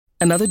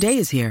Another day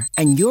is here,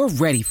 and you're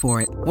ready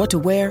for it. What to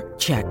wear?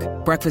 Check.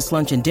 Breakfast,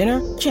 lunch, and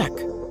dinner? Check.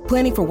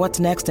 Planning for what's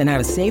next and how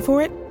to save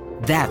for it?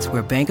 That's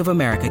where Bank of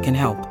America can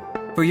help.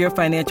 For your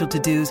financial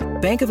to-dos,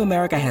 Bank of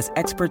America has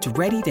experts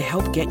ready to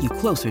help get you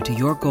closer to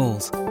your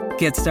goals.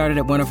 Get started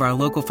at one of our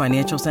local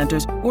financial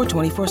centers or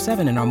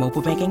 24/7 in our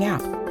mobile banking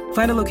app.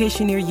 Find a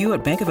location near you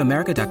at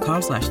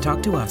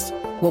bankofamerica.com/talktous.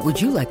 What would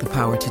you like the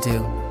power to do?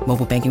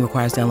 Mobile banking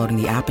requires downloading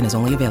the app and is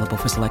only available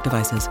for select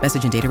devices.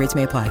 Message and data rates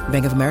may apply.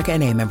 Bank of America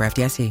N.A., member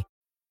FDIC.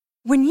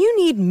 When you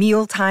need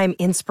mealtime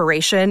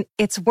inspiration,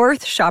 it's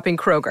worth shopping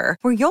Kroger,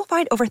 where you'll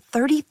find over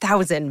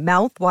 30,000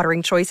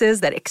 mouth-watering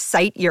choices that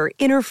excite your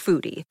inner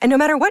foodie. And no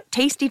matter what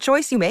tasty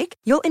choice you make,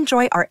 you'll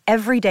enjoy our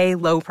everyday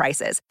low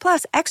prices,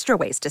 plus extra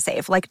ways to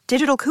save, like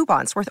digital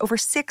coupons worth over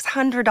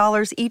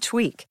 $600 each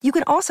week. You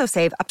can also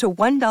save up to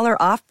 $1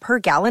 off per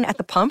gallon at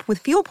the pump with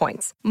fuel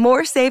points.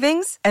 More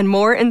savings and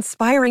more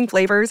inspiring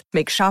flavors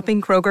make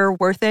shopping Kroger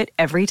worth it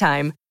every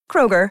time.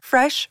 Kroger,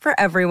 fresh for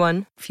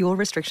everyone. Fuel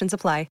restrictions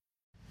apply.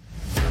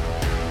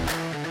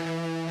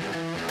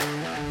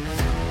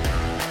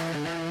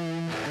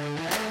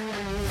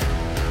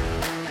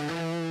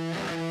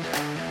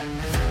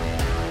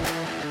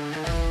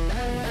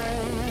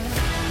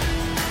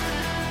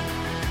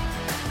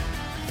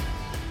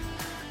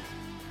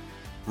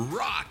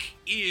 Rock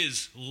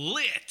is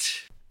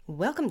lit.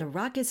 Welcome to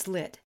Rock is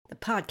Lit, the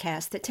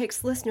podcast that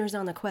takes listeners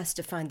on a quest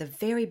to find the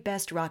very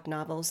best rock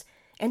novels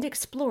and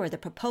explore the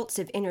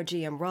propulsive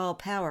energy and raw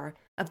power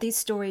of these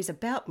stories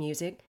about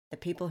music, the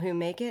people who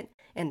make it,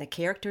 and the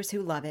characters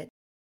who love it.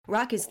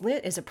 Rock is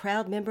Lit is a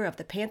proud member of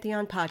the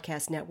Pantheon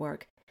Podcast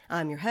Network.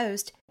 I'm your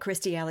host,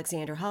 Christy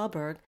Alexander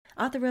Hallberg,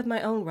 author of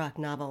my own rock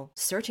novel,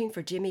 Searching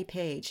for Jimmy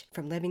Page,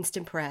 from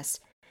Livingston Press.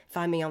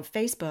 Find me on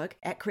Facebook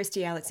at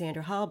Christy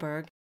Alexander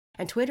Hallberg,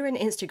 and Twitter and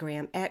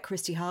Instagram at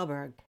Christy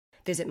Hallberg.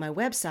 Visit my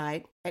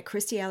website at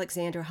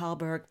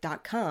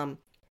ChristyAlexanderHallberg.com.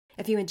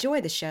 If you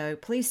enjoy the show,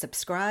 please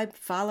subscribe,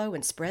 follow,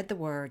 and spread the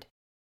word.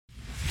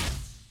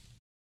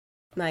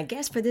 My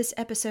guests for this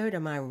episode are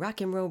my rock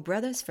and roll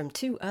brothers from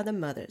two other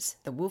mothers,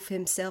 the Wolf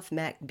himself,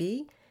 Mac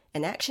B,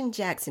 and Action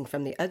Jackson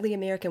from the Ugly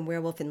American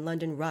Werewolf in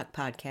London rock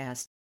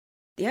podcast.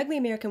 The Ugly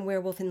American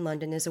Werewolf in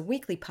London is a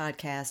weekly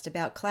podcast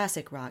about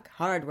classic rock,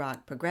 hard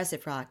rock,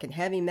 progressive rock, and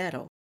heavy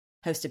metal.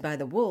 Hosted by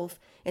The Wolf,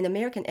 an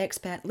American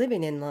expat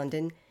living in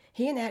London,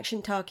 he and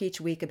Action talk each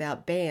week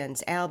about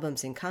bands,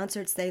 albums, and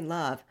concerts they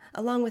love,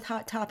 along with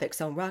hot topics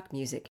on rock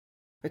music.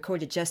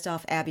 Recorded just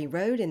off Abbey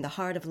Road in the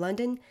heart of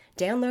London,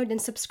 download and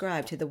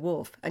subscribe to The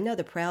Wolf,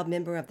 another proud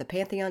member of the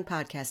Pantheon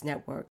Podcast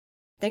Network.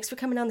 Thanks for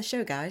coming on the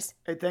show, guys.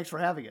 Hey, thanks for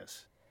having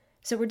us.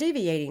 So we're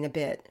deviating a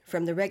bit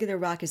from the regular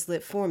Rock is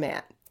Lit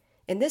format.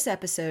 In this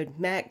episode,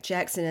 Mac,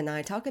 Jackson, and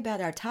I talk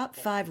about our top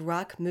 5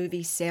 rock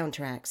movie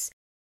soundtracks.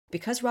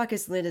 Because Rock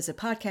is Lit is a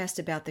podcast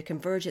about the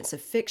convergence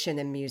of fiction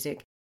and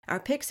music, our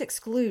picks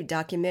exclude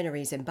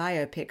documentaries and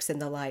biopics and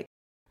the like.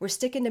 We're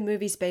sticking to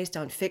movies based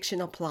on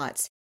fictional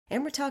plots,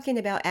 and we're talking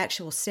about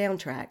actual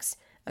soundtracks,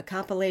 a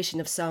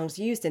compilation of songs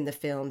used in the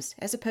films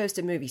as opposed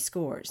to movie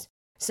scores.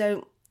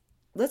 So,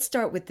 let's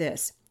start with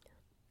this.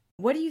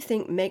 What do you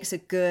think makes a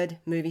good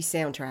movie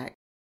soundtrack?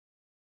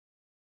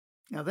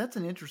 Now, that's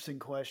an interesting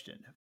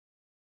question.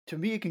 To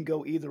me, it can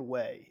go either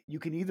way. You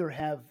can either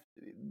have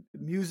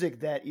music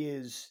that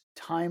is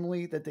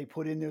timely, that they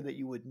put in there that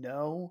you would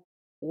know,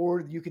 or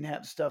you can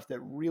have stuff that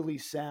really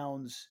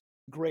sounds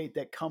great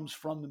that comes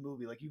from the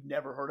movie. Like you've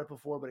never heard it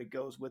before, but it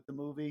goes with the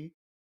movie.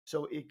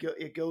 So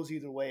it goes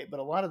either way. But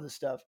a lot of the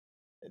stuff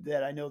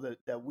that I know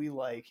that we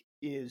like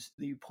is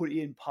that you put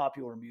in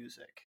popular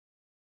music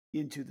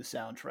into the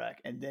soundtrack,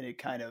 and then it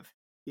kind of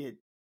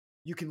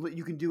you can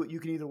do it. You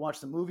can either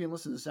watch the movie and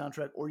listen to the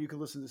soundtrack, or you can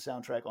listen to the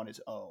soundtrack on its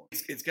own.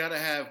 It's got to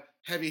have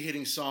heavy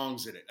hitting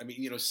songs in it. I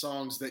mean,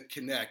 songs that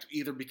connect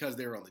either because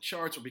they're on the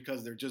charts or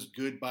because they're just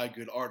good by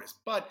good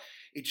artists. But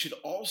it should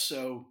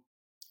also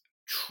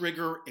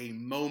trigger a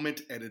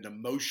moment and an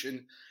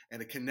emotion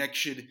and a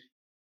connection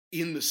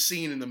in the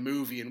scene in the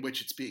movie in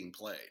which it's being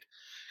played.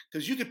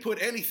 Because you could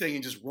put anything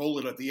and just roll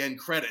it at the end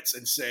credits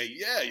and say,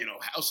 yeah,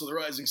 House of the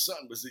Rising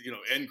Sun was the,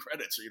 end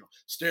credits, or,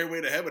 Stairway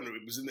to Heaven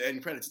was in the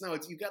end credits. No,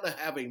 you got to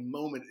have a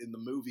moment in the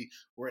movie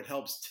where it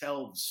helps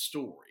tell the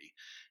story.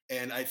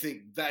 And I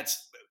think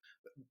that's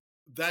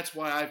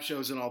why I've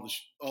chosen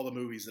all the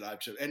movies that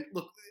I've chosen. And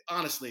look,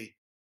 honestly,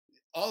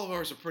 all of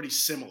ours are pretty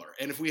similar.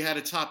 And if we had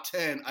a top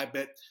 10, I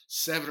bet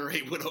 7 or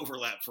 8 would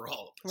overlap for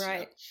all of us.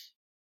 Right.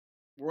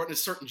 We're in a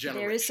certain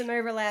generation. There is some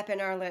overlap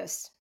in our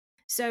list.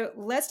 So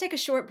let's take a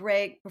short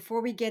break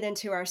before we get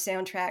into our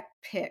soundtrack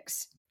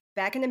picks.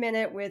 Back in a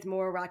minute with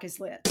more Rock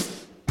is Lit.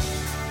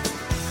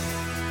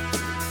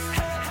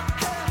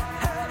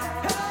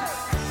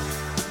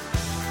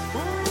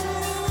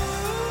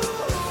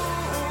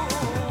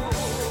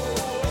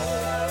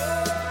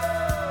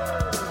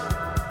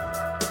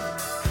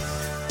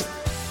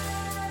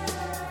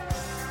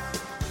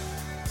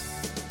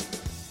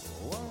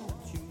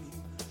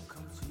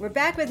 We're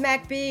back with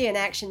Mac B and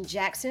Action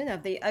Jackson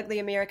of the Ugly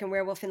American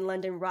Werewolf in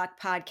London rock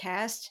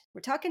podcast.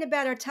 We're talking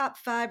about our top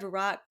 5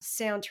 rock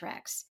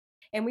soundtracks.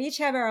 And we each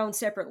have our own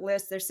separate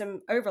list. There's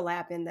some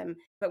overlap in them,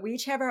 but we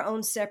each have our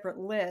own separate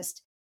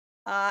list.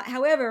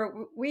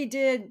 However, we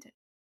did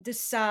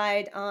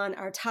decide on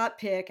our top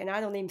pick, and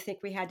I don't even think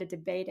we had to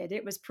debate it.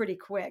 It was pretty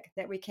quick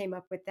that we came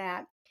up with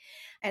that.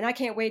 And I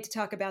can't wait to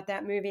talk about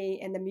that movie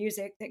and the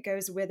music that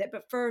goes with it.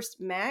 But first,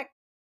 Mac,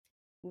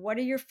 what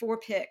are your 4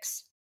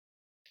 picks?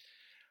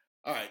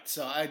 All right,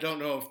 so I don't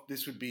know if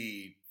this would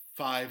be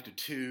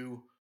 5-2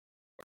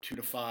 or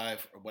 2-5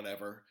 or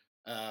whatever.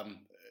 And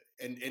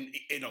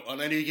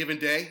on any given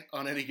day,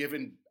 on any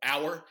given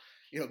hour,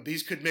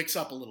 these could mix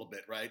up a little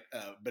bit, right?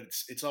 But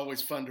it's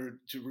always fun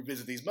to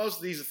revisit these. Most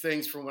of these are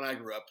things from when I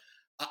grew up.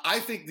 I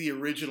think the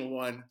original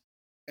one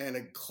and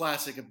a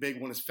classic, a big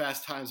one, is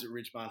Fast Times at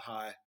Ridgemont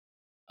High.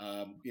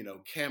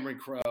 Cameron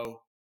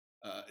Crowe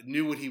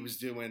knew what he was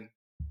doing.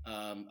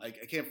 I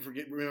can't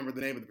remember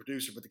the name of the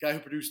producer, but the guy who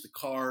produced the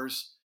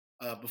Cars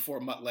before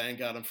Mutt Lange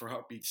got him for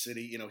Heartbeat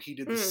City, he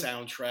did the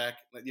soundtrack.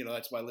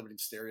 That's why Living in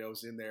Stereo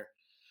is in there.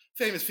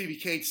 Famous Phoebe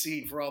Cates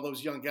scene for all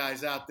those young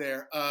guys out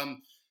there.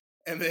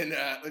 And then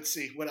let's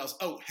see what else.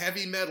 Oh,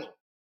 Heavy Metal,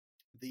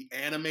 the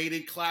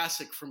animated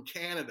classic from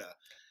Canada,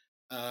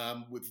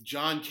 with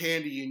John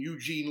Candy and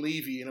Eugene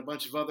Levy and a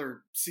bunch of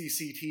other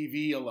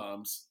CCTV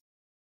alums,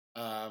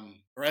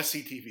 or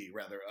SCTV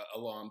rather,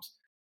 alums.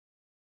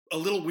 A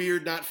little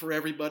weird, not for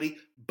everybody,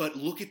 but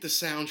look at the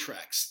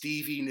soundtrack.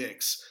 Stevie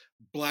Nicks,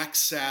 Black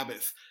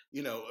Sabbath,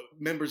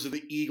 members of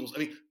the Eagles. I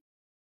mean,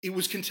 it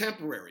was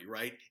contemporary,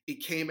 right?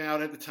 It came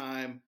out at the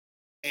time,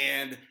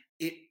 and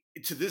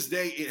to this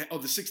day,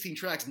 of the 16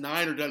 tracks,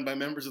 9 are done by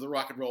members of the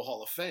Rock and Roll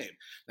Hall of Fame.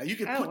 Now, you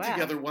could put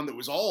together one that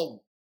was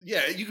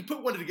you could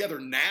put one together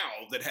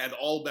now that had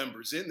all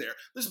members in there.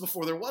 This is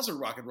before there was a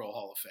Rock and Roll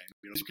Hall of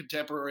Fame.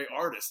 Contemporary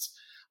artists,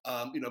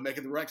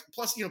 making the records.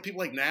 Plus, people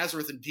like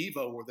Nazareth and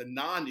Devo were the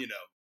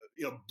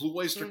Blue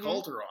Oyster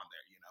Cult are on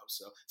there,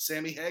 so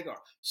Sammy Hagar.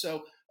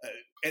 So,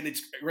 and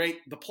it's great.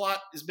 The plot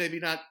is maybe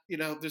not,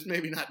 there's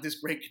maybe not this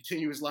great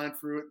continuous line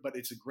through it, but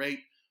it's a great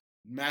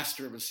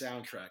master of a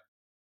soundtrack.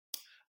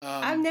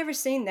 I've never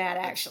seen that,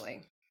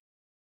 actually.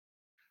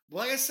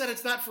 Well, like I said,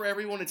 it's not for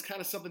everyone. It's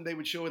kind of something they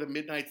would show at a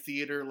midnight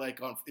theater,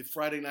 like if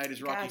Friday night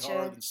is Rocky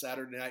Horror, then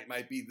Saturday night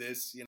might be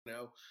this,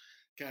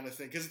 kind of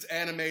thing. Because it's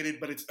animated,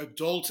 but it's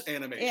adult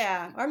animation.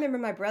 Yeah, I remember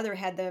my brother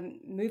had the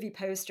movie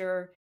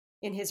poster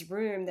in his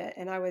room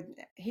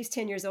he's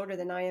 10 years older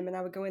than I am, and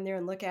I would go in there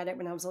and look at it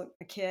when I was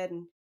a kid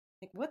and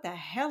think, what the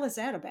hell is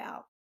that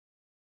about?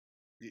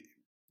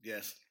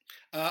 Yes.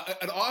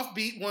 An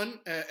offbeat one,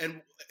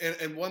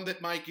 and one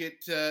that might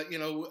get, at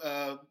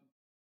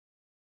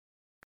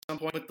some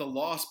point with the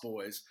Lost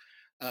Boys.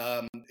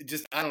 I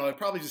don't know, it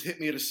probably just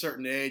hit me at a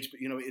certain age, but,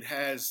 it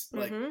has,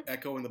 like,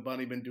 Echo and the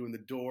Bunnymen doing The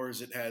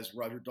Doors. It has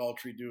Roger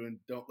Daltrey doing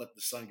Don't Let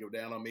the Sun Go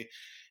Down on Me.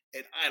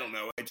 And I don't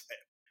know,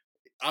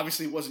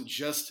 obviously it wasn't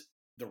just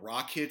the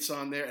rock hits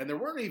on there, and there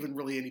weren't even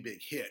really any big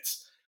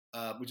hits,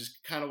 which is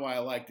kind of why I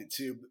liked it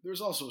too.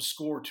 There's also a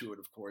score to it,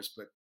 of course,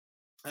 but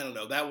I don't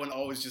know. That one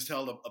always just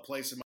held a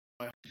place in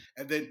my heart.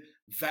 And then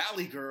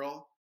Valley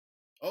Girl,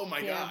 oh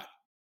my God.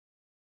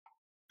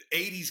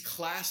 80s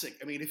classic.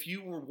 I mean, if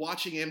you were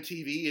watching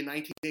MTV in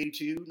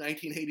 1982,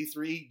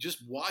 1983, just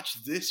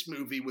watch this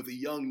movie with a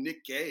young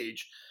Nick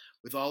Cage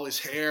with all his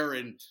hair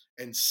and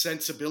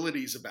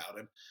sensibilities about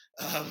him,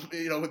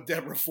 with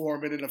Deborah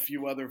Foreman and a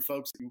few other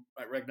folks that you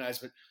might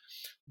recognize.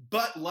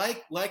 But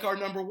like our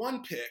number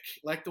 1 pick,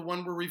 like the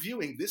one we're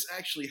reviewing, this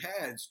actually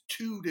has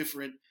 2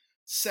 different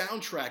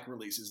soundtrack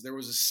releases. There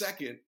was a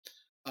second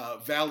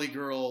Valley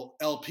Girl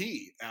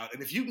LP out,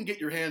 and if you can get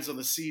your hands on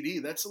the CD,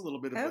 that's a little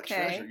bit of a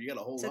treasure. You got to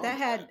hold on. So that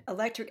had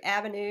Electric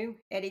Avenue,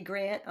 Eddie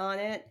Grant on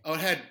it. Oh, it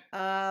had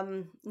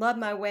Love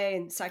My Way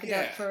and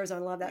Psychedelic Furs. I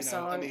love that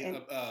song.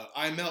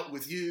 I Melt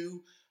With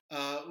You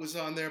was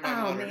on there by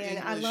Modern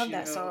English. I love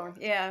that song.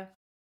 Yeah.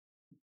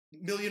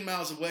 Million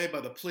Miles Away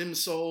by the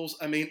Plimsouls.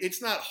 I mean, it's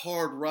not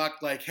hard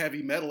rock like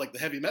heavy metal, like the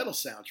heavy metal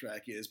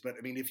soundtrack is, but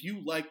I mean, if you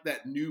like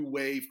that new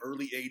wave,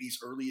 early 80s,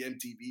 early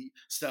MTV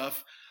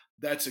stuff,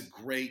 that's a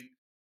great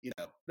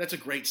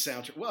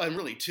soundtrack. Well, and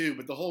really too,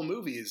 but the whole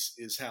movie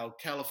is how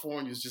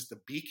California is just a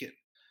beacon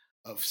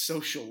of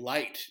social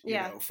light,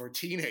 for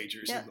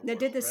teenagers. Yeah. In the world,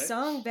 did the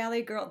song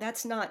Valley Girl?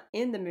 That's not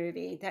in the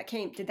movie.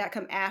 Did that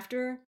come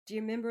after? Do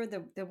you remember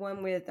the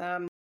one with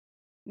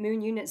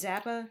Moon Unit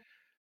Zappa?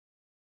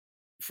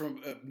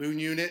 From Moon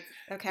Unit?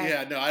 Okay.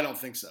 Yeah, no, I don't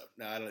think so.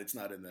 No, it's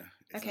not in the.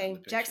 Okay,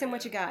 Jackson,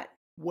 what you got?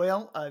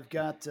 Well, I've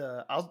got.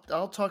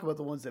 I'll talk about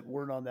the ones that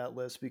weren't on that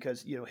list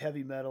because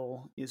heavy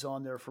metal is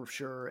on there for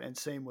sure, and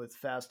same with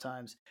Fast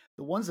Times.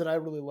 The ones that I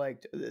really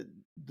liked,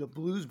 the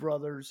Blues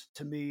Brothers,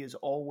 to me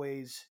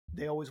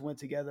they always went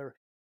together,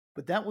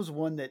 but that was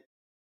one that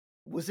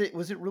was it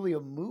really a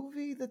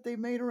movie that they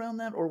made around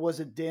that, or was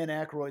it Dan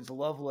Aykroyd's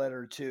love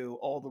letter to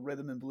all the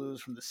rhythm and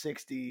blues from the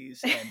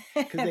 '60s? And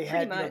because they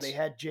had they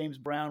had James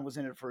Brown was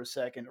in it for a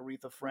second,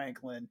 Aretha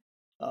Franklin.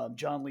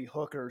 John Lee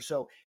Hooker.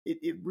 So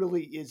it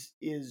really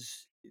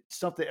is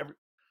something.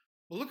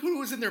 Well, look who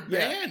was in their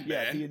band,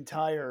 man. Yeah, the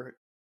entire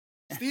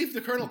Steve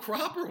the Colonel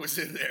Cropper was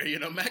in there.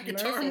 Matt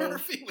Guitar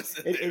Murphy was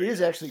in there. It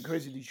is actually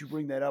crazy that you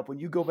bring that up. When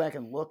you go back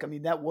and look, I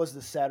mean, that was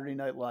the Saturday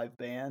Night Live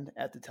band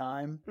at the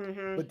time.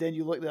 Mm-hmm. But then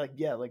you look like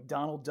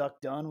Donald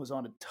Duck Dunn was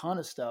on a ton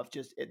of stuff.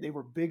 They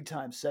were big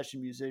time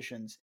session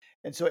musicians.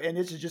 And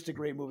this is just a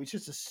great movie. It's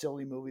just a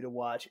silly movie to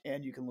watch,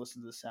 and you can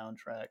listen to the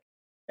soundtrack.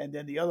 And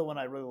then the other one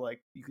I really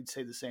like, you could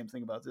say the same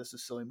thing about this, a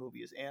silly movie,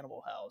 is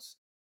Animal House,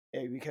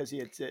 because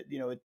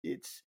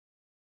it's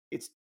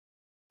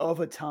of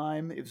a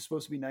time. It was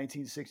supposed to be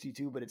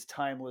 1962, but it's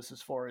timeless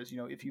as far as,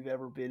 if you've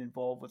ever been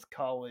involved with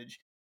college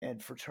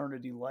and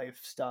fraternity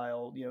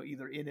lifestyle,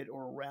 either in it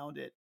or around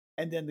it.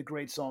 And then the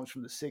great songs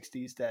from the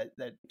 60s that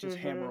just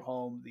hammer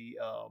home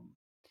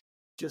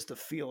just the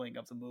feeling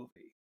of the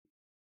movie.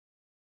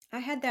 I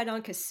had that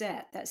on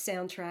cassette, that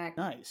soundtrack.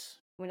 Nice.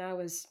 When I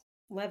was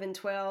 11,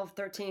 12,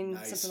 13,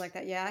 something like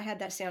that. Yeah, I had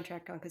that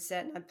soundtrack on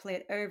cassette, and I'd play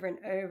it over and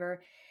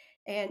over.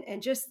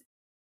 And just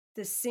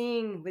the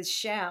sing with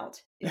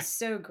shout is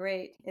so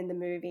great in the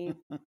movie.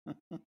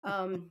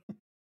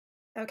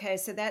 Okay,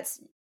 so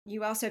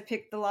you also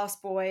picked The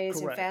Lost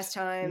Boys. Correct. And Fast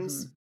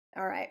Times. Mm-hmm.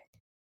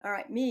 All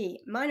right,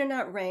 mine are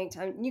not ranked.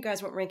 You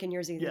guys weren't ranking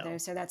yours either, though,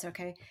 so that's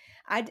okay.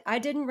 I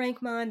didn't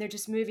rank mine. They're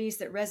just movies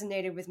that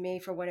resonated with me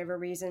for whatever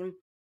reason.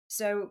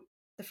 So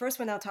the first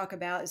one I'll talk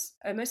about is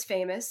Almost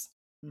Famous.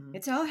 Mm-hmm.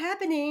 It's All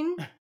Happening.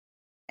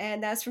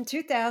 And that's from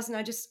 2000.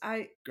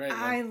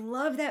 I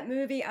love that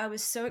movie. I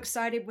was so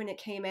excited when it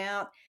came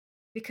out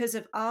because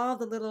of all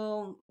the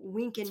little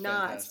wink and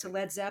nods to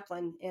Led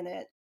Zeppelin in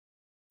it.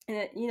 And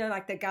it,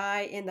 like the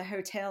guy in the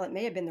hotel, it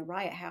may have been the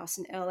Riot House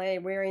in LA,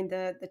 wearing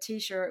the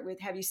t-shirt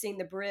with "Have you seen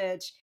the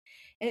bridge?"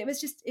 And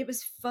it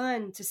was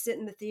fun to sit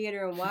in the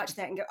theater and watch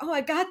that and go, "Oh, I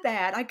got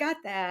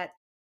that."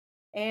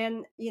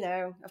 And,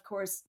 of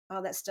course,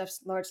 all that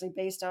stuff's largely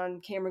based on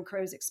Cameron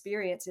Crowe's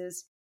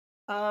experiences.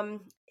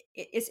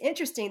 It's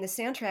interesting, the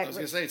soundtrack. I was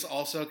going to say, it's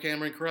also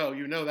Cameron Crowe.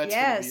 That's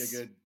going to be a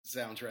good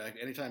soundtrack.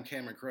 Anytime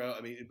Cameron Crowe,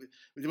 it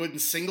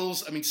wasn't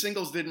Singles.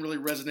 Singles didn't really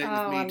resonate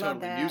with me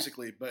totally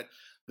musically, but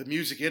the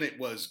music in it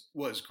was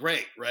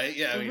great, right?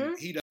 Yeah,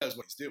 he does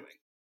what he's doing.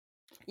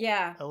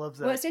 Yeah. I love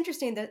that. Well, it's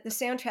interesting that the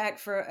soundtrack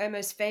for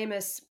Almost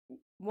Famous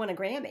won a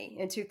Grammy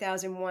in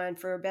 2001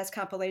 for Best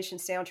Compilation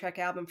Soundtrack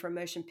Album for a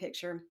Motion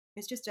Picture.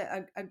 It's just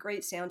a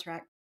great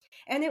soundtrack.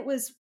 And it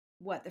was,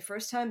 the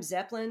first time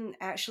Zeppelin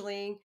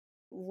actually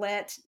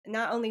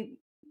not only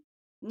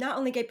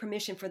gave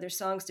permission for their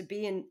songs to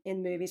be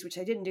in movies, which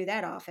they didn't do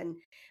that often,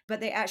 but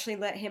they actually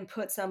let him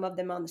put some of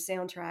them on the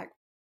soundtrack.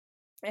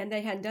 And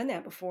they hadn't done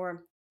that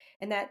before.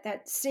 And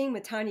that scene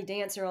with Tiny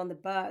Dancer on the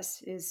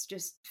bus is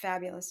just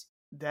fabulous.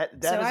 That's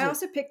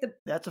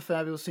a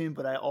fabulous scene,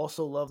 but I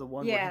also love the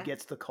one where he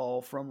gets the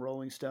call from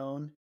Rolling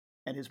Stone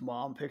and his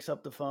mom picks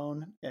up the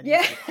phone and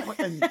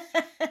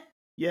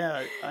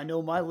I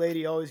know my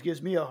lady always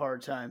gives me a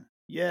hard time.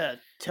 Yeah,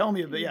 tell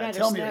me about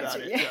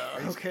it. Yeah.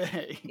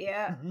 Okay.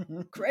 Yeah.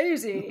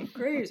 Crazy.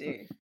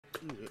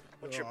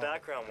 What's your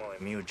background,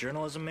 William? You a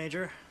journalism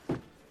major?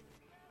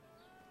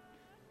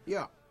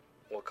 Yeah.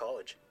 What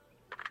college?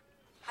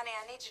 Honey,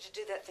 I need you to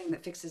do that thing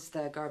that fixes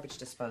the garbage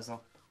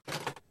disposal.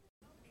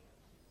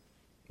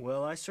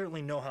 Well, I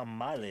certainly know how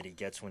my lady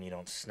gets when you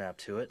don't snap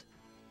to it.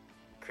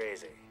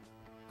 Crazy.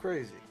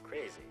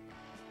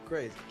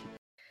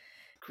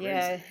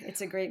 Yeah,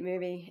 it's a great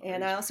movie.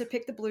 And I also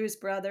picked The Blues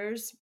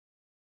Brothers.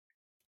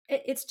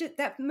 It's just,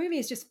 that movie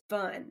is just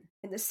fun.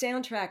 And the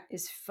soundtrack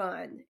is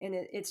fun. And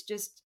it's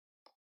just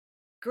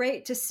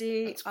great to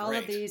see all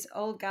of these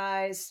old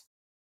guys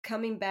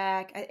coming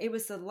back. It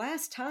was the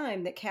last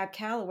time that Cab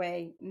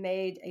Calloway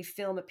made a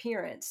film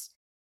appearance.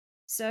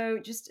 So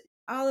just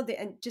all of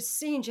and just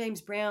seeing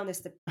James Brown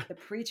as the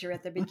preacher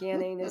at the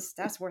beginning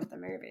that's worth the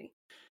movie.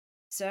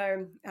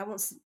 So I won't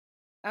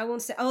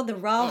say, the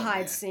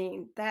rawhide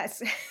scene.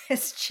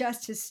 It's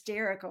just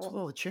hysterical. It's a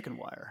little chicken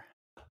wire.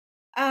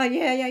 Oh,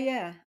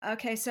 yeah.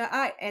 Okay, so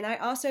I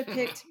also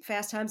picked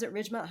Fast Times at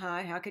Ridgemont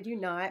High. How could you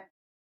not?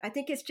 I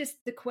think it's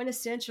just the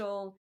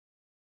quintessential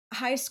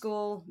high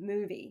school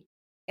movie.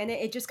 And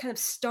it just kind of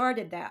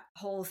started that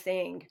whole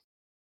thing.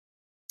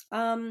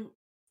 So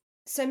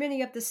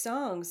many of the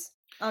songs.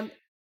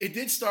 It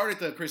did start it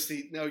though,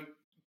 Christy. No,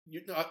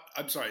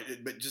 I'm sorry,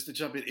 but just to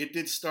jump in, it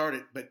did start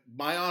it. But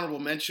my honorable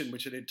mention,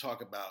 which I didn't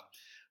talk about,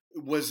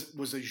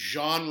 was a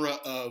genre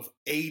of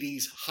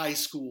 80s high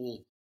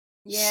school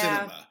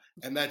cinema.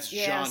 And that's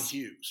John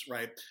Hughes,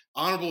 right?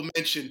 Honorable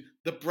mention,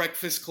 The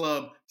Breakfast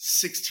Club,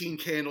 16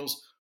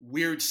 Candles,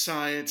 Weird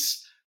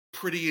Science,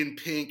 Pretty in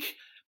Pink,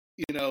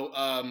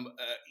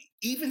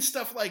 even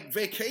stuff like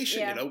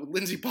Vacation,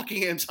 Lindsey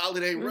Buckingham's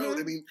Holiday Road.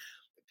 Mm-hmm.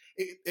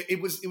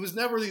 It was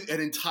never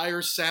an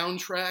entire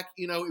soundtrack.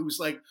 It was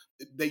like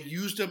they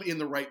used them in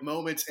the right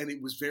moments, and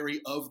it was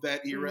very of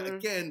that era. Mm-hmm.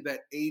 Again,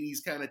 that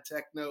 80s kind of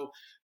techno.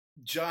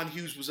 John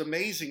Hughes was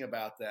amazing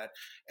about that.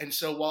 And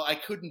so while I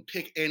couldn't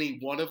pick any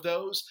one of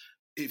those,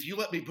 if you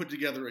let me put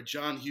together a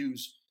John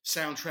Hughes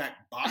soundtrack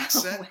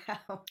box set.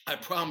 Wow. I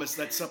promise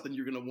that's something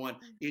you're going to want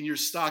in your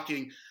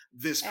stocking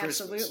this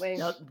Christmas. Absolutely.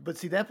 Now, but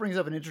see, that brings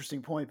up an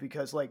interesting point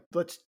because, like,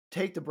 let's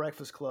take The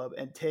Breakfast Club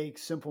and take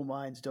Simple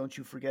Minds, Don't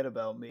You Forget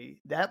About Me.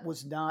 That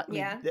was not,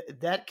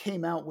 that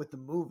came out with the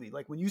movie.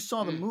 Like, when you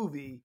saw the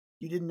movie,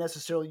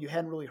 you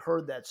hadn't really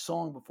heard that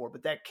song before,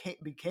 but that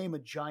became a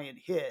giant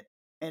hit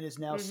and is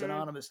now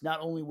synonymous not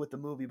only with the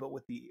movie, but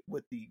with the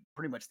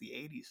pretty much the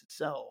 80s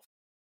itself.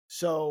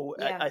 So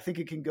I think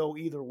it can go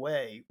either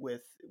way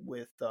with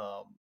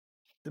the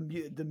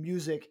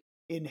music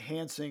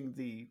enhancing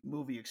the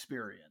movie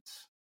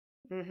experience.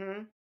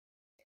 Mm-hmm.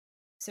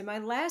 So my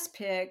last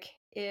pick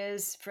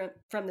is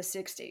from the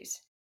 60s.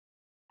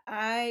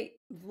 I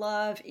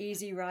love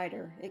Easy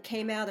Rider. It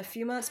came out a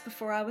few months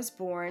before I was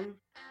born.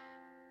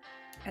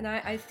 And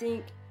I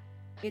think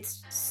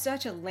it's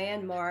such a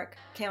landmark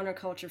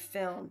counterculture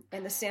film.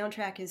 And the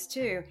soundtrack is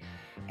too.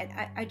 And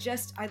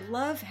I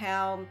love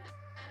how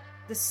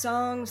the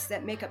songs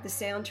that make up the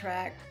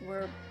soundtrack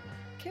were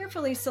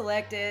carefully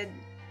selected,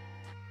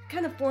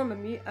 kind of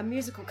form a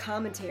musical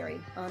commentary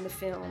on the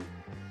film.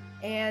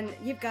 And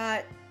you've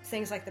got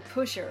things like The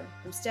Pusher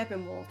from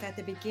Steppenwolf at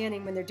the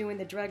beginning when they're doing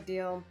the drug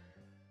deal,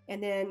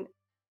 and then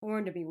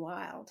Born to Be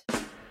Wild.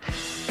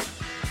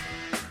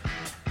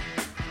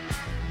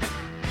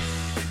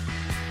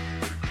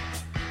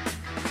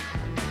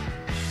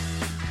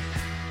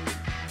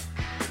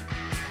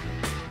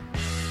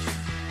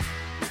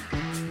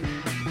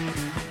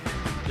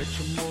 Get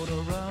your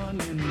motor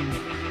running.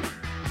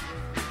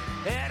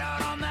 Head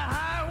out on the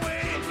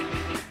highway.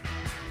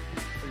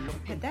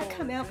 Had that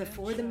come out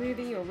before the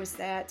movie, or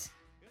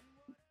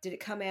did it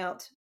come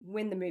out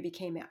when the movie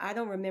came out? I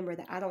don't remember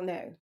that. I don't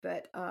know,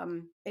 but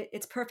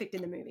it's perfect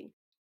in the movie.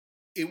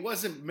 It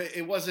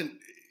wasn't.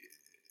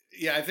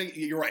 Yeah, I think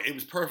you're right. It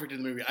was perfect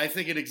in the movie. I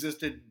think it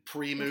existed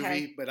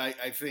pre-movie, but I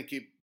think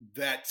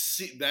that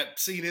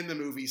scene in the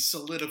movie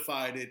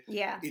solidified it.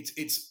 Yeah,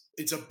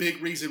 it's a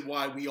big reason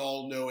why we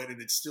all know it,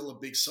 and it's still a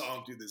big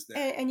song to this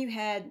day. And you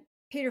had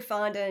Peter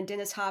Fonda and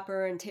Dennis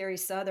Hopper and Terry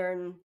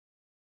Southern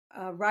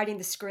writing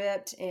the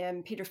script,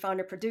 and Peter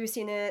Fonda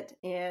producing it,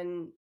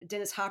 and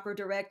Dennis Hopper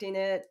directing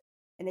it,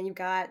 and then you've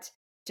got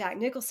Jack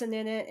Nicholson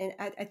in it,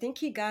 and I think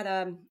he got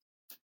an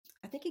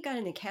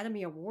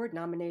Academy Award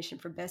nomination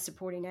for Best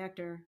Supporting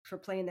Actor for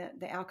playing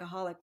the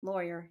alcoholic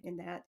lawyer in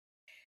that.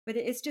 But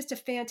it's just a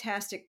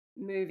fantastic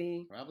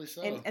movie. Probably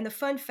so. And the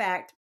fun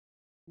fact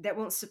that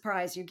won't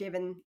surprise you,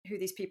 given who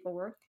these people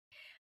were,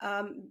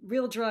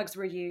 real drugs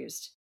were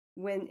used.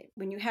 When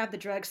you have the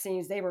drug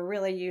scenes, they were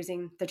really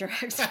using the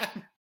drugs.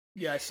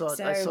 Yeah, I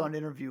saw an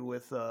interview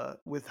with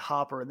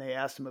Hopper, and they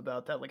asked him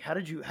about that. Like, how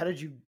did you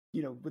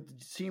with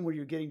the scene where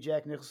you're getting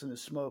Jack Nicholson to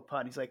smoke pot?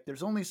 And he's like,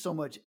 there's only so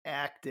much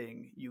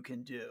acting you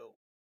can do,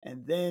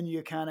 and then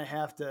you kind of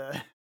have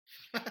to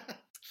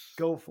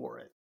go for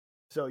it.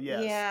 So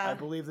yes, I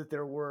believe that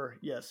there were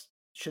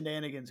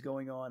shenanigans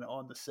going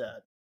on the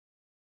set.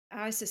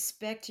 I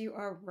suspect you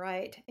are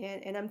right,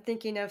 and I'm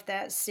thinking of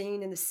that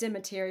scene in the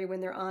cemetery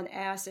when they're on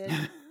acid.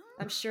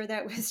 I'm sure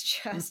that was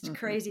just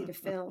crazy to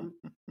film.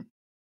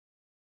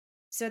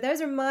 So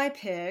those are my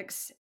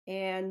picks.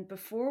 And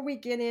before we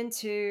get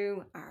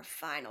into our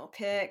final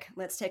pick,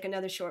 let's take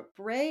another short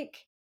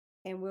break,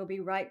 and we'll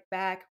be right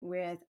back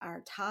with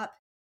our top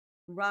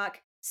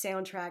rock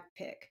soundtrack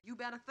pick. You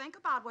better think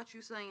about what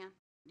you're saying.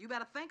 You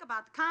better think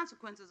about the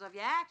consequences of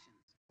your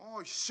actions.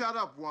 Oh, shut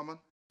up, woman.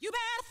 You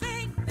better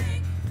think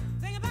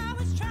about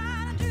what you're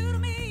trying to do to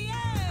me.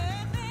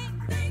 Yeah,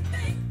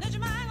 think. Let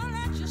your mind go,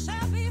 let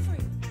yourself be free.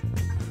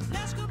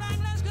 Let's go back,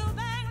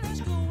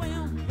 way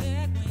on the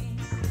back way.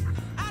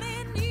 I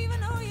didn't even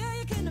know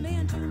you couldn't have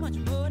been too much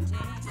more than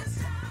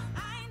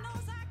I ain't no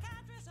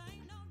psychiatrist, I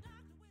ain't no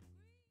doctor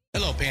with.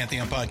 Hello,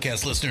 Pantheon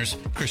Podcast listeners.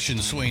 Christian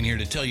Swain here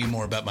to tell you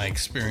more about my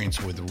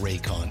experience with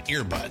Raycon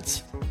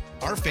earbuds.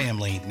 Our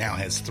family now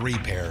has 3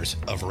 pairs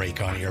of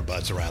Raycon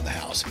earbuds around the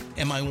house,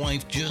 and my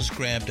wife just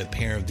grabbed a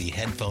pair of the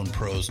Headphone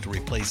Pros to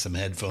replace some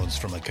headphones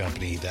from a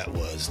company that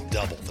was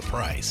double the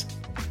price.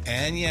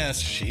 And yes,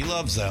 she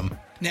loves them.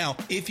 Now,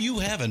 if you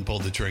haven't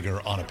pulled the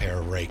trigger on a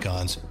pair of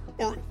Raycons,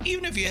 or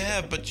even if you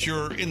have but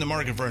you're in the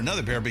market for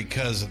another pair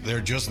because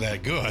they're just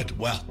that good,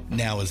 well,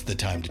 now is the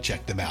time to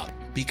check them out,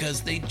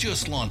 because they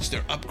just launched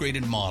their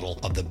upgraded model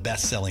of the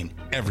best-selling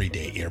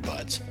everyday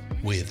earbuds.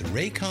 With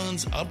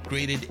Raycon's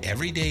upgraded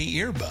everyday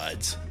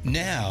earbuds,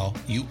 now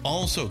you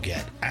also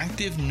get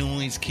active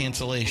noise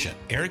cancellation,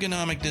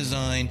 ergonomic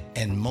design,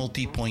 and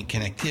multi-point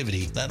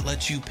connectivity that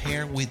lets you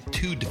pair with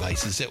 2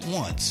 devices at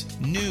once.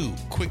 New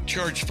quick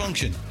charge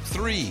function,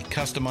 3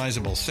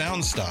 customizable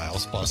sound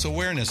styles, plus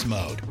awareness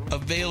mode.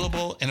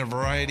 Available in a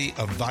variety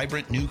of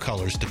vibrant new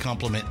colors to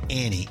complement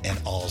any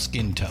and all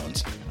skin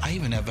tones. I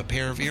even have a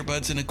pair of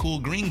earbuds in a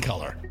cool green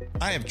color.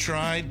 I have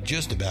tried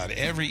just about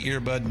every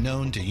earbud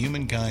known to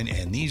humankind,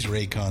 and these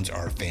Raycons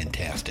are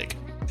fantastic.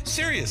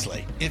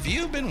 Seriously, if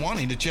you've been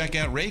wanting to check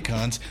out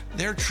Raycons,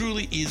 there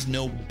truly is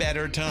no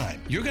better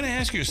time. You're going to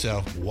ask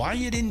yourself why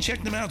you didn't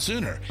check them out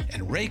sooner,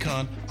 and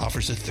Raycon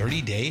offers a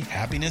 30-day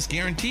happiness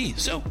guarantee.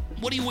 So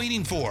what are you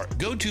waiting for?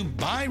 Go to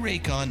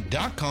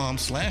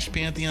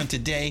buyraycon.com/Pantheon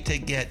today to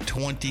get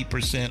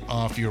 20%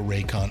 off your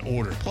Raycon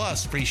order,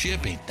 plus free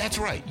shipping. That's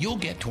right, you'll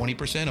get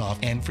 20% off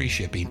and free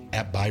shipping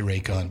at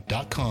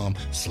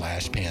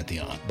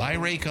buyraycon.com/Pantheon.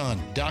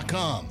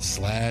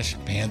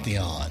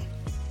 buyraycon.com/Pantheon.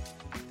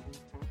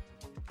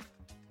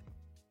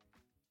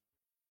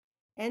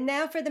 And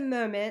now for the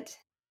moment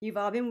you've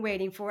all been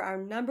waiting for, our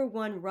number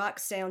one rock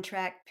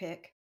soundtrack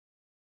pick.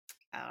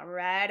 All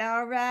right.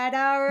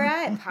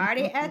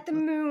 Party at the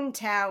Moon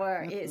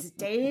Tower is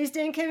Dazed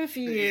and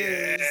Confused.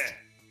 Yeah.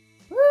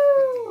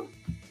 Woo!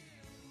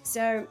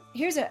 So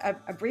here's a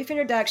brief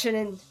introduction,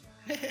 and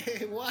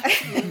Hey,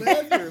 watch the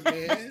leather,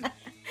 man.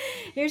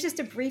 here's just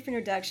a brief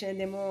introduction,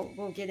 then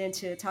we'll get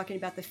into talking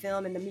about the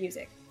film and the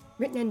music.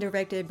 Written and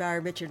directed by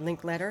Richard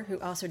Linklater, who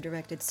also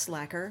directed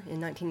Slacker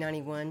in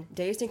 1991,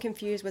 Dazed and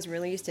Confused was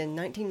released in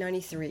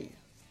 1993.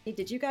 Hey,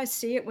 did you guys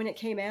see it when it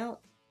came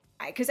out?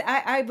 Because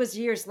I was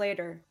years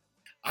later.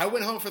 I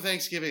went home for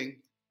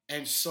Thanksgiving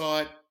and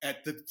saw it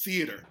at the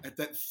theater, at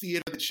that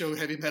theater that showed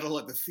heavy metal,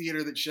 at the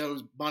theater that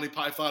shows Monty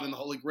Python and the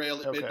Holy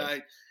Grail at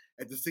midnight,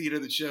 at the theater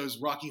that shows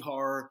Rocky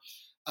Horror.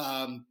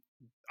 I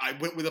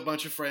went with a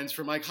bunch of friends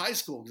from like high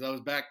school because I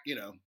was back,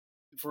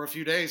 for a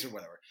few days or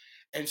whatever.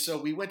 And so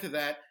we went to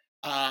that.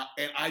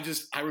 And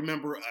I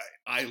remember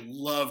I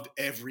loved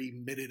every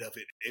minute of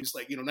it. It was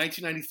like,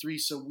 1993.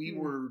 So we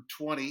were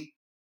 20,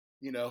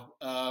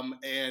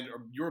 and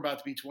you're about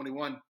to be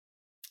 21.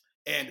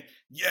 And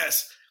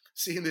yes,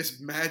 seeing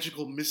this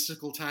magical,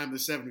 mystical time in the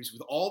 70s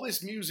with all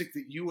this music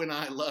that you and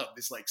I love,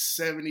 this like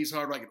 70s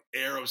hard rock and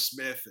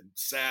Aerosmith and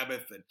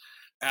Sabbath and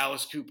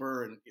Alice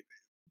Cooper and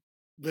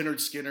Lynyrd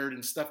Skynyrd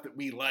and stuff that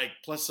we like,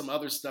 plus some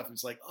other stuff.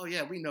 It's like, oh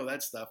yeah, we know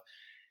that stuff.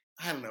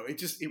 I don't know. It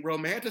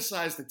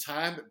romanticized the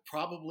time. It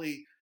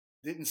probably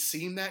didn't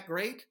seem that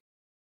great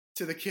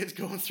to the kids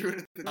going through it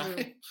at the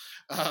time.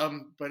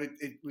 But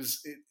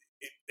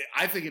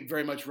I think it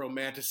very much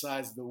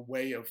romanticized the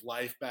way of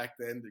life back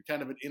then. The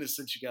kind of an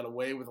innocence, you got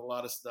away with a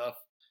lot of stuff.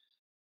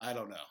 I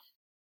don't know.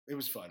 It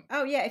was fun.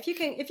 Oh yeah, if you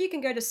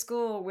can go to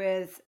school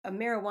with a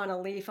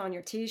marijuana leaf on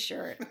your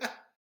T-shirt,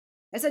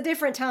 it's a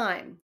different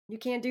time. You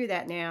can't do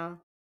that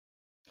now.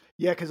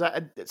 Yeah, because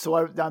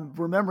I'm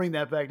remembering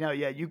that back now.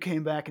 Yeah, you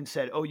came back and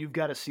said, "Oh, you've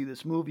got to see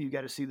this movie. You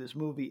got to see this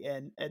movie."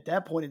 And at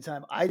that point in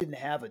time, I didn't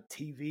have a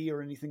TV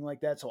or anything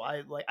like that, so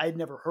I'd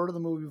never heard of the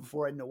movie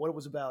before. I didn't know what it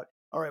was about.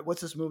 All right, what's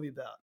this movie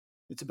about?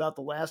 It's about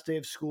the last day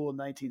of school in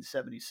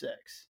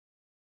 1976.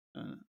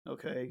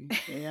 Okay,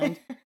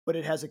 but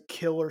it has a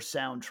killer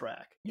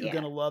soundtrack. You're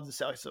gonna love the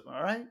sound. So,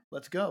 all right,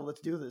 let's go.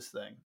 Let's do this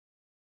thing.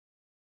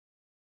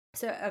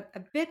 So a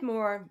bit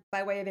more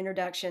by way of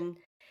introduction.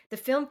 The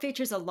film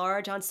features a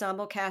large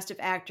ensemble cast of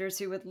actors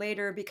who would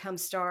later become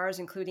stars,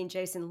 including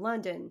Jason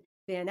London,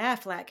 Ben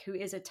Affleck, who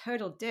is a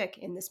total dick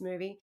in this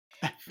movie,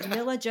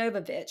 Milla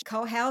Jovovich,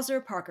 Cole Hauser,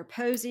 Parker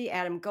Posey,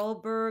 Adam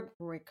Goldberg,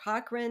 Roy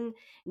Cochran,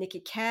 Nikki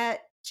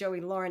Katt,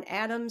 Joey Lauren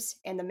Adams,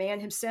 and the man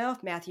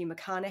himself, Matthew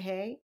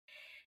McConaughey.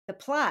 The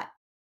plot.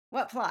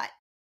 What plot?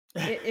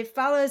 It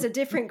follows a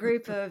different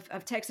group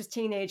of Texas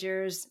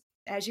teenagers,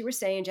 as you were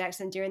saying,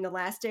 Jackson, during the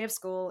last day of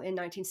school in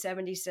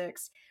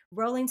 1976.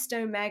 Rolling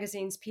Stone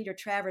magazine's Peter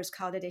Travers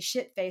called it a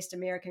shit-faced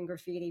American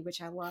graffiti,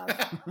 which I love.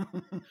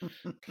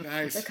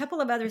 Nice. A couple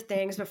of other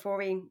things before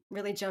we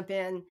really jump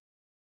in.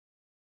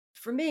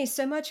 For me,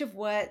 so much of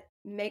what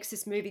makes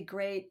this movie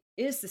great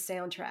is the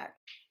soundtrack,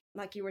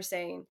 like you were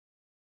saying.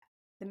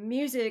 The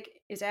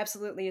music is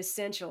absolutely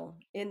essential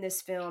in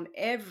this film.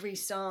 Every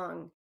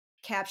song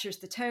captures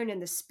the tone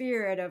and the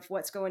spirit of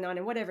what's going on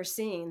in whatever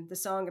scene the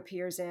song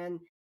appears in.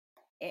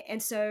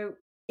 And so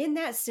in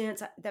that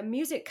sense, the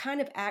music kind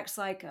of acts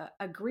like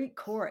a Greek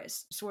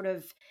chorus, sort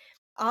of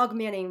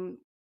augmenting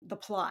the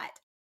plot.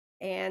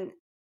 And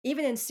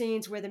even in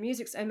scenes where the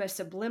music's almost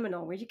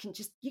subliminal, where you can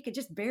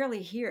just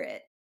barely hear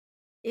it,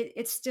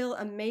 it's still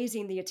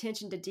amazing the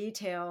attention to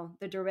detail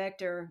the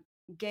director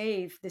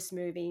gave this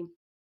movie.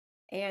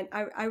 And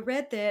I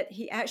read that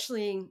he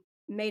actually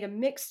made a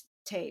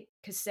mixtape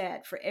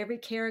cassette for every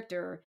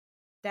character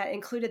that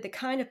included the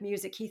kind of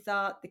music he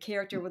thought the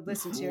character would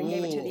listen to, and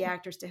gave it to the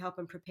actors to help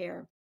them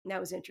prepare. And that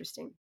was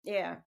interesting.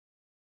 Yeah.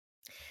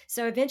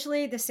 So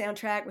eventually the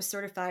soundtrack was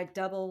certified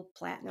double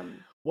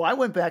platinum. Well, I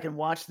went back and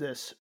watched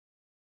this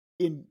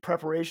in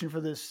preparation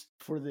for this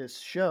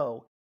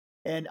show.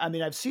 And I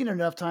mean, I've seen it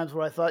enough times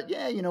where I thought,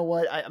 yeah, you know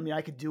what?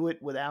 I could do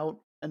it without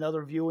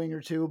another viewing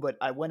or two, but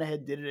I went ahead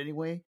and did it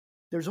anyway.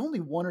 There's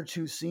only one or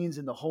two scenes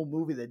in the whole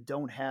movie that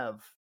don't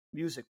have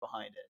music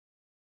behind it.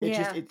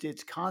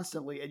 It's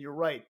constantly, and you're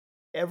right,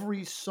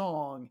 every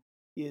song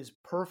is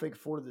perfect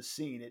for the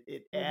scene.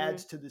 It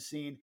adds to the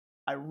scene.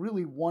 I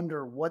really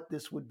wonder what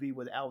this would be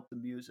without the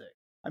music.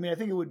 I mean, I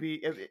think it would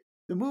be,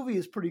 the movie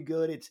is pretty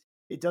good.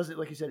 It doesn't,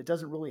 like you said, it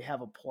doesn't really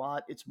have a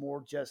plot. It's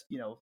more just,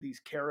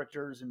 these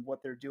characters and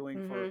what they're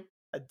doing for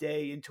a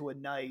day into a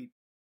night.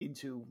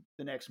 into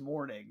the next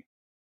morning.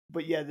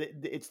 But yeah,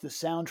 it's the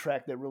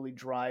soundtrack that really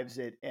drives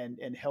it and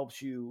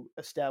helps you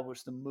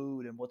establish the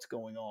mood and what's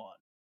going on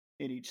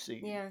in each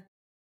scene.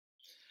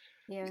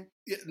 Yeah.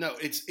 No,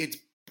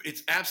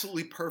 it's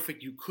absolutely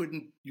perfect. You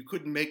couldn't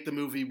make the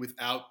movie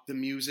without the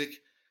music,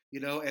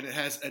 and it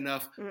has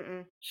enough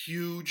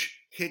huge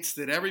hits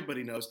that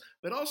everybody knows,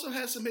 but also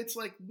has some hits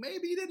like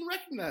maybe you didn't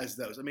recognize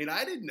those. I mean,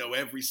 I didn't know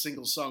every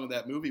single song of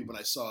that movie when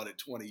I saw it at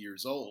 20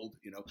 years old.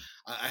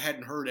 I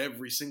hadn't heard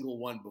every single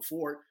one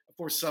before. Of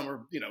course, some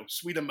are,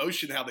 Sweet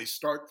Emotion, how they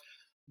start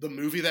the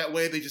movie that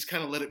way. They just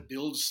kind of let it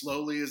build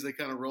slowly as they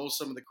kind of roll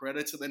some of the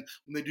credits. And then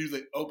when they do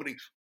the opening,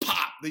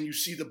 pop, then you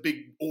see the big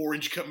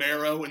orange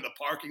Camaro in the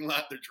parking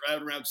lot. They're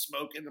driving around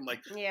smoking. I'm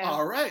like,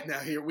 all right, now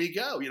here we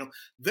go.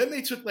 Then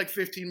they took like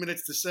 15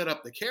 minutes to set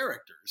up the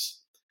characters.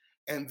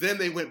 And then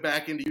they went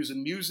back into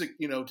using music,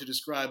 to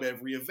describe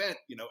every event,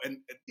 and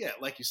yeah,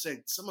 like you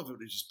said, some of it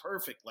is just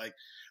perfect. Like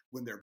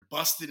when they're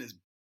busting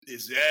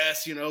his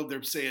ass,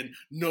 they're saying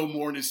no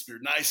more Mr.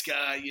 Nice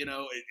Guy,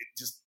 it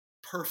just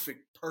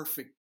perfect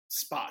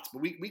spots.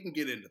 But we can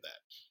get into that.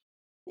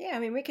 Yeah, I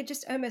mean, we could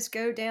just almost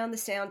go down the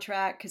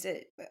soundtrack because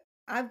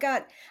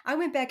I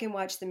went back and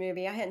watched the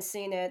movie. I hadn't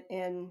seen it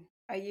in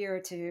a year or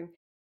two,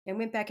 and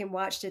went back and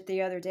watched it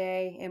the other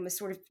day and was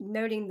sort of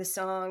noting the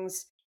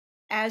songs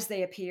as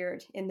they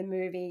appeared in the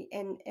movie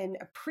and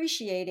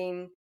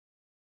appreciating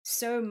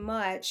so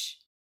much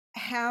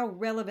how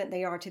relevant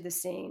they are to the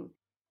scene.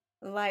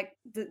 Like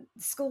the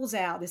School's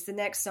Out is the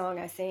next song,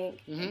 I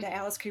think, the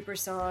Alice Cooper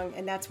song,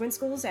 and that's when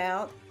school's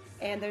out.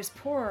 And there's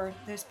poor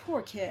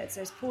kids,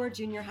 there's poor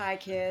junior high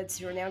kids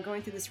who are now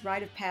going through this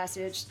rite of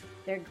passage.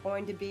 They're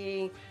going to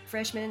be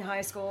freshmen in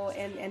high school,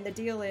 and the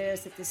deal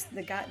is that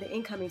the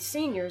incoming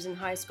seniors in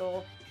high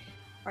school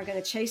are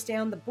going to chase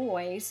down the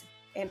boys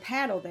and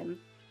paddle them,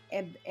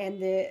 and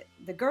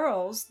the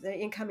girls, the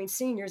incoming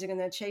seniors, are going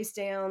to chase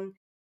down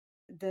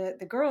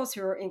the girls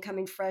who are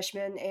incoming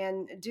freshmen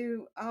and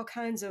do all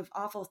kinds of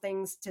awful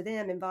things to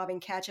them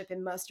involving ketchup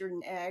and mustard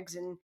and eggs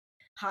and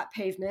hot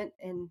pavement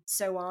and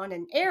so on,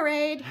 and air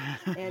raid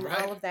and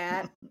all of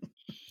that.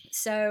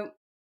 So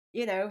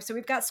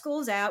we've got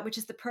School's Out, which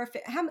is the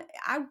perfect.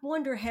 I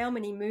wonder how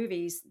many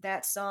movies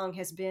that song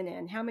has been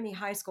in, how many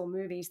high school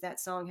movies that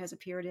song has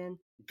appeared in.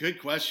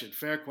 Good question.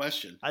 Fair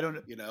question. I don't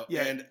know.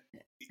 Yeah. And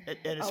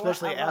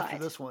especially after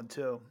this one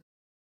too.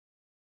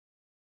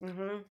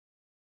 Mm-hmm.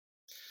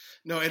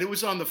 No, and it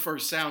was on the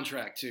first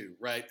soundtrack too,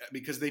 right?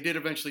 Because they did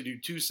eventually do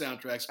two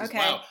soundtracks. Okay.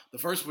 Wow, the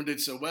first one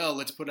did so well.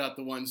 Let's put out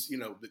the ones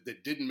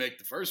that didn't make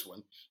the first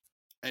one.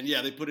 And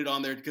yeah, they put it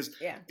on there because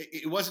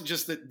it wasn't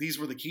just that these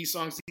were the key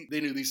songs. They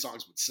knew these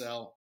songs would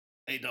sell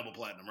a double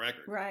platinum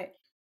record. Right.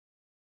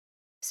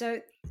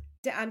 So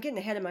I'm getting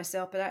ahead of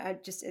myself, but I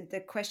just the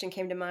question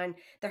came to mind.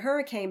 The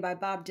Hurricane by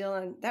Bob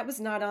Dylan, that was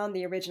not on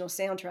the original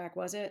soundtrack,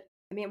 was it?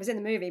 I mean, it was in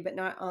the movie, but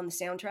not on the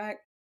soundtrack.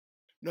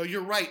 No,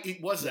 you're right.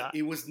 It wasn't. Yeah.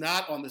 It was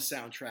not on the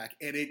soundtrack.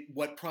 And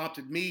what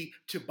prompted me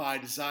to buy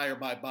Desire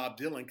by Bob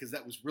Dylan, because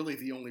that was really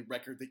the only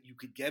record that you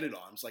could get it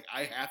on. It's like,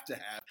 I have to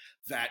have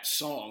that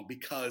song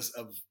because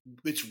of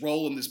its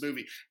role in this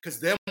movie. Because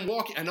them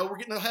walking, I know we're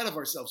getting ahead of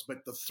ourselves,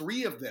 but the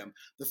three of them,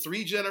 the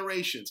three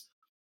generations,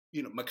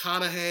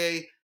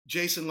 McConaughey,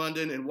 Jason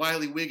London, and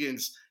Wiley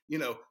Wiggins,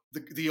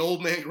 the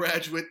old man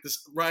graduate, the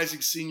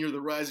rising senior,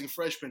 the rising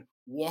freshman,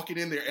 walking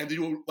in there and they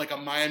do like a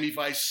Miami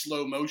Vice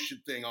slow motion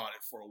thing on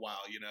it for a while,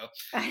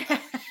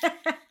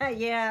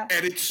 Yeah.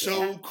 And it's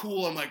so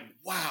cool. I'm like,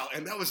 wow.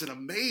 And that was an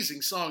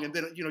amazing song. And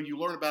then, you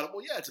learn about it.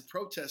 Well, yeah, it's a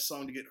protest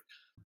song to get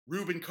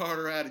Reuben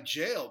Carter out of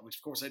jail, which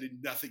of course I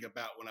did nothing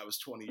about when I was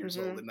 20 years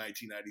old in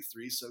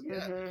 1993. So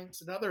yeah,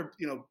 it's another,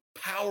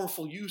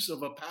 powerful use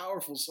of a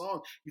powerful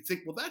song. You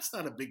think, well, that's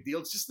not a big deal.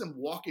 It's just them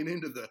walking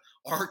into the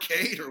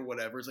arcade or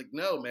whatever. It's like,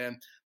 no, man,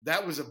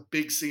 that was a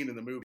big scene in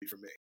the movie for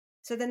me.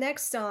 So the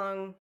next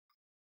song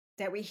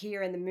that we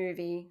hear in the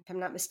movie, if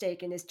I'm not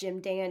mistaken, is Jim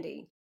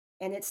Dandy.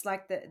 And it's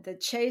like the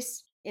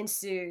chase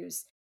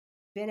ensues.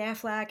 Ben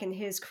Affleck and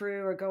his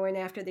crew are going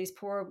after these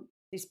poor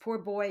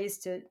boys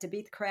to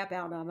beat the crap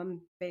out of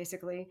them,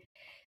 basically.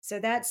 So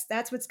that's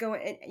what's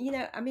going.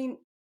 And, I mean,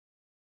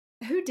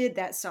 who did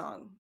that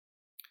song?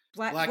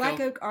 Black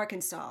Oak,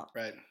 Arkansas.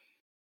 Right.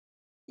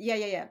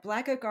 Yeah.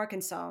 Black Oak,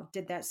 Arkansas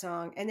did that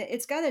song, and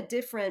it's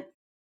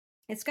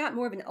got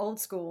more of an old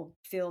school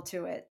feel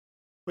to it.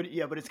 But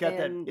it's got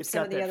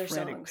that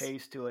frantic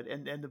pace to it,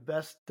 and the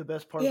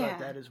best part about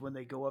that is when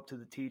they go up to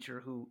the teacher,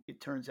 who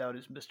it turns out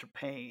is Mr.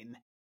 Payne.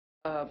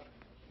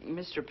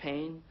 Mr.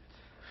 Payne,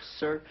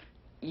 sir,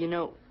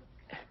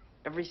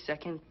 every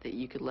second that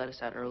you could let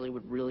us out early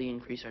would really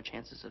increase our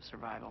chances of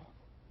survival.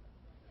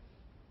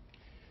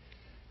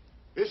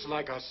 It's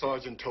like our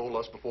sergeant told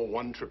us before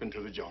one trip into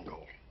the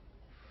jungle.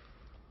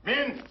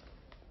 Men,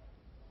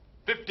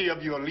 50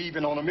 of you are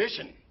leaving on a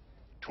mission.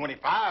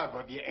 25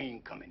 of you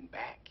ain't coming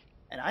back.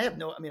 And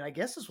I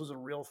guess this was a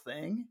real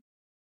thing.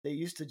 They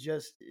used to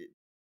just,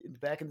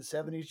 back in the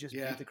 70s, just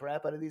beat the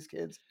crap out of these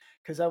kids.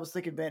 Because I was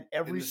thinking, man,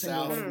 every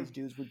single one of these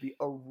dudes would be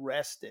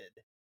arrested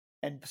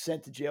and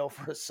sent to jail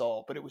for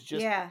assault. But it was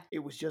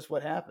just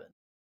what happened.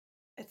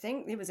 I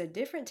think it was a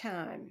different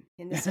time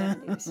in the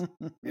 70s.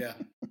 Yeah.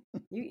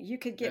 You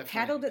could get Definitely.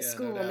 paddled at Yeah, no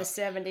school in the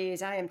doubt.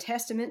 70s. I am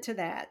testament to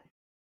that.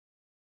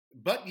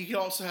 But you can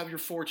also have your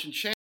fortune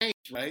change,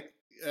 right?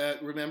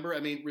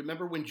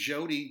 Remember when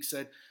Jody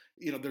said,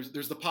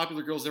 there's the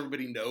popular girls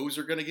everybody knows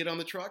are going to get on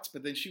the trucks,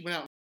 but then she went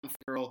out with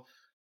a girl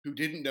who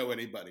didn't know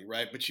anybody,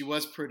 right? But she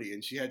was pretty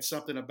and she had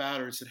something about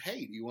her and said,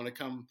 "Hey, do you want to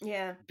come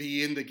Yeah.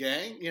 be in the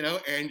gang?"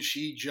 And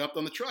she jumped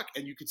on the truck,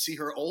 and you could see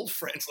her old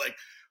friends like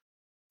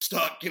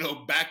stuck,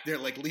 back there,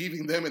 like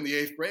leaving them in the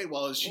 8th grade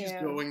while she's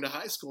Yeah. going to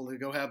high school to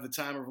go have the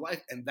time of her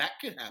life, and that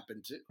could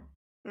happen too.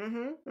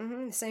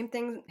 The same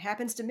thing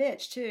happens to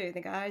Mitch too. The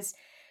guys,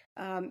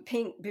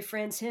 Pink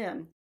befriends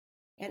him,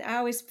 and I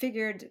always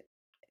figured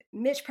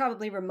Mitch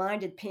probably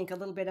reminded Pink a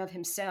little bit of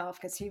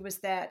himself because he was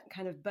that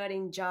kind of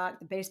budding jock,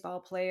 the baseball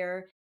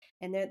player,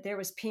 and there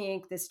was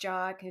Pink, this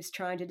jock who's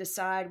trying to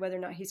decide whether or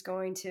not he's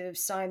going to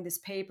sign this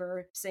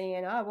paper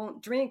saying, "I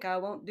won't drink, I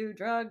won't do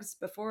drugs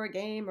before a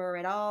game or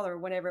at all," or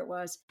whatever it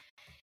was.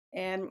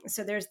 And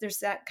so there's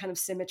that kind of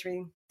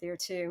symmetry there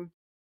too.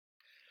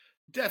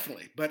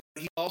 Definitely, but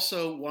he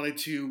also wanted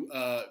to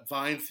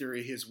Vine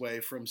theory his way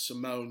from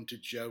Simone to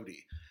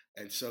Jody,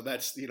 and so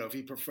that's if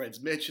he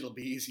befriends Mitch, it'll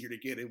be easier to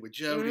get in with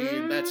Jody,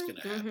 and that's going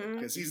to happen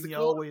because he's the You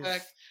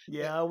quarterback.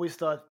 I always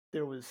thought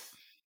there was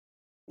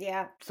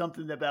Yeah.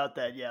 something about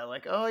that. Yeah,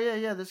 like, oh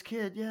yeah, this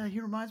kid, yeah, he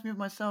reminds me of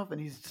myself,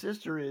 and his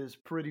sister is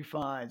pretty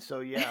fine. So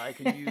yeah, I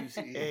can use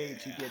A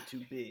to get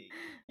to B.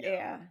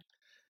 Yeah.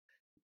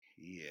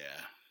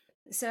 Yeah.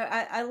 So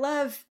I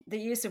love the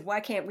use of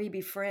 "Why can't we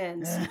be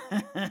friends?"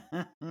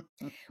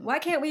 Why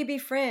can't we be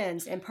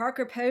friends? And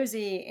Parker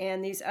Posey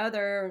and these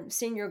other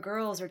senior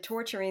girls are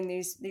torturing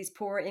these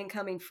poor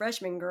incoming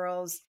freshman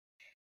girls.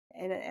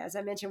 And as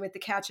I mentioned, with the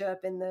ketchup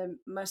and the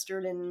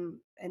mustard and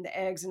the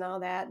eggs and all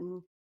that,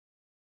 and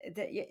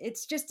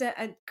it's just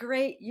a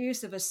great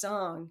use of a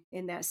song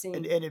in that scene.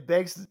 And it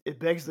begs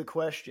the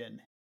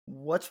question: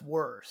 what's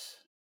worse,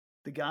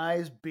 the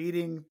guys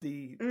beating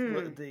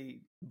the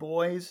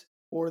boys,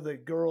 or the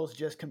girls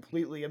just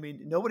completely? I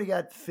mean, nobody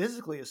got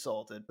physically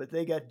assaulted, but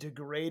they got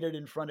degraded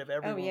in front of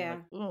everyone. yeah.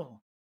 Like,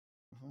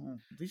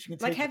 at least you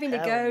can Like take the having to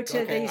paddle go and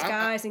to go. these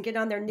guys and get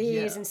on their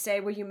knees Yeah. and say,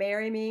 "Will you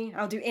marry me?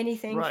 I'll do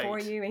anything for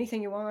Right. you,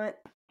 anything you want."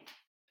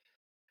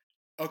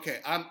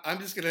 Okay, I'm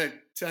just gonna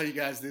tell you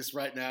guys this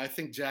right now. I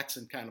think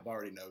Jackson kind of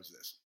already knows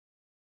this.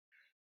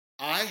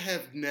 I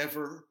have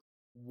never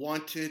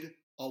wanted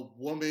a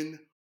woman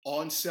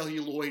on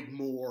celluloid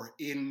more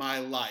in my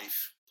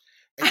life,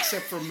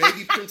 except for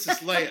maybe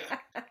Princess Leia.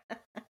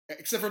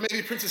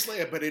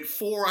 But at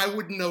 4, I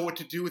wouldn't know what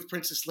to do with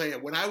Princess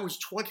Leia. When I was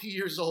 20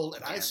 years old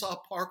and I saw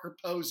Parker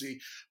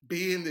Posey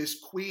being this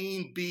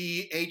Queen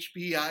Bee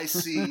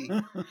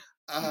HBIC,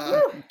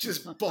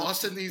 just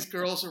bossing these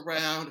girls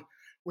around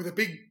with a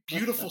big,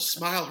 beautiful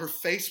smile. Her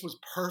face was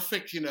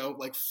perfect,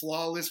 like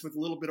flawless with a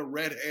little bit of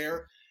red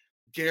hair.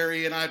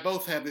 Gary and I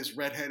both have this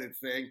redheaded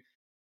thing.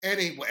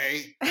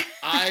 Anyway,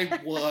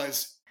 I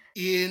was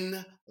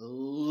in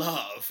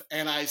love,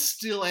 and I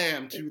still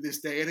am to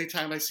this day.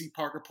 Anytime I see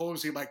Parker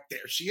Posey, I'm like,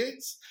 there she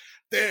is.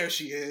 There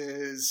she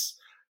is.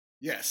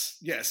 Yes.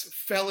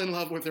 Fell in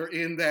love with her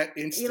in that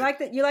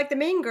instant. You like the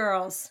Mean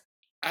Girls.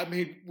 I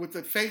mean, with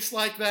a face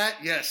like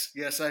that, yes,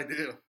 I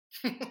do.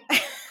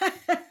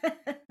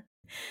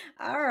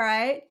 All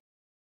right.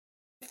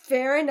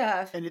 Fair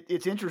enough. And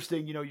it's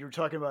interesting, you're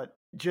talking about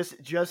just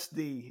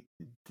the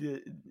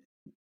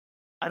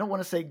I don't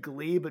want to say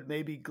glee, but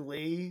maybe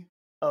glee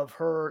of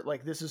her.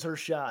 Like, this is her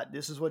shot.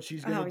 This is what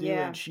she's going to do,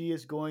 yeah. and she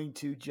is going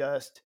to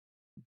just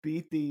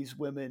beat these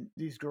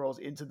girls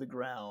into the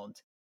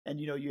ground. And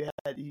you don't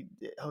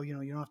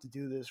have to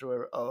do this or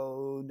whatever.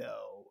 Oh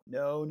no.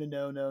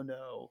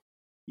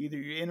 Either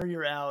you're in or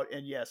you're out,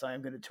 and yes, I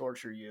am going to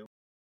torture you.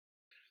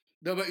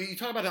 No, but you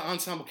talk about an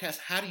ensemble cast.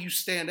 How do you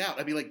stand out?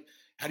 I mean, like,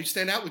 how do you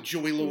stand out with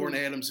Joey Lauren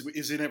Adams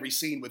is in every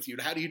scene with you?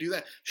 How do you do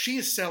that? She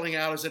is selling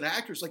out as an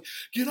actress. Like,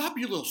 get up,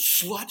 you little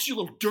sluts, you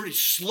little dirty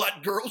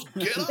slut girls.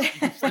 Get up,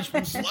 you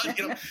freshman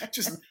slut.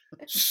 Just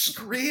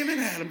screaming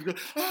at him, going,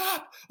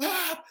 up,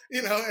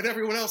 and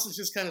everyone else is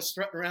just kind of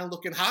strutting around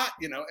looking hot,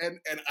 and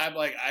I'm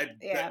like,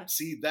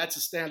 see, that's a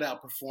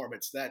standout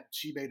performance. That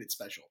she made it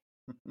special.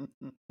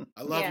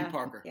 I love you,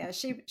 Parker. Yeah,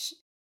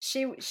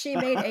 she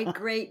made a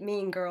great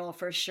Mean Girl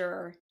for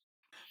sure.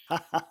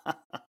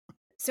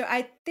 So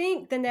I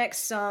think the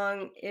next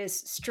song is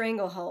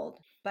Stranglehold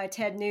by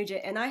Ted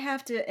Nugent. And I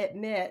have to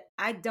admit,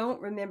 I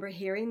don't remember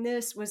hearing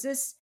this. Was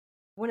this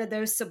one of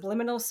those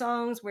subliminal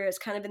songs where it's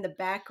kind of in the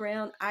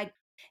background? I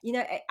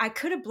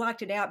could have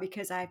blocked it out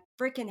because I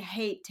freaking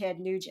hate Ted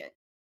Nugent.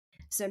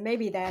 So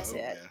maybe that's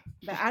it.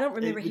 Yeah. But I don't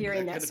remember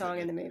hearing that song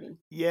in the movie.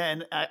 Yeah,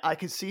 and I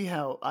could see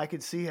how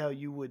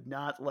you would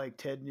not like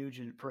Ted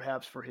Nugent,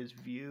 perhaps for his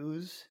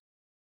views.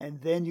 And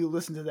then you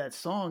listen to that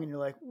song and you're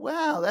like,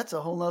 wow, that's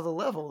a whole nother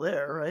level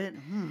there, right?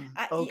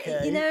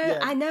 Okay.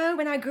 I know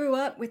when I grew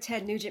up with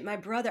Ted Nugent, my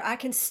brother, I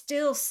can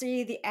still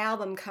see the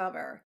album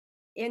cover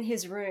in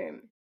his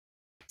room.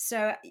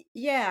 So,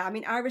 yeah, I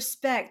mean, I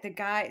respect the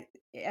guy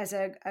as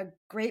a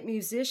great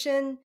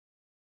musician.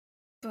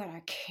 but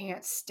I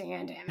can't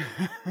stand him.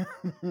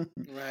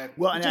 Right.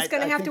 Well, You're and just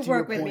going to have to think your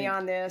work with me point,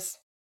 on this.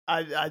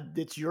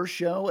 it's your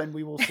show, and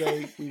we will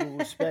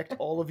respect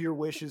all of your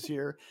wishes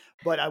here.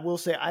 But I will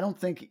say, I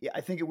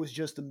think it was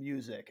just the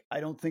music. I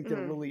don't think there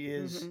really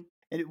is,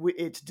 and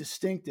it's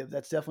distinctive.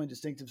 That's definitely a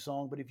distinctive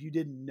song. But if you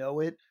didn't know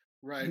it,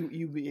 Right.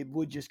 it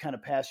would just kind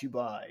of pass you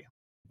by.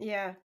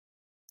 Yeah.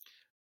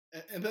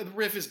 And the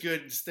riff is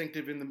good,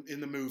 distinctive in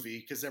the movie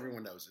because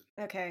everyone knows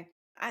it. Okay.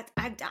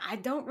 I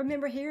don't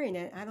remember hearing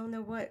it. I don't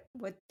know what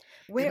It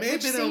may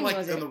have been on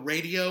was on the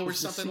radio or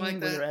It's the something scene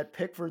like where that. they're at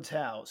Pickford's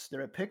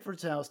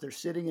house. They're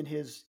sitting in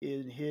his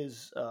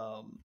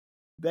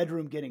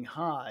bedroom getting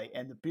high,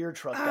 and the beer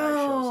truck guy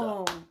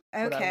shows up.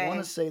 But I want okay.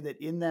 to say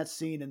that in that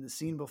scene and the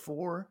scene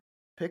before,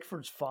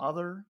 Pickford's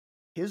father,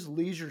 his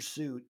leisure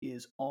suit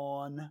is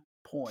on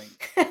point.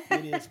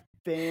 It is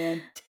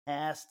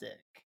fantastic.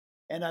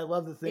 And I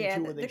love the thing Yeah,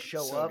 too where they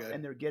show so up good.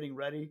 and they're getting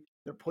ready.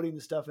 They're putting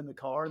the stuff in the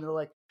car and they're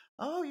like,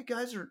 "Oh, you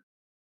guys are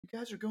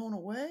going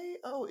away?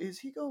 Oh, is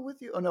he going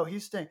with you? Oh no,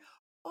 he's staying.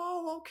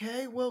 Oh,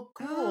 okay. Well,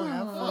 cool.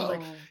 Have fun."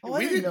 Like, Oh, I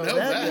we didn't know didn't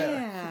know that.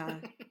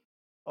 that. Yeah.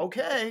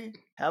 Okay,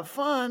 have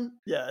fun.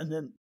 Yeah, and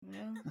then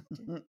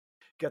Well,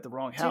 got the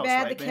wrong too house,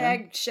 bad right, the man?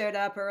 keg showed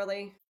up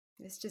early.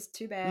 It's just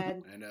too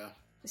bad. I know.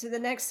 So the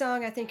next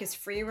song I think is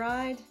Free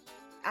Ride.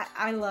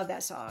 I love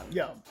that song.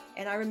 Yeah.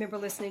 And I remember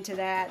listening to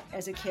that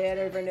as a kid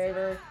over and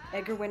over.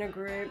 Edgar Winter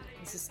Group.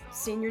 This is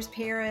seniors'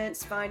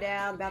 parents find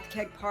out about the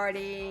keg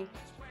party.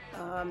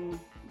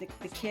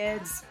 The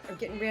kids are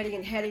getting ready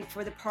and heading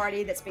for the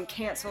party that's been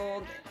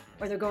canceled,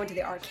 or they're going to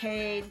the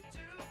arcade.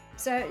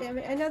 So I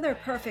mean, another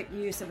perfect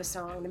use of a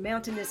song. The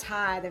mountain is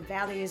high, the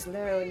valley is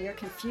low, and you're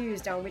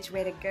confused on which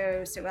way to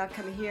go. So I've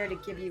come here to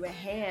give you a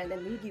hand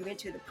and lead you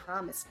into the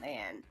promised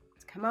land.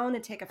 So come on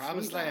and take a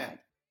Promised free land.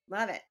 ride.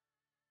 Love it.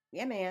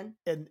 Yeah, man.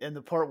 And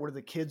the part where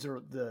the kids are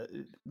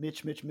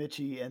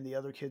Mitchie and the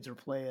other kids are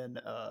playing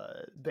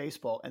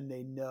baseball, and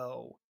they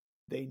know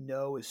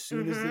as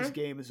soon as this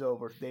game is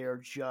over, they are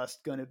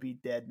just gonna be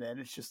dead men.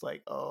 It's just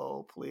like,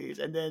 oh please.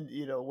 And then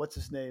what's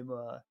his name?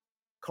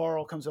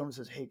 Carl comes over and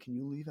says, "Hey, can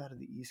you leave out of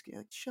the East game?"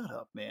 Like, shut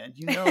up, man.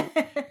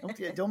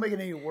 Don't make it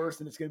any worse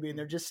than it's gonna be. And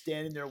they're just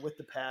standing there with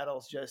the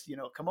paddles, just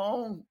come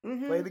on,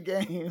 play the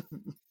game.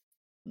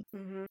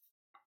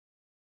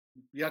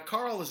 Yeah,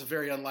 Carl is a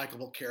very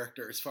unlikable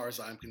character as far as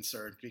I'm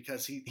concerned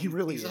because he's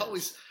is.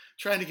 always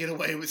trying to get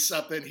away with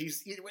something.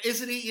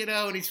 Isn't he?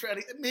 And he's trying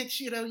to, Mitch,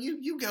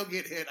 you go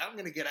get hit. I'm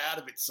going to get out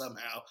of it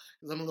somehow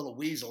because I'm a little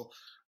weasel.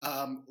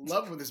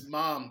 Love when his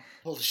mom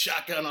pulled a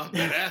shotgun on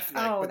Ben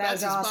Affleck, but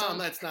that's his awesome. mom.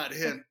 That's not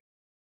him.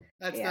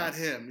 That's not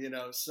him,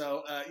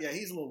 So,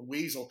 he's a little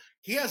weasel.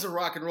 He has a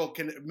rock and roll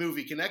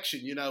movie connection.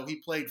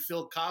 He played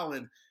Phil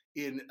Collin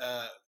in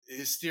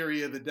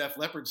Hysteria, the Def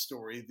Leppard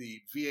story, the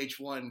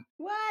VH1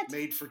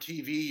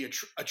 made-for-TV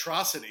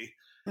atrocity.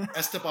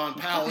 Esteban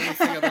Powell,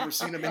 anything I've ever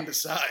seen him in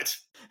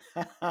besides.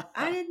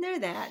 I didn't know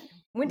that.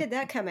 When did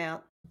that come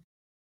out?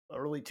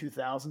 Early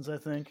 2000s, I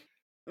think.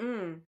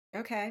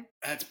 Okay.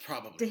 That's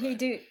probably Did he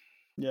do?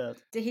 Yeah.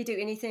 Did he do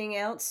anything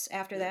else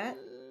after that?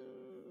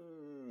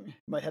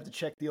 Might have to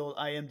check the old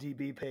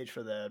IMDb page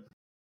for that.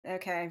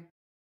 Okay.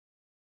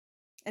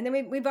 And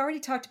then we've already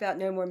talked about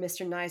No More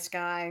Mr. Nice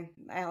Guy,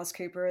 Alice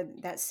Cooper,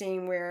 that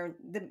scene where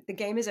the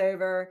game is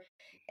over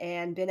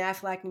and Ben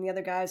Affleck and the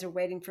other guys are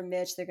waiting for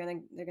Mitch. They're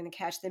gonna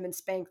catch them and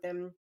spank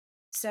them.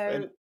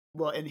 So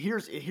and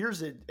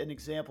here's an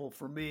example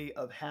for me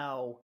of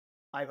how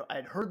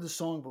I'd heard the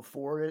song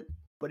before it,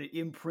 but it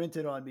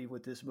imprinted on me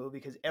with this movie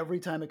because every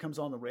time it comes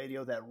on the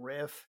radio, that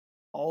riff,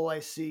 all I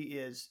see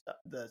is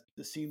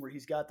the scene where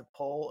he's got the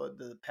pole,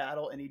 the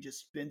paddle, and he just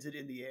spins it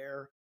in the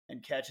air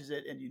and catches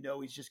it, and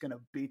he's just gonna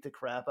beat the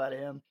crap out of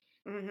him.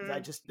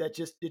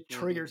 It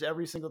triggers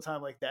every single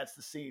time. Like that's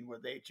the scene where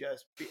they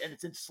and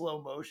it's in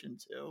slow motion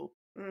too.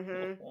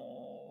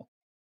 Oh.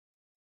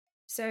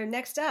 So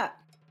next up,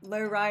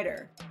 Low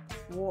Rider,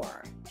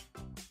 War,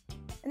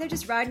 and they're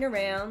just riding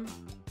around.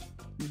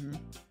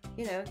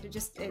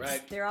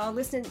 They're all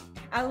listening.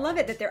 I love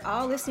it that they're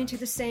all listening to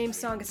the same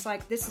song. It's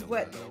like, this is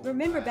what,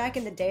 remember back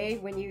in the day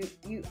when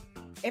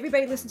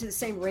everybody listened to the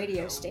same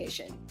radio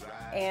station.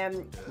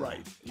 And right.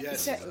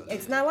 Yes. So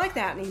it's not like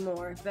that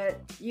anymore, but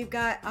you've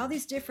got all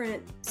these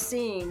different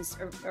scenes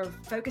or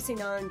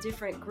focusing on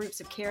different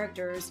groups of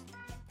characters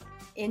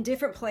in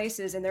different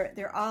places, and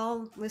they're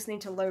all listening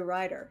to Low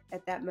Rider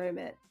at that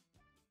moment.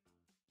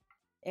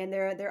 And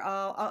they're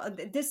all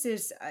this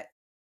is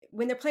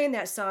when they're playing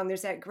that song,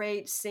 there's that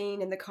great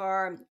scene in the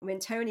car when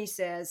Tony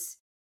says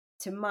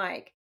to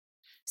Mike,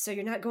 "So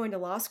you're not going to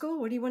law school?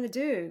 What do you want to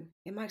do?"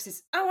 And Mike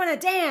says, "I want to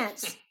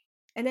dance."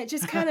 And it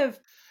just kind of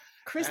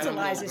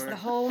crystallizes the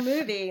whole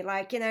movie.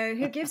 Like,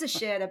 who gives a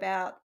shit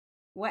about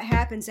what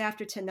happens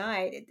after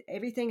tonight?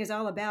 Everything is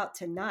all about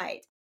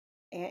tonight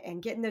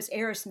and getting those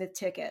Aerosmith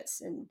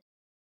tickets. And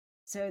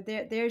so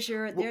they're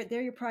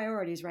your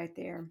priorities right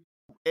there.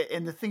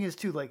 And the thing is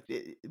too, like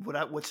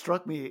what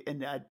struck me,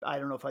 and I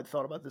don't know if I'd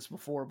thought about this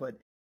before, but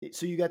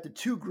So you got the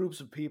two groups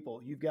of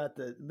people. You've got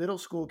the middle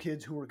school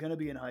kids who are going to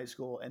be in high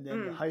school, and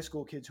then the high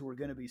school kids who are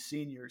going to be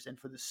seniors. And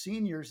for the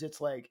seniors, it's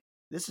like,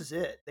 this is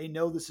it. They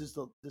know this is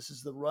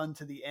the run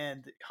to the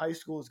end. High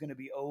school is going to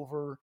be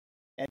over,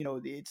 and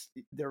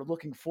they're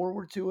looking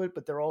forward to it,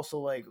 but they're also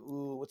like,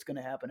 ooh, what's going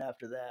to happen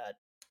after that?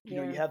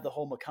 You have the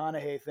whole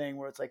McConaughey thing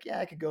where it's like, yeah,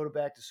 I could go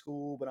back to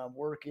school, but I'm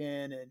working,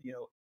 and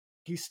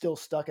he's still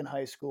stuck in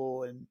high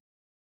school, and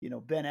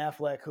Ben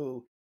Affleck,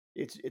 who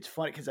it's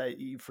funny because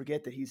you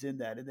forget that he's in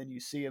that, and then you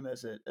see him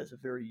as a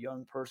very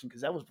young person,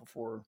 because that was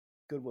before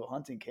Good Will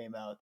Hunting came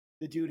out.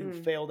 The dude who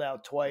failed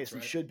out twice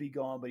and should be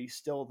gone, but he's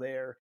still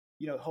there,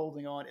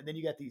 holding on. And then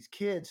you got these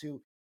kids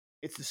who,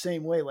 it's the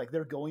same way, like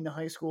they're going to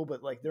high school,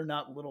 but like they're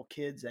not little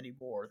kids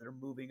anymore. They're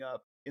moving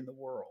up in the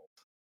world.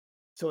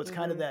 So it's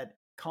kind of that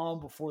calm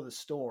before the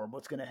storm.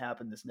 What's going to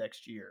happen this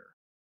next year?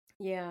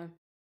 Yeah.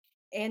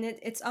 And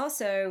it's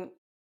also,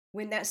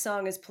 when that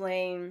song is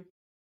playing,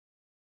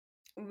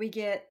 we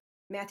get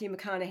Matthew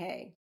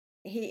McConaughey.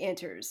 He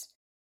enters.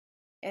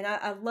 And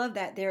I love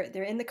that. They're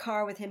in the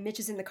car with him. Mitch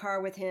is in the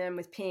car with him,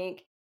 with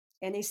Pink.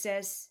 And he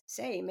says,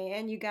 "Say,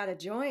 man, you got a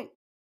joint?"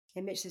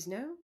 And Mitch says,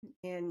 "No."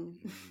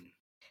 And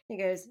he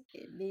goes,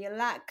 "It'd be a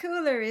lot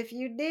cooler if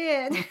you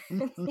did."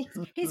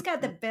 He's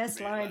got the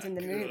best lines in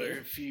the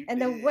movie.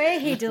 And the way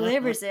he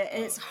delivers it,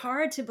 and it's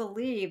hard to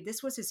believe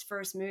this was his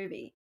first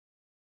movie.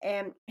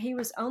 And he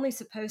was only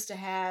supposed to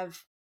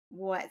have,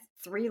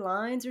 3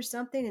 lines or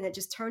something, and it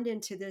just turned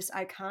into this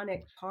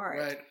iconic part.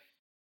 Right.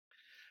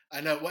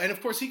 I know. Well, and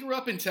of course, he grew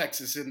up in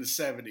Texas in the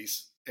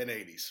 70s and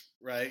 80s,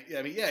 right?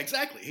 I mean, yeah,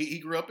 exactly. He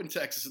grew up in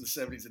Texas in the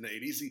 70s and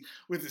 80s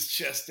with his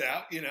chest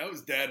out.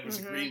 His dad was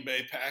a Green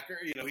Bay Packer.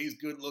 He's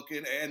good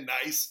looking and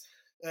nice.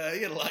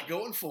 He had a lot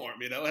going for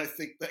him, and I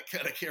think that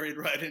kind of carried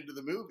right into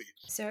the movie.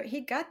 So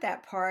he got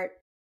that part.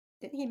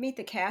 Didn't he meet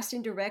the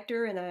casting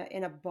director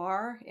in a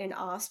bar in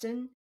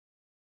Austin?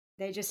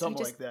 He just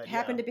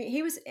happened to be.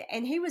 He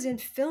was in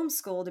film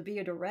school to be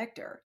a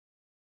director.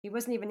 He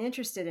wasn't even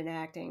interested in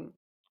acting.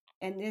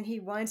 And then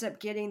he winds up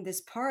getting this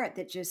part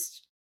that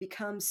just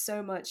becomes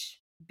so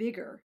much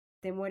bigger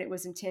than what it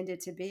was intended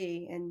to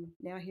be. And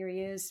now here he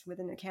is with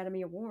an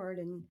Academy Award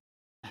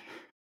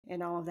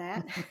and all of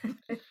that.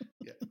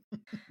 Yeah.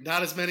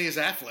 Not as many as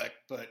Affleck,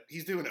 but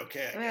he's doing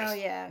okay, I Well,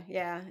 guess.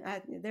 yeah.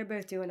 They're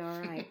both doing all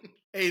right.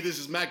 Hey, this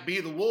is Mac B.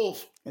 the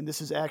Wolf. And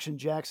this is Action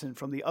Jackson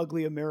from the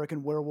Ugly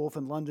American Werewolf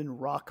in London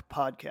Rock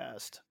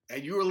podcast.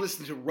 And you are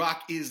listening to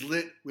Rock is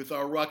Lit with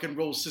our rock and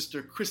roll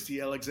sister,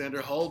 Christy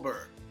Alexander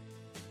Hallberg.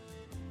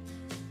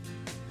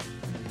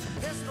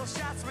 Pistol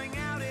shots ring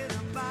out in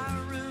a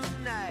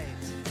barroom night.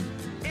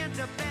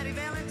 Enter Betty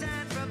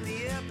Valentine from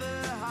the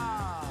upper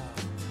hall.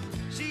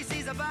 She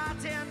sees a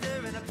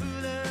bartender in a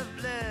pool of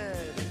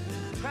blood.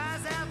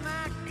 Cries out,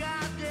 "My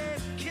God, they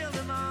killed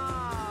them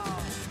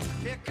all."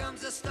 Here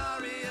comes the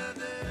story of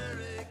the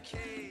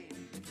hurricane.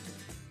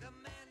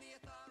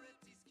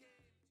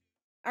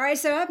 All right,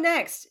 so up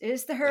next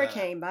is The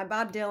Hurricane by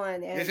Bob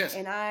Dylan.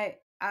 And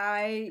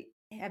I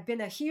have been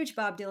a huge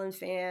Bob Dylan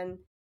fan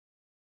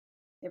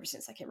ever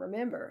since I can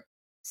remember.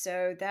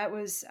 So that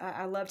was,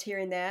 I loved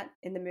hearing that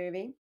in the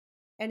movie.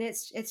 And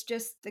it's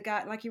just the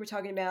guy, like you were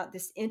talking about,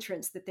 this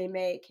entrance that they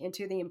make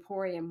into the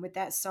Emporium with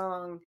that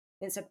song.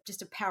 It's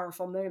just a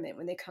powerful moment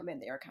when they come in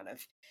there kind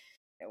of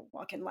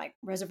walking like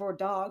Reservoir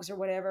Dogs or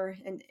whatever.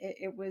 And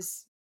it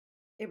was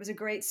a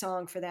great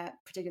song for that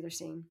particular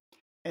scene.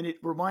 And it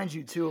reminds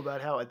you too about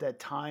how at that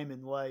time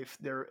in life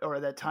or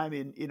at that time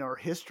in our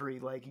history,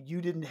 like you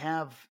didn't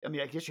have, I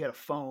mean, I guess you had a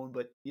phone,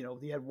 but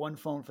you had one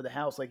phone for the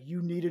house. Like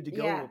you needed to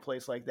go to a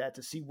place like that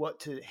to see what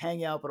to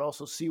hang out, but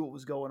also see what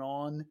was going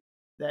on.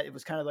 That it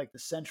was kind of like the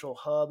central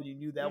hub, and you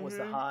knew that was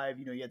the hive.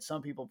 You had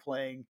some people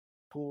playing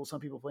pool, some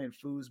people playing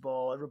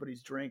foosball,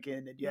 everybody's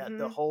drinking, and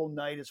the whole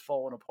night is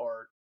falling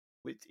apart.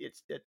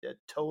 It's a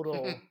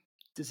total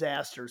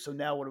disaster. So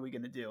now what are we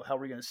going to do? How are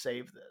we going to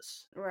save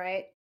this?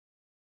 Right.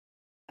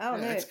 Oh,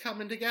 yeah, it's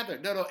coming together.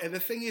 No. And the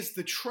thing is,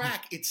 the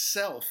track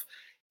itself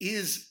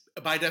is,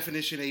 by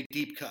definition, a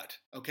deep cut.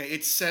 Okay.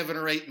 It's 7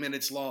 or 8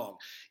 minutes long.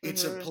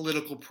 It's a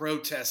political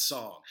protest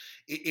song.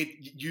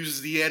 It uses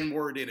the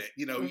N-word in it.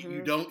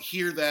 You don't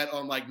hear that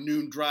on like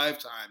noon drive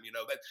time.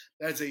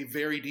 That's a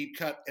very deep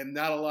cut. And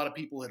not a lot of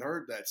people had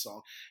heard that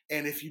song.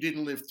 And if you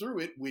didn't live through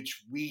it,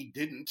 which we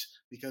didn't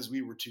because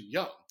we were too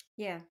young.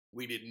 Yeah.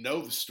 We didn't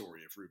know the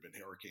story of Reuben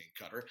Hurricane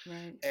Cutter.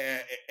 Right.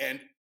 And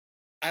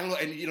I don't know,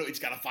 and it's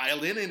got a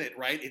violin in it,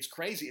 right? It's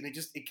crazy, and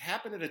it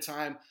happened at a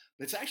time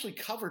that's actually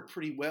covered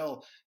pretty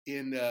well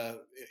in.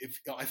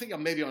 I think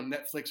maybe on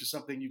Netflix or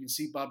something, you can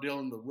see Bob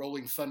Dylan, the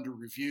Rolling Thunder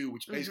Review,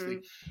 which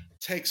basically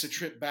takes a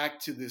trip back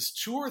to this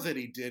tour that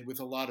he did with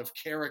a lot of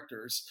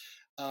characters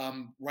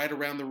right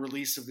around the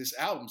release of this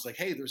album. It's like,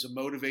 hey, there's a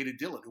motivated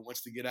Dylan who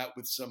wants to get out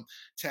with some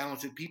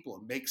talented people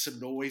and make some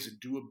noise and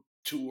do a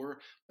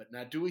tour, but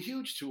not do a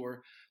huge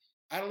tour.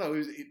 I don't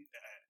know.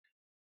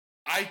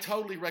 I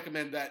totally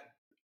recommend that.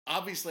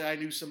 Obviously, I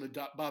knew some of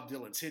Bob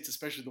Dylan's hits,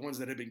 especially the ones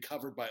that had been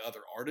covered by other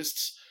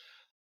artists.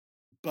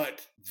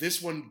 But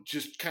this one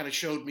just kind of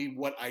showed me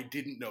what I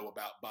didn't know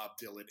about Bob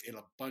Dylan in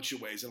a bunch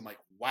of ways. And I'm like,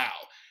 wow,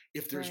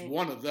 if there's Right.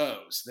 one of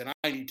those, then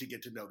I need to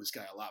get to know this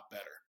guy a lot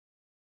better.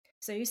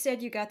 So you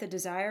said you got the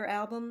Desire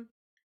album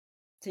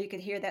so you could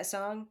hear that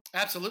song?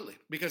 Absolutely.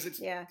 Because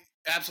it's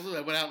absolutely,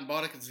 I went out and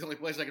bought it because it's the only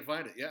place I could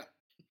find it. Yeah.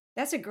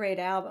 That's a great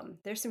album.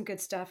 There's some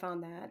good stuff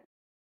on that.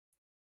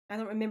 I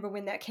don't remember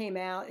when that came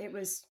out. It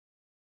was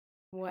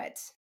what?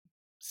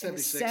 In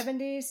the 76.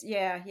 70s?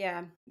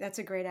 Yeah. That's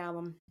a great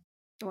album.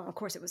 Well, of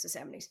course it was the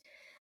 70s.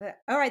 But,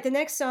 all right, the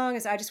next song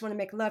is I Just Want to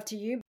Make Love to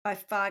You by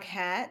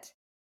Foghat.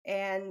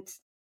 And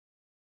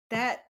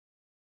that,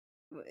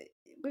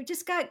 we've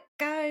just got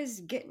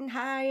guys getting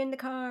high in the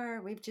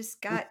car. We've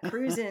just got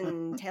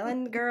cruising,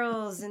 telling the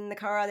girls in the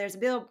car there's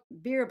a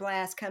beer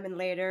blast coming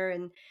later,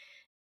 and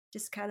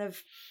just kind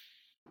of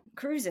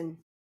cruising.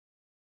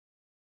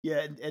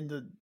 Yeah,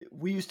 and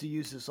we used to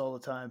use this all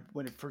the time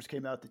when it first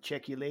came out. The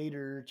check you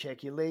later.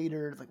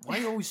 It's like, why are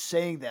you always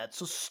saying that?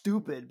 So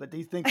stupid. But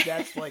they think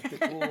that's like the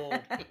cool.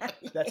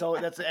 That's all.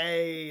 That's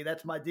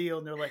my deal.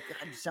 And they're like,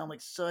 God, you sound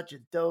like such a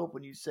dope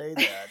when you say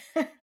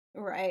that.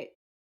 Right.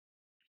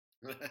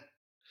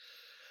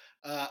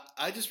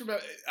 I just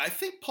remember, I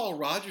think Paul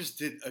Rogers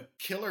did a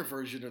killer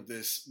version of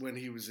this when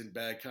he was in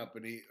Bad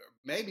Company,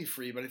 maybe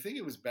Free, but I think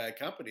it was Bad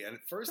Company. And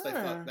at first I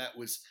thought that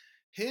was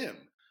him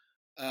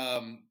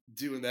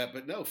doing that,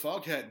 but no,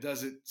 Foghat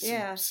does it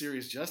some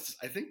serious justice.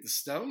 I think the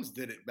Stones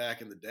did it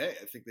back in the day.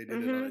 I think they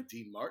did it on a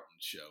Dean Martin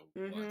show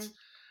once.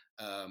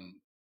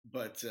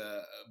 But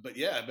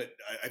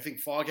I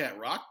think Foghat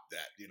rocked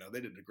that. You know,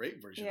 they did a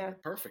great version of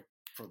it, perfect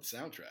for the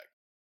soundtrack.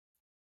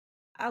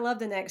 I love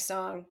the next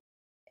song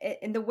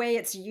and the way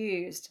it's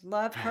used.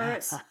 Love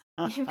Hurts.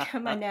 You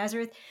got my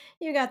Nazareth.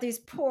 You got these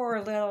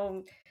poor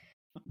little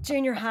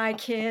junior high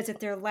kids at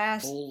their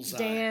last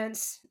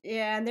dance.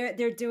 Yeah, and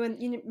they're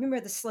doing, you know, remember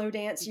the slow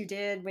dance you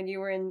did when you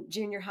were in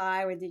junior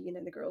high with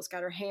the girl's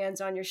got her hands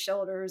on your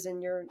shoulders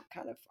and you're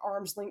kind of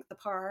arms length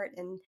apart,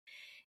 and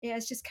yeah,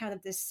 it's just kind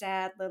of this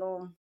sad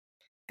little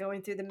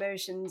going through the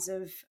motions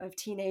of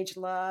teenage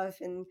love,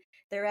 and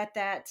they're at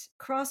that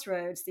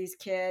crossroads, these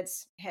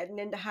kids heading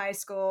into high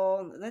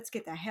school. Let's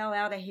get the hell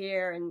out of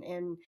here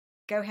and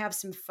go have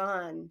some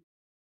fun.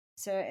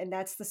 So, and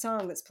that's the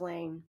song that's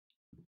playing.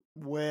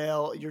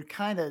 Well, you're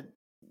kind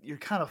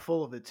of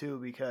full of it too,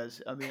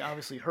 because I mean,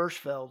 obviously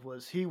Hirschfeld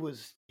was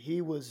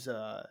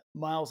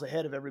miles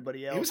ahead of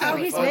everybody else.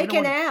 He's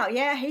making out.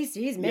 Yeah,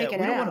 he's making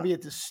out. We don't want to be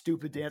at this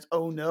stupid dance.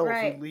 Oh no,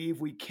 if we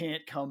leave, we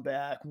can't come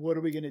back. What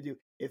are we going to do?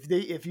 If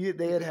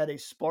they had a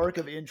spark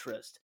of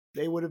interest,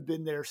 they would have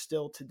been there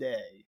still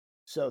today.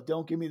 So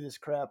don't give me this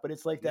crap. But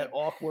it's like that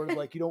awkward,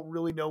 like you don't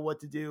really know what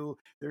to do.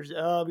 There's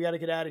we got to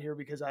get out of here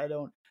because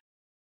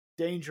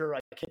danger,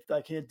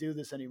 I can't do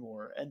this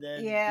anymore. And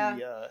then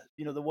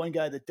the one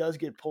guy that does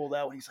get pulled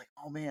out, when he's like,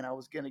 oh man, I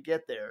was gonna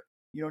get there.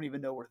 You don't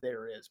even know where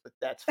there is, but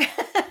that's fine.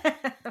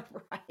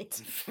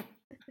 Right.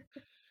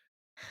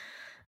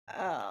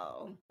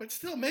 Oh, but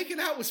still, making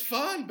out was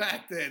fun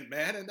back then,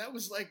 man, and that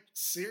was like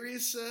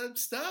serious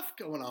stuff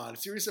going on,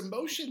 serious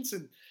emotions,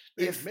 and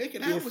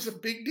making out was a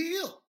big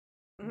deal.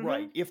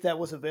 Right, if that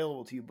was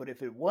available to you. But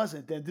if it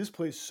wasn't, then this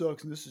place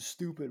sucks and this is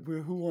stupid.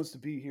 Who wants to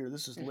be here?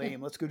 This is lame.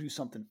 Let's go do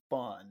something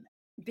fun.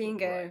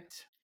 Bingo.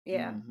 Right.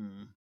 Yeah.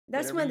 Mm-hmm.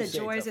 That's one of the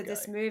joys of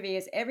this movie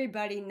is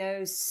everybody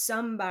knows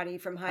somebody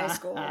from high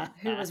school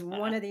who was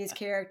one of these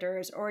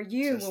characters, or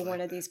you were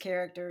one of these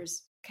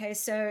characters. Okay,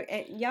 so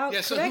y'all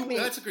correct me.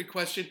 That's a good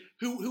question.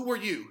 Who were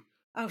you?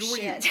 Oh, who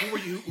shit. Who were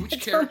you? Which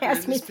character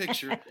in this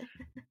picture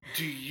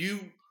do you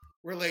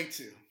relate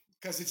to?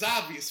 Because it's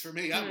obvious for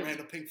me. I'm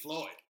Randall Pink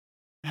Floyd.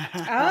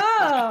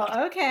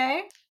 Oh,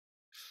 okay.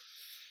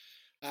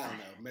 I don't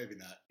know. Maybe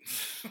not.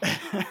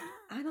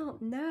 I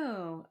don't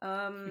know.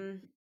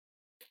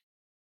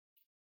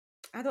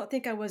 I don't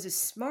think I was as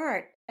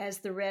smart as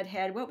the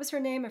redhead. What was her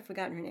name? I've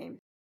forgotten her name.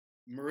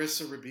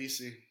 Marissa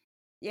Ribisi.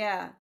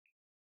 Yeah.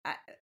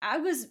 I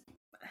was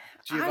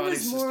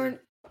Giovanni's more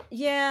sister.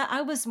 Yeah,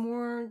 I was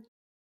more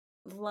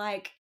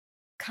like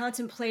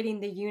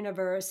contemplating the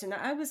universe, and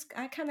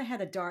I kind of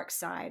had a dark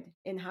side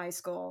in high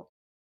school.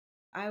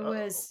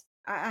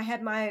 I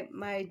had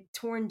my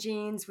torn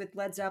jeans with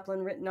Led Zeppelin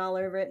written all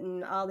over it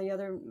and all the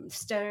other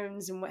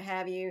Stones and what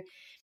have you.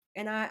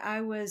 And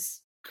I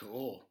was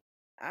cool.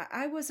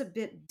 I was a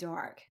bit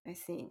dark, I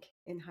think,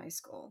 in high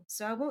school.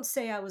 So I won't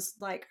say I was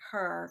like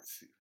her,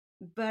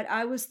 but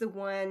I was the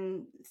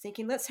one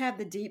thinking, let's have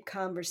the deep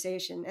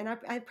conversation. And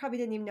I probably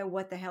didn't even know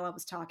what the hell I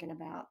was talking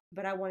about,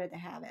 but I wanted to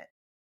have it.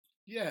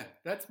 Yeah,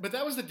 that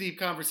was the deep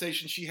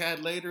conversation she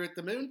had later at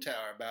the Moon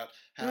Tower about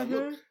how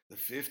look, the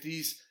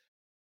 50s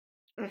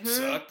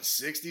sucked, the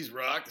 60s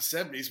rocked, the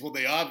 70s, well,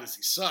 they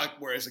obviously sucked,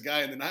 whereas a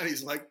guy in the 90s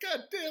is like, God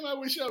damn, I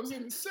wish I was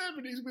in the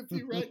 70s with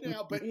you right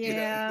now. But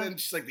then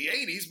she's like, the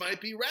 80s might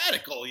be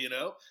radical,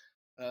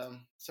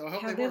 so I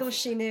hope how little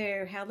she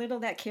knew, how little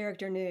that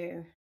character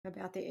knew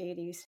about the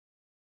 80s.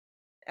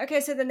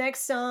 Okay, so the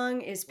next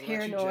song is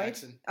Paranoid.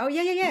 Jackson. Oh,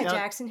 yeah. Now,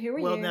 Jackson, who are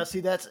you? Well, now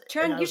see, you're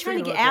trying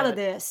to get out of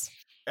this.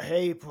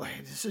 hey, boy,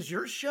 this is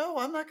your show.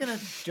 I'm not going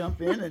to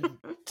jump in and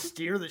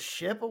steer the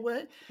ship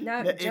away.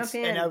 No, jump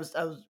in. And I was,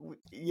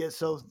 yeah.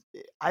 So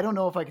I don't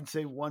know if I can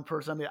say one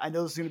person. I mean, I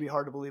know this is going to be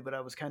hard to believe, but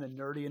I was kind of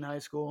nerdy in high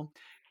school.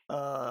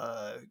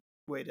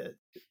 Way to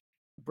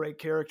break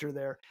character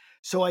there.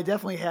 So I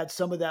definitely had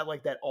some of that,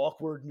 like that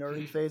awkward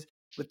nerdy phase.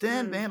 But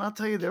then, man, I'll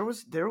tell you, there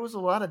was a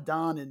lot of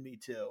Don in me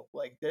too.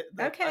 Like,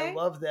 Okay. I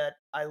love that.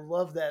 I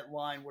love that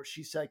line where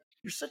she's like,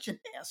 "You're such an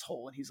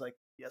asshole," and he's like,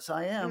 "Yes,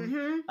 I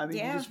am." I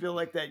mean, you just feel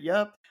like that.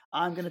 Yep,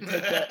 I'm gonna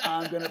take that.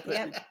 I'm gonna put,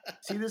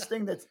 see this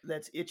thing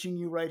that's itching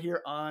you right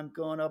here. I'm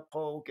gonna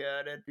poke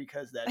at it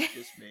because that's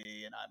just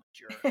me, and I'm a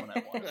jerk when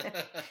I want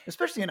to.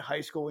 Especially in high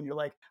school when you're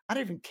like, I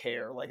don't even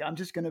care. Like, I'm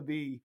just gonna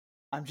be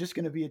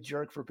a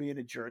jerk for being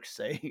a jerk's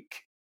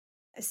sake.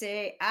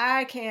 See,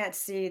 I can't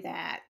see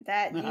that.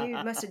 That you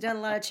must have done a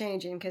lot of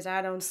changing because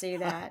I don't see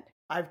that.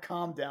 I've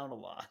calmed down a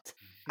lot.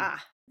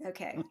 Ah,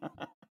 okay.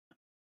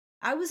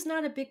 I was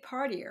not a big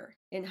partier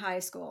in high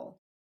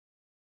school.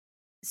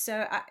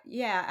 So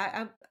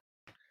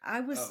I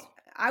was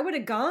I would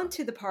have gone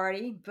to the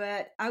party,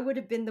 but I would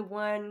have been the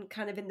one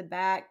kind of in the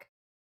back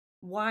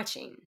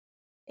watching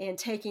and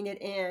taking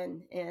it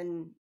in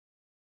and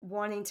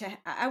wanting to.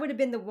 I would have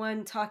been the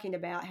one talking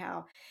about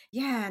how,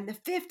 yeah, in the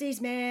 50s,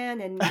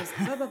 man, and this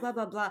blah blah blah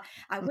blah blah.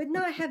 I would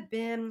not have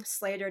been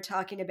Slater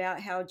talking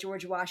about how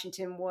George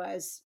Washington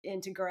was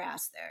into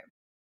grass there.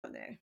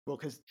 Well,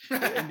 because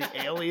and the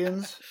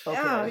aliens. Okay.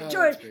 Oh,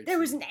 George, there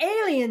was an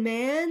alien,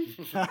 man.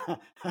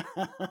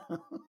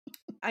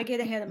 I get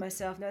ahead of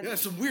myself. No, Yeah,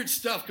 some weird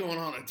stuff going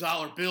on a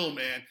dollar bill,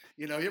 man.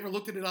 You know, you ever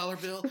looked at a dollar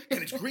bill?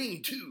 And it's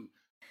green too.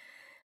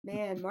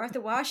 Man,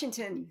 Martha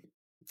Washington.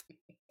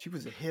 She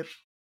was a hip.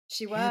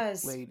 She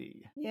was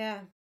lady. Yeah.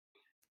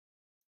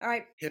 All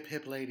right.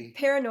 Hip lady.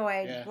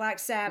 Paranoid. Yeah. Black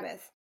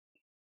Sabbath.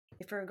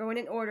 If we're going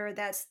in order,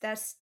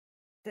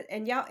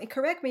 and y'all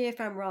correct me if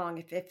I'm wrong.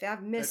 If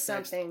I've missed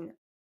something.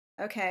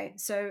 Okay,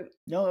 so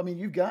no, I mean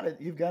you've got it.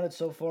 You've got it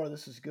so far.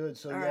 This is good.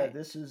 So right.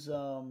 This is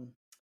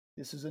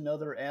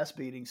another ass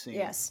beating scene.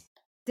 Yes,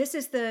 this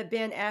is the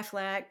Ben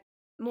Affleck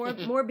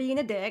more being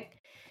a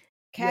dick,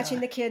 catching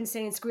the kid and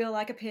saying "squeal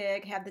like a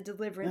pig," have the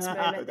deliverance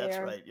moment there. That's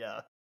right. Yeah.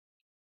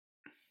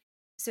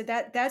 So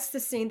that's the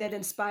scene that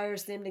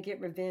inspires them to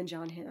get revenge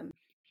on him.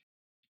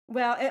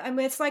 Well, I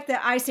mean, it's like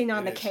the icing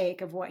on the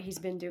cake of what he's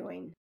been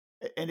doing.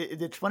 And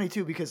it's funny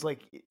too because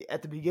like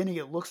at the beginning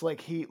it looks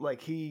like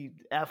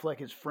Affleck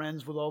is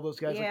friends with all those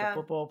guys like the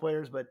football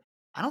players, but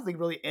I don't think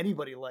really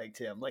anybody liked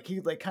him. Like he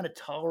like kind of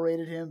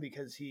tolerated him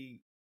because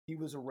he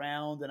was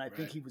around and I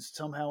think he was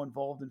somehow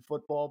involved in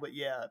football. But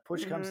yeah,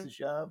 push comes to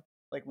shove.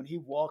 Like when he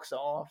walks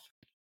off,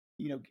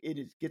 you know,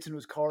 gets into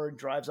his car and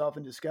drives off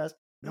in disgust.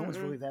 No one's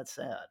really that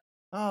sad.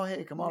 Oh,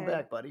 hey, come on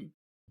back, buddy.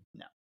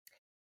 No.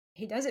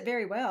 He does it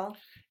very well.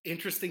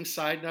 Interesting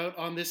side note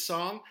on this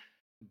song.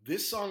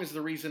 This song is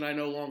the reason I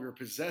no longer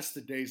possess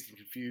the Dazed and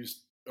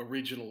Confused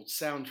original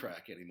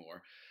soundtrack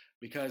anymore.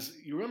 Because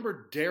you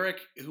remember Derek,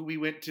 who we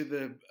went to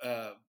the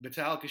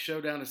Metallica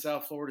show down in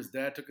South Florida, his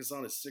dad took us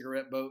on a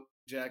cigarette boat,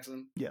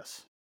 Jackson?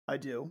 Yes, I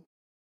do.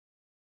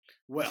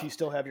 Well, does he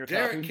still have your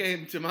Derek copy?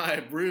 came to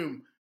my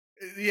room.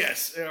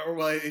 Yes, or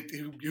well,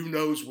 who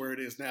knows where it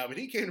is now. But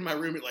he came to my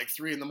room at like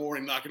 3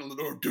 a.m, knocking on the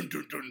door. Dun,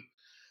 dun, dun.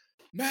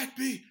 Mac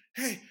B,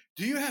 hey,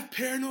 do you have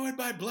Paranoid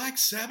by Black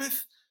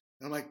Sabbath?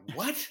 And I'm like,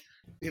 what?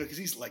 You know, because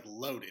he's like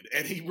loaded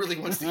and he really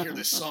wants to hear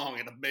this song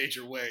in a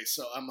major way.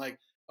 So I'm like,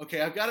 okay,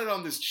 I've got it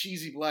on this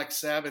cheesy Black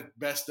Sabbath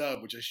best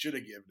of, which I should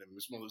have given him. It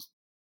was one of those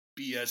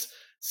BS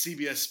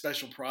CBS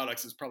special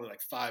products. It's probably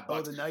like $5.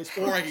 Oh, the nice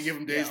or ones. I could give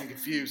him Dazed and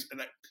Confused.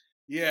 And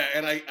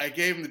I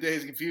gave him the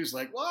Dazed and Confused.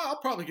 Like, well, I'll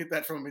probably get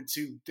that from him in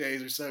 2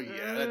 days or so.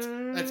 Yeah,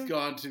 that's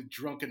gone to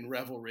drunken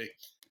revelry.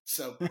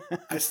 So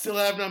I still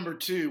have number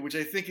 2, which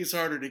I think is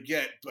harder to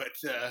get, but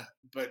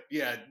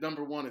yeah,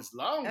 number 1 is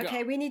long gone.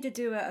 Okay, we need to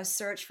do a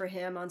search for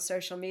him on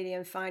social media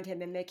and find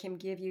him and make him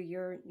give you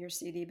your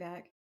CD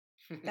back.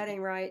 That ain't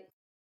right.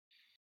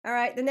 All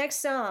right, the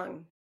next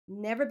song,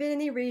 Never Been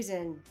Any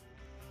Reason,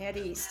 Head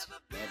East.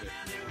 Love it.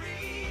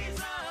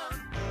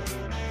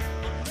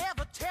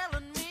 Never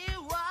telling me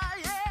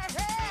why,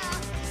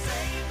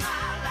 Save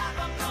my life,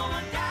 I'm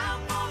going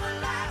down for the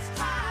last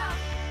time.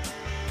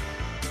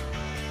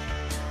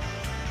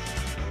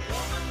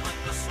 Woman with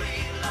the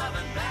sweet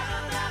loving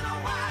better than a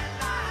white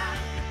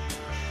line.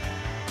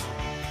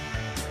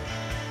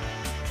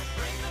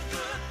 Bring a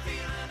good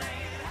feeling,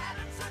 ain't had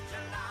it such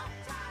a long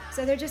time.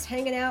 So they're just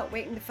hanging out,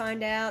 waiting to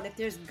find out if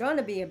there's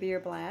gonna be a beer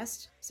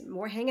blast. Some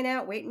more hanging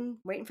out, waiting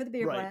for the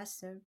beer blast.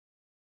 So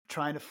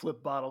trying to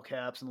flip bottle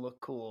caps and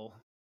look cool.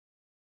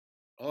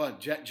 Oh,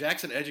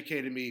 Jackson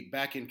educated me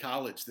back in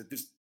college that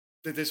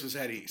this was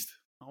Head East.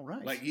 All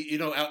right. Like, you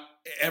know,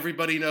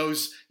 everybody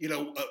knows, you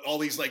know, all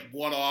these like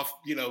one-off,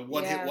 you know,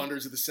 one-hit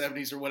wonders of the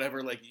 70s or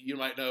whatever. Like you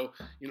might know,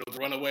 you know, the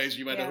Runaways,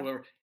 you might know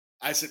whoever.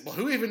 I said, well,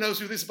 who even knows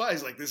who this is by?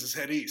 He's like, this is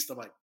Head East. I'm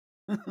like,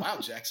 wow,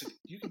 Jackson,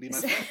 you can be my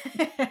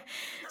friend.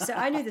 So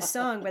I knew the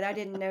song, but I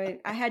didn't know.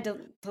 I had to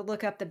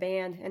look up the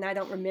band, and I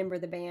don't remember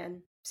the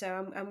band.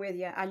 So I'm with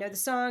you. I know the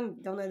song,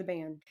 don't know the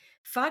band.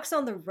 Fox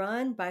on the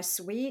Run by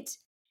Sweet,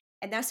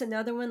 and that's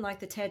another one like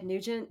the Ted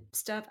Nugent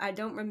stuff. I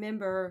don't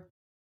remember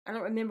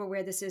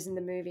where this is in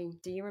the movie.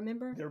 Do you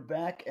remember? They're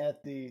back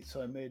at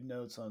so I made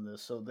notes on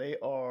this. So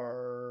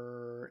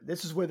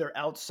this is where they're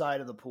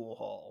outside of the pool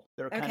hall.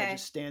 They're kind of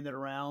just standing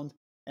around.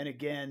 And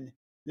again,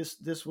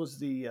 this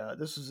was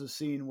a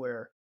scene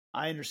where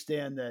I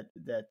understand that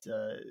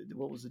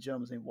what was the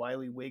gentleman's name?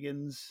 Wiley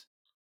Wiggins,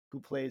 who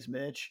plays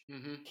Mitch.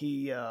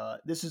 Mm-hmm.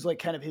 This is like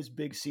kind of his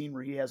big scene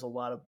where he has a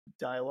lot of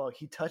dialogue.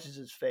 He touches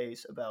his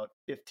face about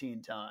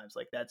 15 times.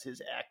 Like that's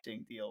his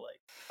acting deal. Like,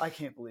 I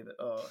can't believe it.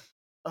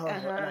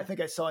 And I think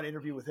I saw an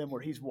interview with him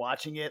where he's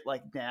watching it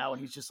like now, and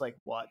he's just like,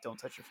 "What? Don't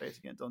touch your face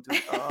again. Don't do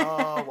it.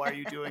 Oh, why are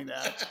you doing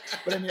that?"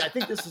 But I mean, I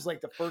think this is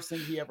like the first thing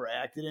he ever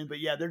acted in. But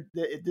yeah,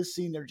 this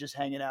scene, they're just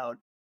hanging out,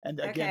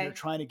 and again, they're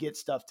trying to get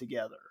stuff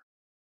together.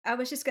 I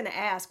was just going to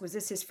ask, was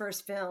this his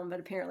first film? But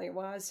apparently it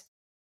was.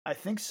 I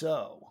think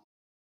so.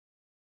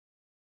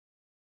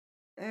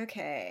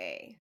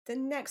 Okay, the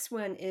next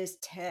one is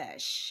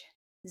Tesh,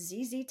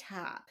 ZZ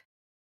Top.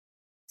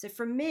 So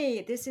for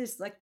me, this is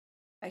like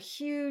a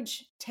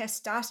huge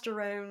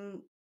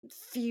testosterone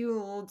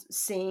fueled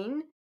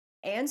scene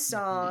and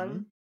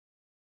song.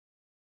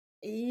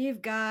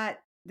 You've got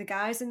the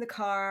guys in the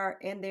car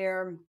and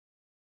they're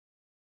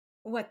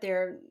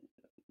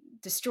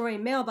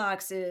destroying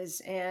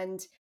mailboxes and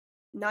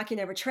knocking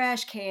over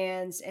trash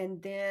cans,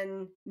 and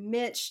then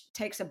Mitch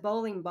takes a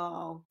bowling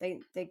ball. They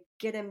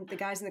get him, the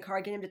guys in the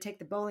car get him to take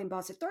the bowling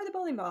ball, so throw the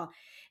bowling ball.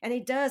 And he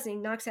does, and he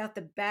knocks out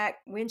the back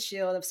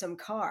windshield of some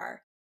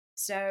car.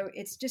 So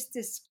it's just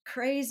this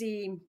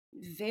crazy,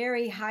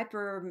 very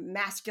hyper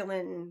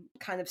masculine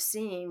kind of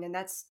scene, and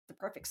that's the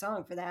perfect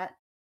song for that.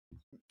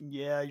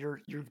 Yeah,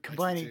 you're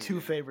combining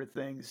two favorite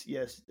things.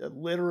 Yes,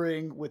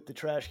 littering with the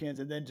trash cans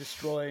and then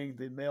destroying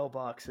the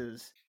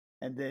mailboxes.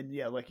 And then,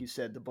 yeah, like you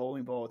said, the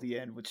bowling ball at the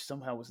end, which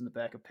somehow was in the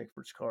back of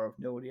Pickford's car.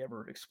 Nobody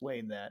ever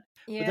explained that.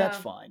 Yeah. But that's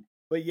fine.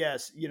 But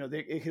yes,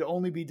 it could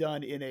only be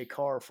done in a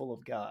car full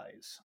of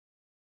guys.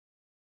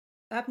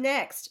 Up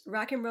next,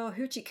 Rock and Roll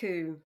Hoochie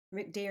Coo,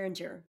 Rick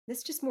Derringer. This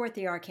is just more at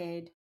the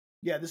arcade.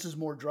 Yeah, this is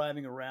more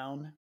driving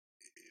around.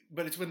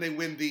 But it's when they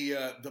win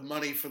the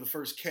money for the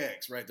first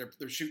kegs, right?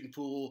 They're shooting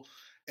pool,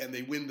 and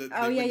they win the bet,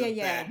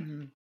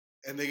 Mm-hmm.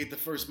 and they get the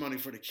first money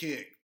for the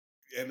keg.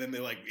 And then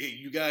they're like, "Hey,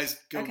 you guys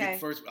go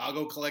get first. I'll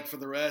go collect for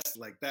the rest."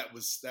 Like that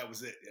was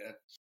it. Yeah.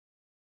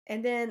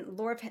 And then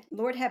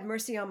Lord Have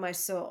Mercy on My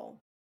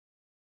Soul,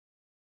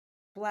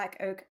 Black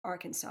Oak,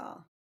 Arkansas.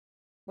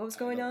 What was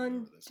going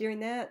on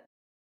during that?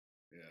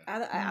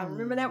 Yeah, I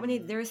remember that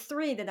one. There are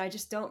three that I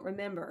just don't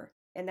remember,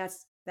 and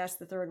that's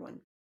the third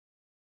one.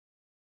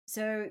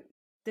 So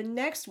the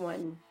next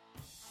one,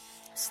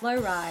 Slow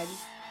Ride.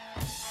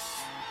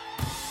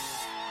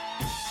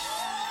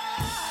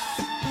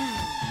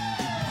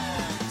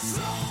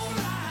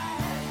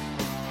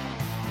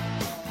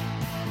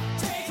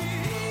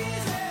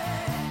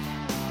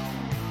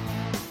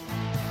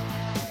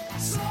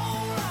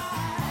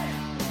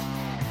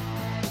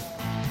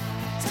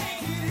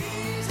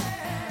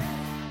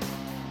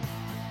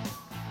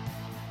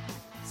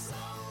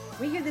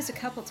 We hear this a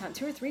couple times,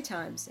 2 or 3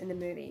 times in the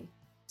movie,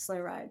 Slow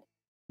Ride.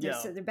 Yeah.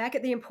 So they're back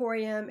at the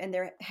Emporium, and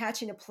they're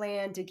hatching a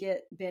plan to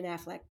get Ben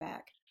Affleck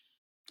back.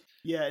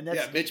 Yeah, and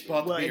that's Mitch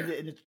bought the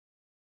beer.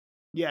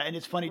 And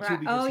it's funny too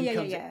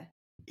because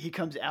he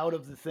comes out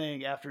of the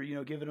thing after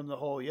giving him the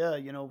whole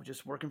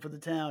just working for the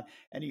town,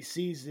 and he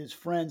sees his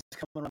friends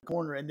coming around the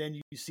corner, and then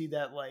you see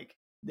that like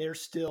they're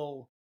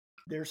still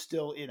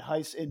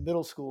in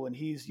middle school, and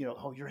he's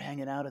oh, you're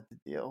hanging out at the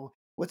deal.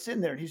 What's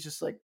in there? And he's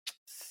just like,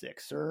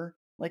 Sixer.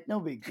 Like,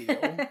 no big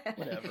deal.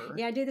 Whatever.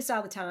 Yeah, I do this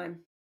all the time.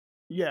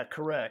 Yeah,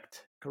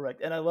 correct.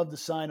 And I love the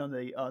sign on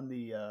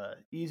the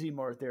Easy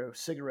Mart there.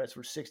 Cigarettes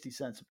were 60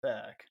 cents a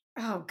pack.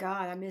 Oh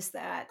God, I missed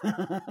that.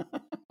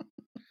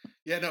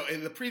 Yeah, no.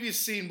 In the previous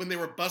scene, when they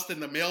were busting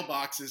the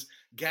mailboxes,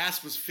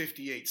 gas was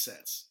 58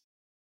 cents.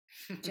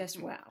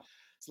 Just wow.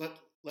 So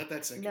let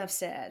that sink. Enough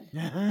said.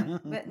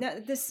 But no,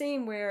 the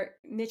scene where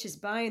Mitch is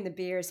buying the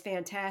beer is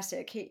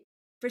fantastic.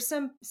 For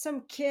some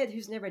kid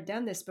who's never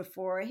done this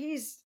before,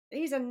 he's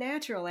a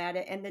natural at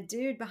it. And the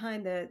dude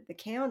behind the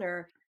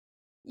counter,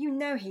 he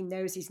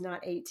knows he's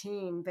not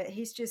 18, but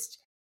he's just,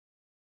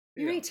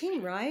 you're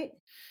 18, right?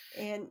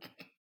 And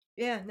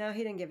yeah, no,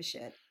 he didn't give a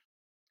shit.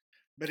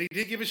 But he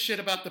did give a shit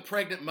about the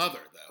pregnant mother,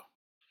 though.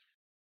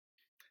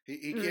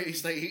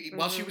 He's like,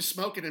 while she was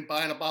smoking and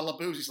buying a bottle of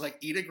booze, he's like,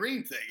 eat a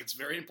green thing. It's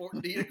very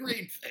important to eat a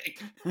green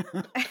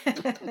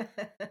thing.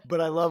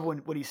 But I love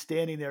when he's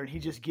standing there and he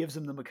just gives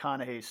him the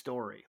McConaughey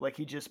story. Like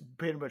he just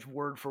pretty much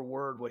word for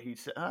word what he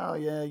said. Oh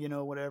yeah,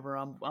 whatever.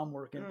 I'm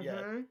working. Mm-hmm.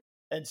 Yeah.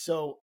 And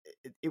so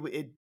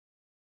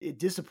it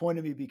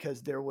disappointed me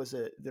because there was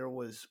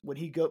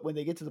when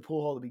they get to the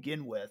pool hall to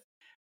begin with,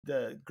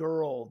 the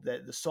girl,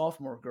 the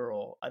sophomore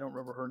girl, I don't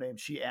remember her name.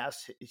 She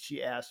asked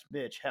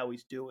Mitch how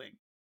he's doing.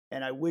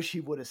 And I wish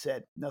he would have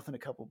said nothing a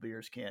couple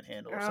beers can't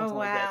handle or something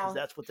like that, because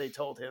that's what they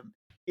told him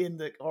in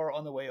the car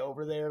on the way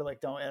over there.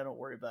 Like, don't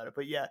worry about it.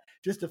 But yeah,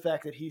 just the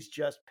fact that he's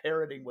just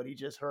parroting what he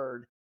just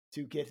heard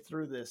to get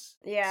through this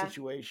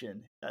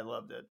situation. I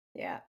loved it.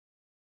 Yeah.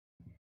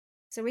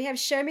 So we have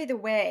Show Me the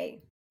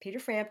Way, Peter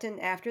Frampton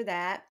after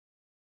that.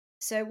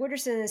 So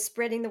Wooderson is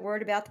spreading the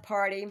word about the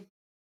party.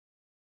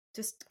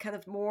 Just kind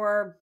of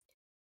more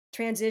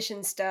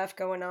transition stuff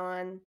going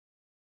on.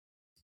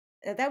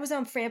 That was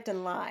on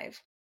Frampton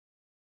Live.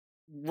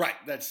 Right,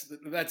 that's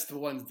the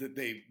ones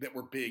that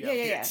were big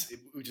hits,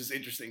 which is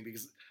interesting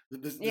because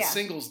the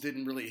singles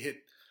didn't really hit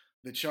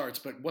the charts.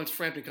 But once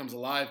Frampton Comes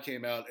Alive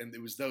came out, and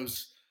it was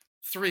those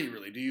three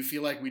really. Do You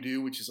Feel Like We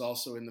Do, which is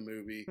also in the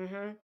movie.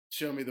 Mm-hmm.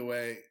 Show Me the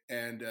Way,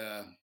 and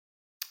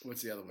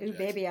what's the other one? Ooh,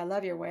 Baby, I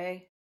Love Your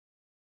Way.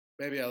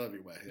 Baby, I Love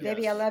Your Way. Yes.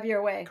 Baby, I Love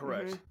Your Way.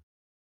 Correct. Mm-hmm.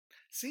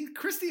 See,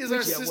 Christy is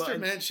our sister,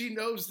 man. She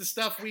knows the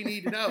stuff we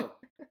need to know.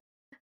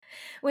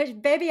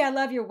 Which Baby, I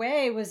Love Your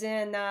Way was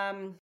in.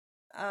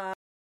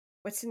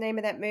 What's the name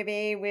of that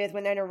movie with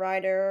Winona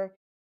Ryder?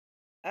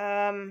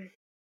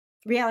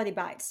 Reality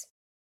Bites.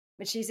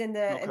 But she's in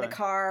the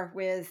car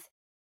with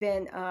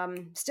Ben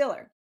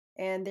Stiller,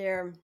 and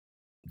they're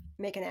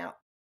making out.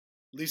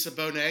 Lisa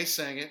Bonet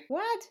sang it.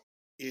 What?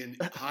 In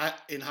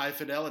High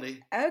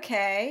Fidelity.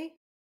 Okay.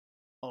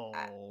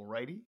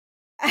 Alrighty.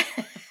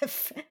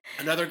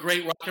 Another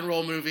great rock and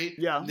roll movie.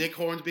 Yeah. Nick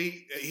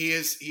Hornby. He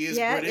is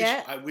British.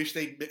 Yeah. I wish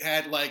they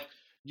had like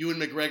Ewan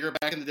McGregor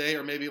back in the day,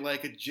 or maybe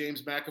like a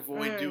James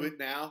McAvoy do it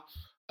now.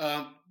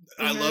 I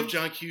love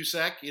John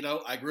Cusack. You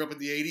know, I grew up in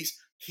the 80s.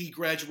 He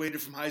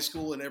graduated from high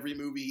school in every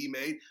movie he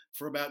made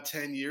for about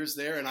 10 years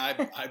there, and I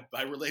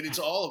related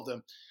to all of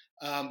them.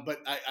 But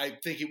I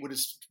think it would have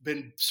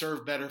been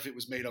served better if it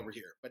was made over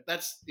here. But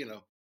that's a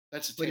tangent.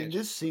 But in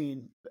this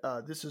scene,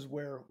 this is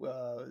where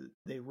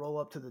they roll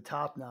up to the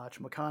top notch.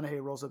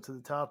 McConaughey rolls up to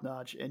the top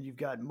notch, and you've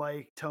got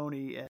Mike,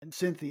 Tony, and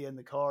Cynthia in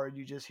the car, and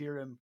you just hear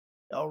him,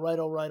 all right,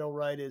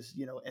 is,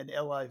 and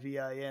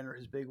LIVIN are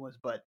his big ones,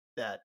 but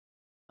that,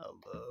 I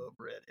love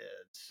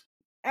redheads.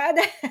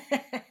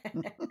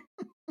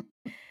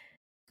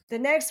 The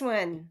next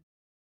one,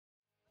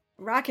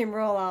 Rock and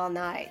Roll All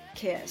Night,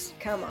 Kiss.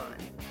 Come on.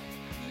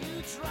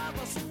 You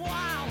drive us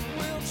wild,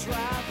 we'll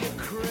drive you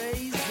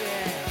crazy.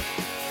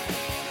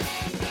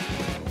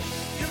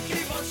 You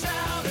keep on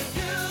shouting,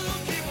 you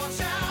keep on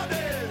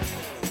shouting.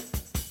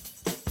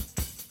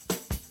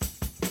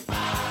 I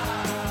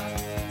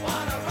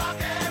wanna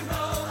rock and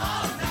roll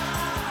all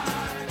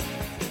night.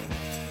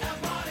 And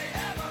party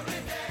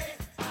every day.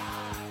 I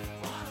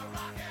wanna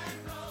rock and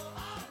roll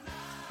all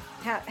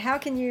night. How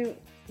can you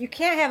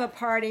can't have a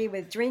party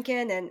with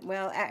drinking and,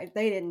 well,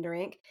 they didn't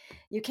drink.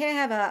 You can't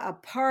have a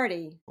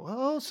party.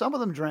 Well, some of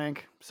them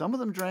drank. Some of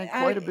them drank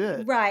quite a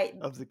bit. Right.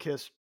 Of the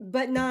Kiss.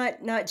 But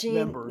not Gene,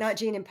 members. not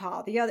Gene and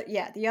Paul. The other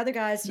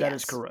guys, yes. That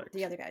is correct.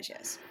 The other guys,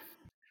 yes.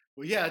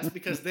 Well, yeah, it's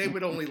because they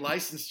would only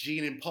license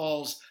Gene and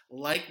Paul's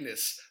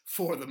likeness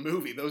for the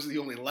movie. Those are the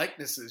only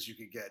likenesses you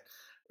could get,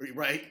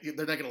 right?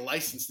 They're not going to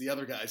license the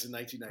other guys in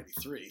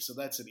 1993, so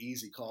that's an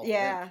easy call.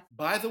 Yeah. For them.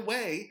 By the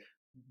way,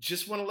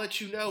 just want to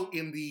let you know,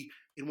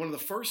 in one of the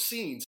first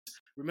scenes,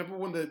 remember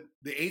when the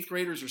 8th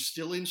graders are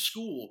still in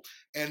school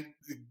and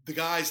the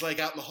guy's like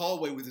out in the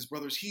hallway with his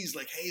brothers, he's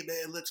like, hey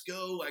man, let's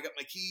go. I got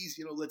my keys,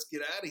 let's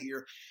get out of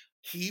here.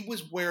 He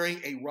was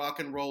wearing a Rock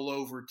and Roll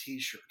Over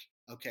t-shirt.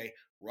 Okay.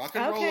 Rock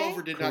and Roll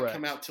Over did not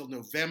come out till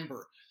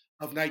November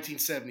of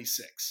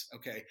 1976.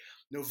 Okay.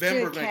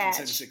 November of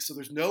 1976. So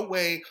there's no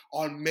way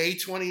on May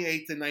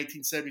 28th in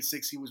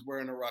 1976 he was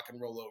wearing a Rock and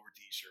Roll Over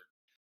t-shirt.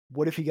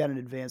 What if he got an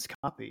advanced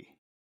copy?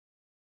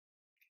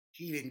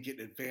 He didn't get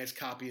an advanced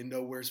copy in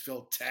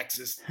Nowheresville,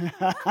 Texas.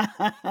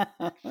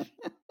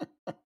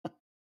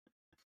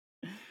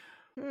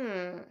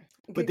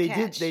 But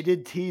they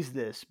did tease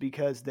this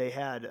because they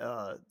had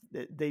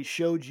they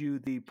showed you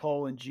the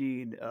Paul and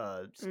Gene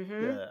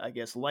I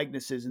guess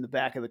likenesses in the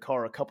back of the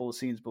car a couple of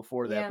scenes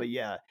before that. Yeah. But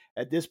yeah,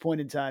 at this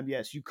point in time,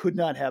 yes, you could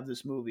not have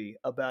this movie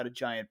about a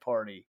giant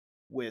party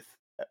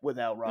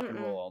without Rock and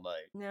Roll All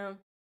Night. No.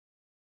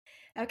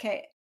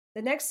 Okay.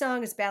 The next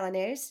song is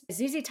Ballonnaise,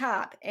 ZZ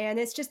Top, and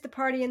it's just the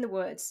party in the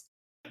woods.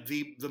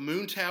 The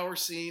Moon Tower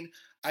scene,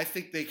 I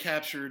think they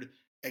captured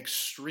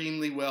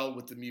extremely well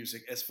with the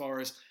music, as far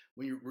as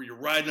when you're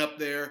riding up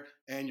there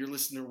and you're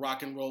listening to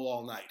Rock and Roll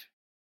All Night.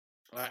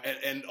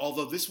 And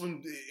although this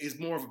one is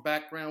more of a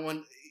background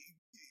one,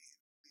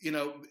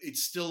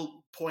 it's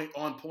still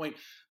on point,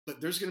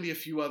 but there's going to be a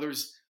few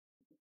others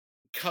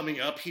coming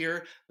up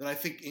here that I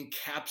think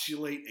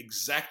encapsulate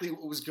exactly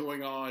what was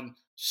going on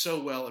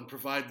so well and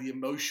provide the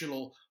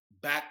emotional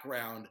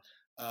background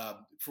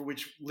for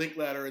which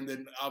Linklater and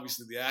then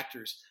obviously the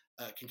actors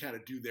can kind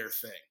of do their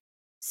thing.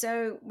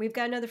 So we've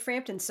got another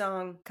Frampton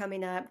song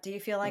coming up. Do you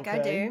feel like I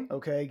do?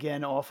 Okay,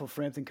 again, off of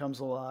Frampton Comes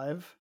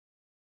Alive.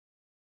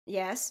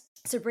 Yes.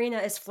 Sabrina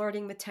is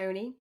flirting with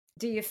Tony.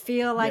 Do you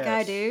feel like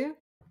I do?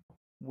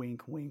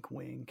 Wink, wink,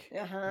 wink.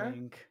 Uh-huh.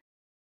 Wink.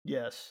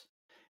 Yes.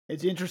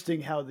 It's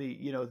interesting how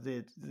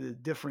the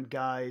different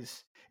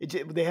guys,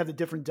 they have the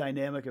different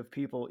dynamic of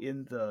people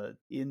in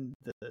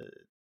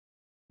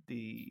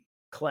the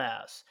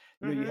class.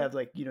 You have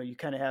like, you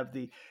kind of have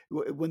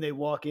when they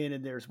walk in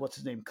and there's, what's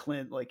his name,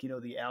 Clint, like,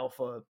 the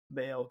alpha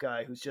male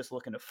guy who's just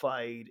looking to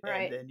fight.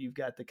 Right. And then you've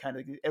got the kind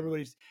of,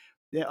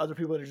 other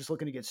people that are just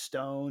looking to get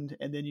stoned.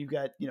 And then you've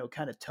got,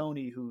 kind of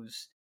Tony,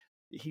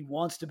 he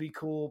wants to be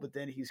cool, but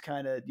then he's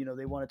kind of,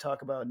 they want to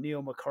talk about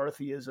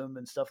neo-McCarthyism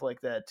and stuff like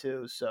that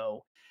too.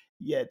 So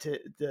yeah,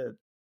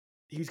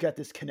 he's got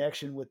this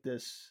connection with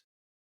this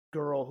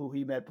girl who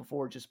he met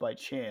before just by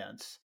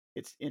chance.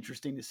 It's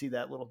interesting to see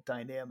that little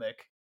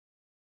dynamic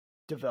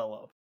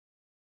develop.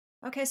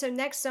 Okay, so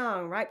next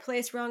song, Right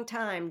Place, Wrong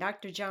Time,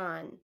 Dr.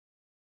 John.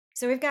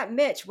 So we've got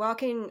Mitch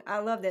walking, I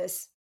love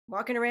this,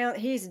 walking around,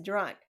 he's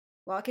drunk,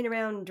 walking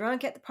around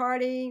drunk at the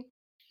party,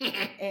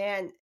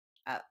 and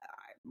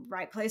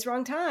right place,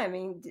 wrong time. I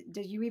mean,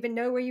 do you even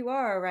know where you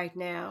are right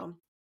now?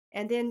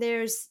 And then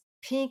there's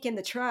Pink in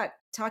the truck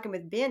talking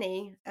with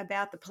Benny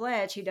about the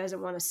pledge he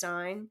doesn't want to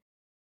sign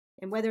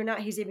and whether or not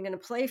he's even going to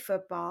play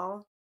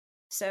football.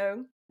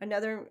 So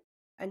another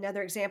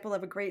example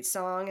of a great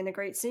song and a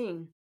great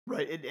scene.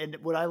 Right, and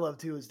what I love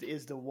too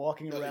is the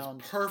walking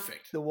around.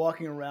 Perfect. The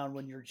walking around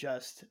when you're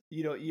just,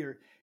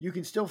 you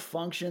can still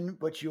function,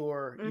 but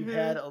you've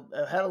had a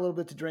little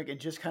bit to drink and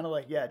just kind of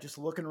like, just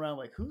looking around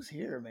like, who's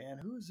here, man?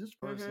 Who is this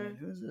person?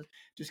 Who's this?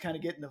 Just kind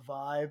of getting the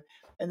vibe.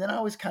 And then I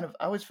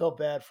always felt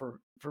bad for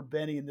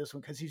Benny in this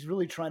one because he's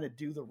really trying to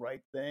do the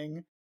right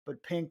thing,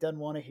 but Pink doesn't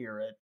want to hear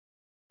it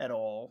at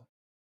all.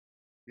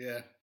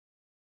 Yeah.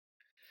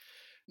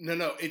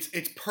 No,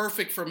 it's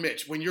perfect for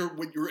Mitch. When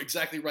you're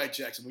exactly right,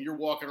 Jackson. When you're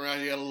walking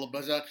around, you got a little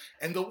buzz on,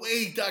 and the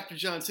way Dr.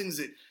 John sings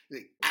it,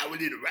 like, I was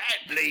in the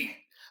right place,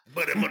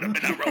 but it would have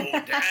been a roll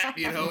time,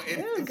 and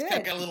it's kind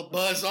of got a little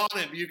buzz on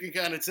it. You can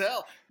kind of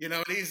tell, and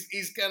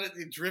he's kind of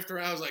drift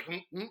around. I was like,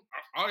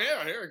 oh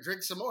yeah, here,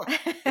 drink some more.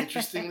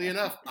 Interestingly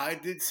enough, I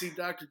did see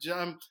Dr.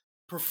 John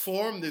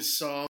perform this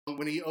song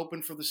when he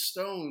opened for the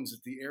Stones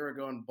at the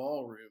Aragon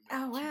Ballroom.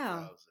 Oh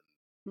wow,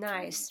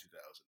 nice.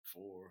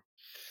 2004.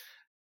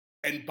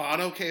 And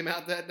Bono came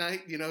out that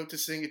night, to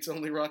sing It's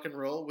Only Rock and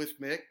Roll with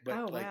Mick. But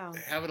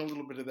having a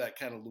little bit of that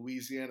kind of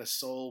Louisiana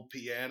soul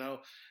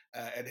piano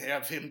and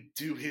have him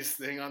do his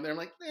thing on there, I'm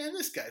like, man,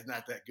 this guy's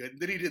not that good.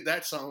 And then he did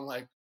that song, I'm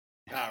like,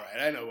 all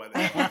right, I know why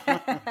this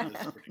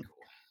is pretty cool.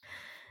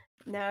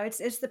 No,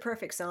 it's the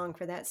perfect song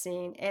for that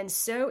scene. And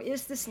so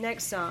is this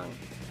next song.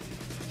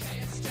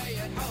 Can't stay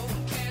at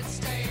home, can't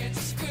stay at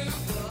school.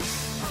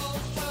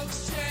 Old folks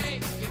say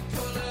you're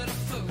pulling a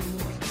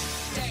fool.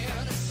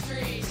 Down the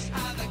street.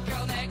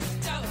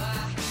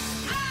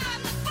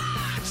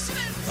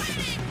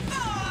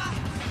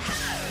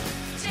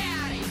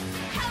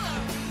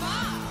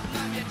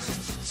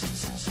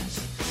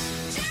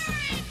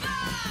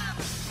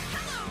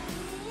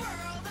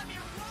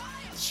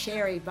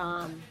 Cherry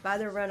Bomb by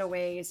the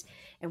Runaways.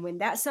 And when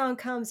that song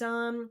comes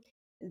on,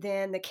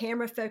 then the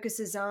camera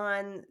focuses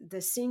on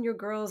the senior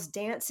girls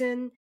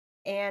dancing.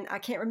 And I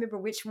can't remember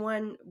which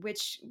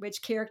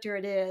character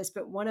it is,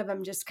 but one of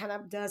them just kind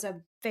of does a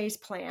face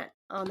plant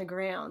on the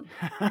ground.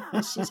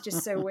 And she's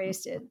just so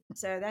wasted.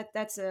 So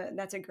that's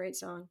a great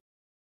song.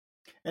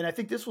 And I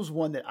think this was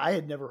one that I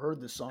had never heard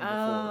this song before.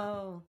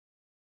 Oh.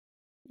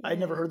 Yeah. I'd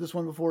never heard this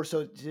one before,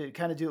 so to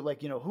kind of do it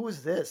like, who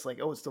is this? Like,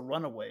 oh, it's the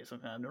Runaways.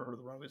 I've never heard of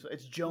the Runaways.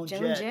 It's Joan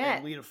Jett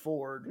and Lita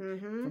Ford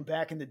from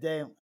back in the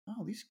day.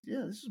 Oh, this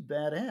is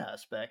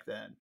badass back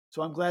then.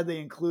 So I'm glad they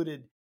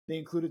included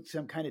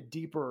some kind of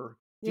deeper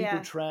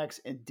tracks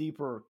and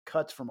deeper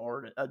cuts from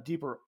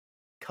deeper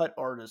cut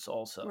artists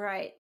also.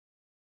 Right.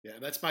 Yeah,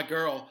 that's my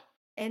girl.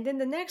 And then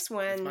the next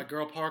one, it's my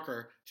girl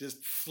Parker,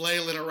 just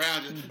flailing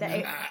around.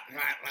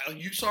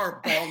 You saw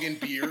her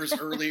bonging beers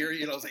earlier.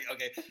 I was like,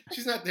 okay,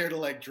 she's not there to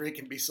like drink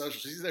and be social.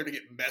 She's there to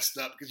get messed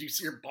up because you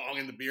see her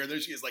bonging the beer. And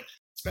there she is, like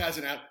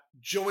spazzing out.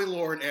 Joey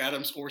Lauren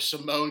Adams or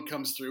Simone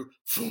comes through.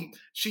 Boom,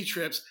 she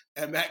trips,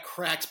 and that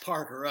cracks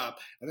Parker up.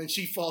 And then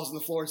she falls on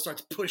the floor and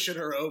starts pushing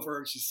her over.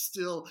 And she's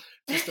still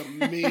just a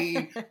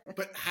mean,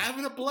 but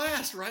having a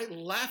blast, right?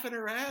 Laughing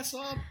her ass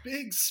off,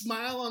 big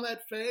smile on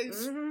that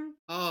face. Mm-hmm.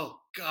 Oh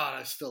God,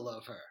 I still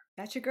love her.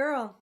 That's your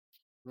girl.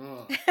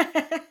 Oh.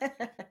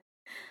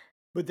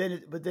 But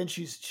then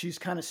she's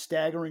kind of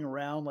staggering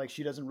around, like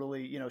she doesn't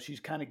really,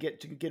 she's kind of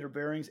get her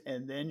bearings,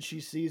 and then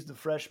she sees the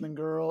freshman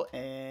girl,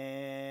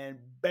 and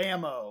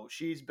bammo,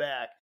 she's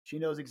back. She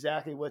knows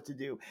exactly what to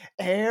do.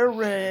 Air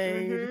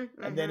raid,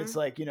 and then it's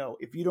like,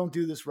 if you don't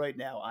do this right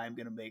now, I'm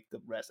gonna make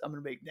the rest. I'm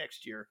gonna make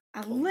next year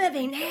a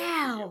living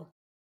hell.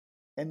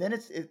 And then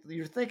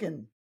you're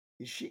thinking,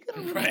 is she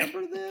gonna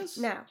remember this?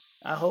 No,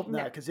 I hope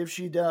not, because if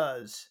she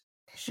does,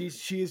 she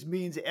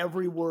means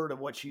every word of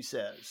what she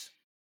says.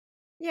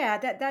 Yeah,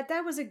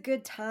 that was a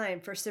good time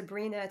for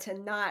Sabrina to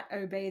not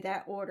obey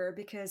that order,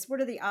 because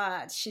what are the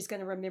odds she's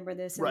going to remember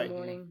this in the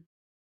morning?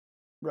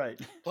 Right.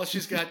 Plus,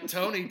 she's got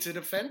Tony to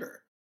defend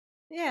her.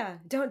 Yeah,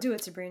 don't do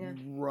it, Sabrina.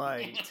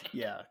 Right.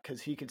 Yeah, because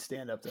he could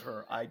stand up to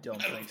her. I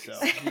don't think so.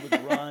 He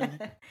would run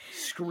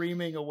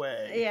screaming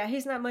away. Yeah,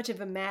 he's not much of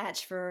a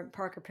match for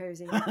Parker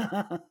Posey.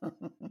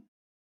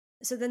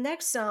 So the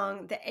next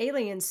song, the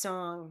Alien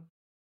song,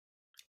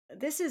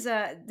 this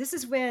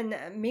is when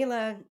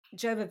Mila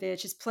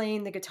Jovovich is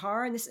playing the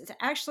guitar, and this is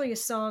actually a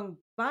song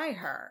by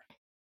her.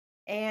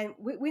 And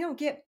we don't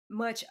get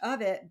much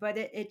of it, but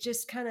it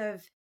just kind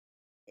of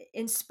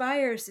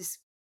inspires this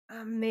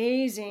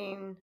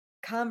amazing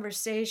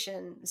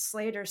conversation.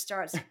 Slater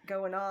starts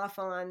going off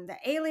on the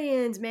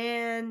aliens,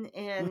 man,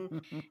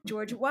 and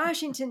George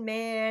Washington,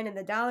 man, and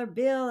the dollar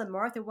bill and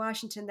Martha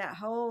Washington. That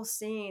whole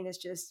scene is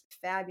just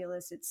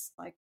fabulous. It's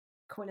like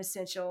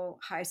quintessential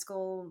high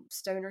school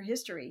stoner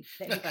history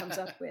that he comes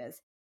up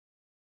with.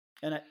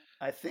 And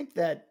I think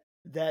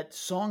that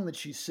song that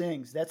she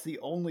sings, that's the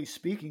only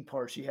speaking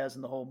part she has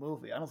in the whole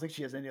movie. I don't think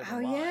she has any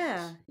other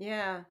lines.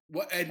 Yeah.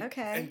 Well,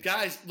 and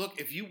guys,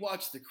 look, if you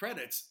watch the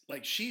credits,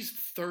 like she's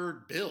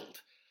third billed.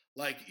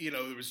 Like, you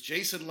know, it was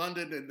Jason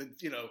London and then,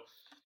 you know,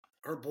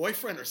 her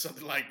boyfriend or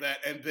something like that.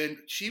 And then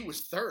she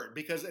was third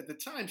because at the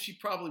time she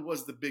probably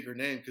was the bigger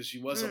name because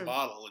she was a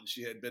model and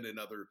she had been in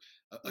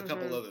a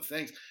couple other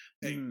things.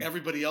 And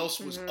everybody else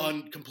was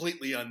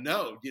completely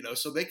unknown, you know,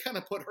 so they kind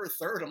of put her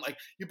third. I'm like,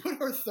 you put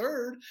her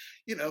third,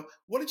 you know,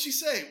 what did she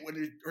say?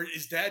 Or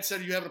his dad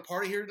said, "Are you having a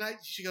party here tonight?"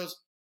 She goes,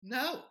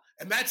 "No."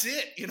 And that's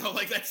it, you know,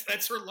 like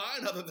that's her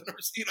line other than her,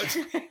 you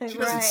know, she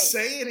doesn't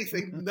say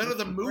anything. None of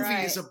the movie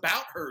is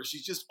about her.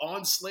 She's just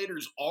on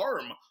Slater's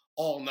arm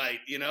all night,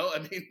 you know, I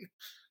mean,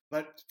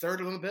 but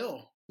third on the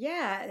bill.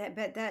 Yeah,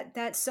 but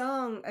that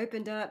song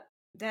opened up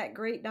that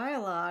great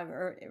dialogue,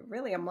 or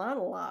really a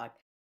monologue.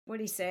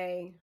 What'd he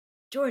say?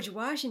 George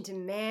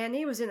Washington, man,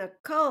 he was in a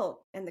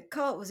cult, and the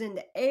cult was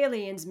into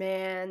aliens,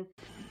 man.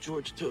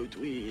 George Tote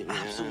Weed, man.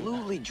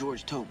 Absolutely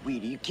George Tote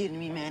Weed. Are you kidding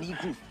me, man? He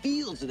grew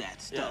fields of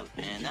that stuff,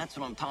 man. That's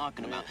what I'm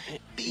talking about.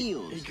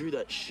 Fields. He grew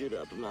that shit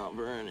up in Mount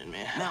Vernon,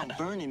 man. Mount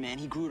Vernon, man,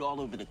 he grew it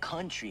all over the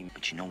country.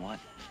 But you know what?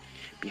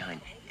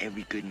 Behind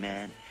every good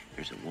man,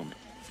 there's a woman.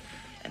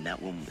 And that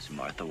woman was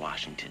Martha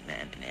Washington,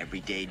 man. And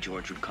every day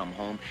George would come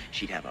home,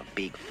 she'd have a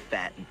big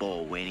fat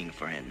bowl waiting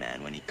for him,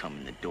 man, when he'd come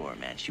in the door,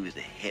 man. She was a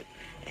hip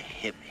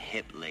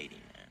lady,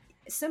 man.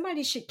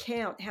 Somebody should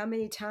count how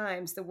many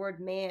times the word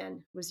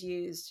man was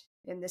used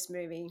in this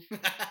movie.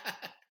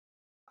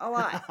 A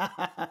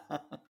lot.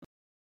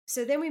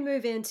 So then we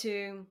move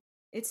into,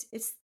 it's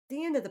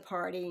the end of the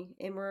party,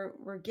 and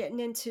we're getting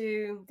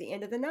into the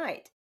end of the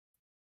night.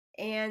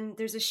 And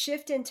there's a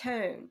shift in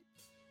tone.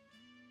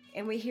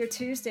 And we hear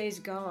Tuesday's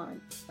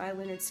Gone by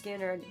Leonard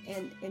Skinner,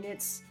 and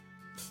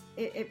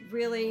it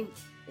really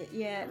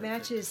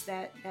matches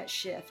that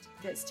shift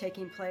that's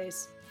taking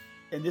place.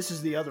 And this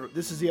is the other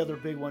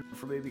big one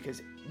for me,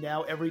 because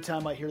now every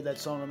time I hear that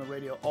song on the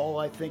radio, all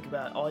I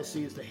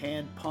see is the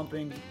hand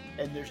pumping,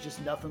 and there's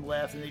just nothing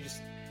left, and they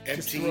just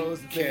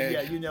throws the thing.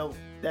 Yeah, you know,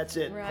 that's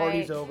it. Right.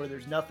 Party's over.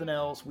 There's nothing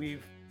else.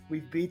 We've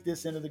beat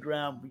this into the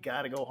ground. We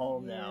got to go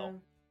home now.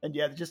 And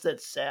just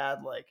that sad,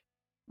 like,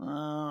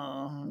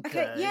 oh,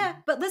 okay. Yeah,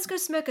 but let's go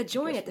smoke a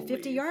joint at the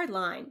 50-yard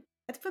line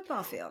at the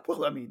football field.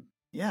 Well, I mean,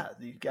 yeah,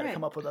 you got to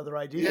come up with other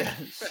ideas.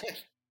 Yeah.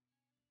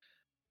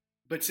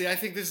 But see, I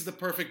think this is the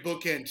perfect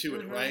bookend to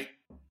it, right?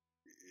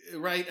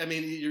 Right? I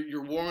mean,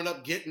 you're warming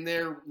up, getting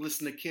there,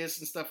 listening to Kiss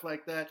and stuff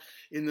like that.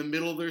 In the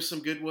middle, there's some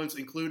good ones,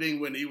 including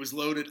when he was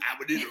loaded, "I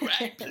would in the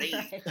right place."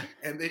 Right.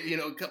 And then, you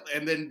know,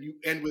 and then you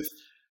end with,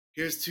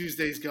 "Here's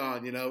Tuesday's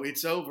Gone." You know,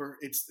 it's over.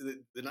 It's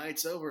the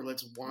night's over.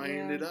 Let's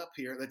wind it up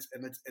here.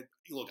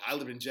 Look, I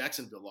lived in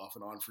Jacksonville off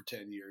and on for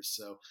 10 years,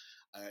 so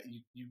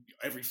you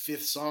every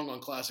fifth song on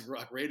classic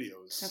rock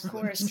radio is, of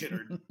course,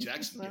 Skinner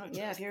Jackson. Well,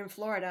 yeah, if you're in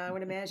Florida, I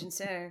would imagine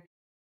so.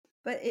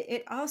 But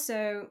it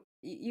also,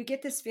 you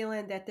get this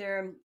feeling that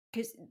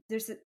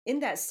because in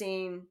that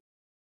scene,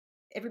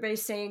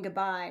 everybody's saying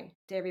goodbye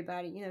to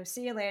everybody. You know,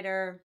 see you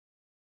later.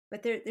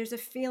 But there's a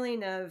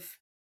feeling of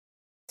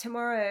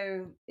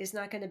tomorrow is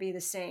not going to be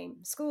the same.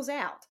 School's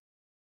out,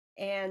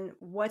 and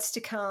what's to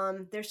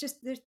come. There's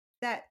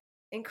that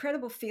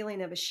incredible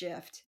feeling of a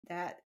shift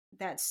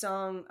that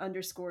song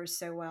underscores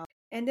so well.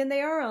 And then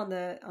they are on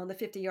the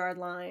 50-yard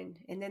line,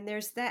 and then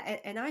there's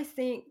that. And I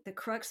think the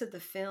crux of the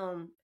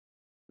film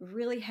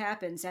really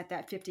happens at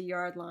that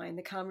 50-yard line.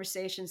 The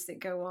conversations that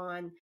go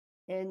on,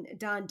 and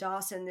Don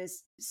Dawson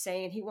is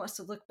saying he wants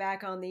to look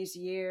back on these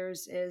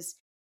years as,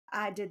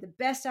 I did the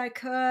best I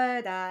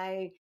could.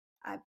 I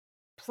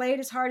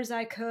played as hard as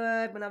I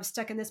could when I was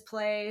stuck in this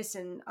place,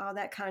 and all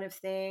that kind of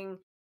thing.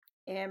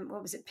 And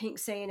what was it, Pink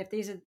saying, if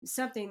these are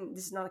something,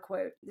 this is not a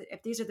quote,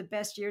 if these are the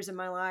best years of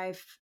my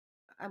life,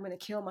 I'm going to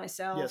kill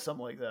myself. Yeah,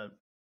 something like that.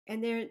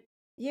 And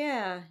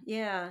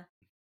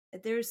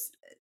there's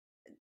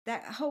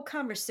that whole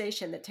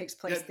conversation that takes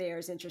place there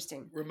is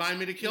interesting. Remind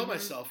me to kill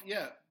myself.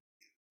 Yeah.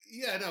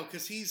 Yeah, no,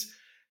 because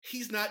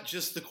he's not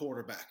just the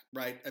quarterback,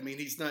 right? I mean,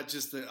 he's not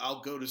just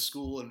I'll go to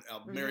school and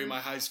I'll marry my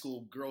high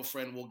school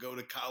girlfriend, we'll go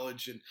to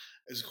college and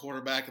as a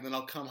quarterback, and then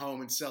I'll come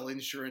home and sell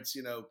insurance,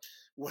 you know,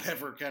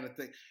 whatever kind of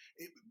thing.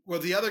 Well,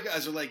 the other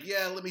guys are like,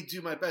 yeah, let me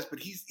do my best. But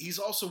he's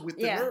also with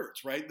the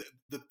nerds, right?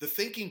 The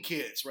thinking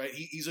kids, right?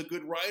 He's a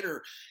good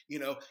writer. You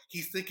know,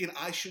 he's thinking,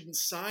 I shouldn't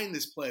sign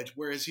this pledge.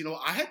 Whereas, you know,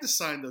 I had to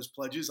sign those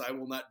pledges. I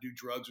will not do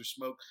drugs or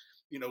smoke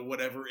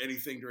whatever,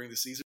 anything during the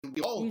season.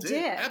 We all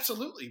did.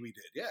 Absolutely, we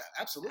did. Yeah,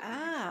 absolutely.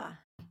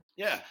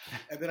 Yeah.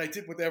 And then I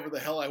did whatever the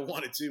hell I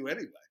wanted to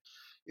anyway,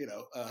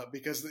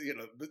 because,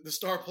 the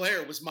star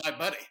player was my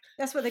buddy.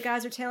 That's what the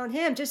guys are telling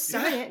him. Just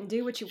sign it and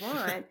do what you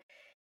want.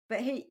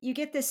 But you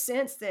get this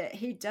sense that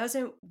he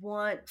doesn't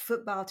want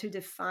football to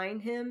define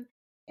him,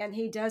 and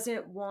he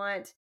doesn't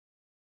want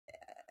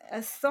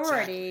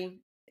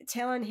authority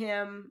telling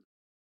him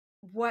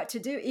what to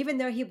do, even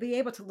though he'll be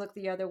able to look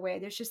the other way.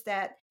 There's just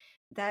that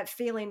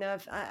feeling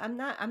of I'm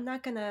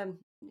not gonna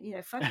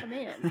fuck the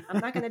man. I'm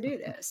not gonna do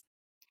this.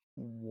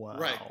 Wow.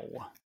 Right.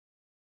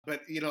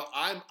 But you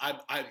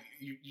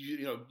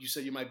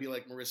said you might be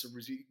like Marissa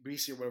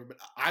Ribisi or whatever, but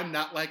I'm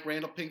not like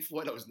Randall Pink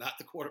Floyd. I was not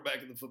the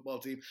quarterback of the football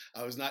team.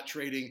 I was not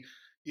trading,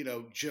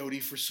 Jody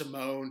for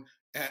Simone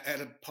at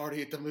a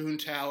party at the Moon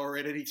Tower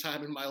at any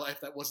time in my life.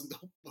 That wasn't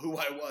who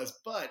I was.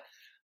 But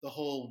the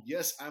whole,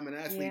 yes, I'm an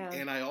athlete,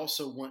 and I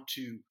also want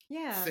to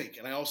think,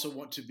 and I also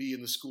want to be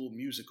in the school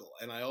musical,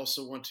 and I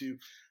also want to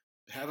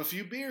have a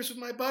few beers with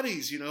my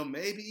buddies,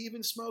 maybe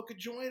even smoke a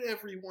joint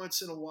every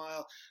once in a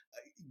while.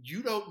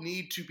 You don't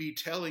need to be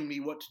telling me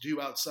what to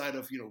do outside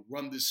of,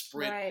 run this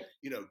sprint,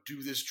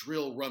 do this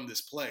drill, run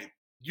this play.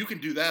 You can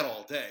do that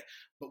all day.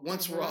 But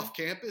once we're off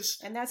campus,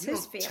 and that's you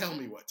his don't tell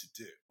me what to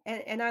do.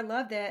 And I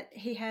love that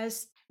he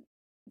has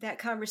that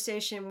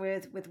conversation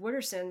with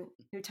Wooderson,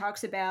 who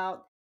talks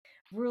about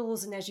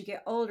rules, and as you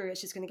get older,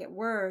 it's just going to get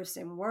worse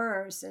and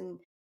worse. And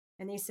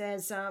he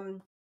says,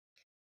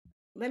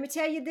 let me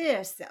tell you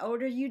this, the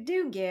older you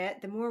do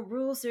get, the more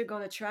rules they're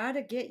going to try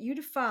to get you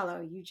to follow.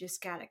 You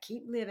just got to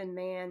keep living,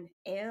 man.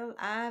 Livin.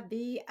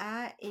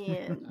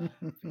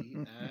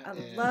 I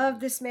love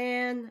this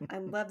man. I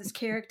love this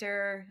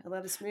character. I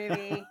love this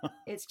movie.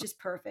 It's just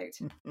perfect.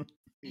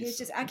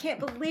 I can't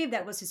believe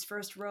that was his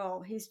first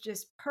role. He's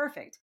just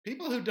perfect.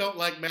 People who don't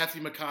like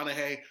Matthew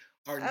McConaughey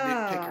are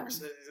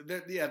nitpickers.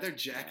 They're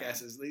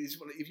jackasses.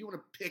 If you want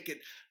to pick it,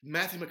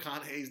 Matthew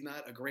McConaughey's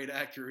not a great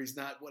actor. He's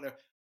not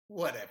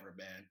whatever,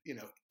 man.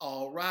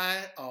 All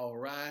right.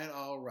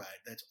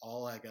 That's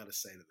all I got to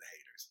say to the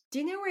haters. Do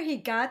you know where he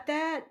got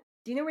that?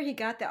 Do you know where he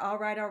got the all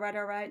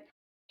right?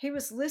 He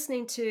was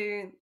listening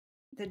to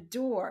The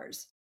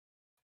Doors.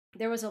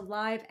 There was a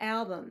live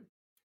album,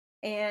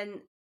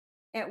 and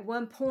at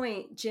one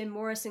point, Jim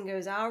Morrison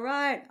goes, all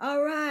right.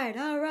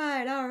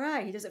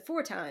 He does it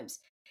 4 times.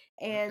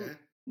 And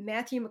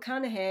Matthew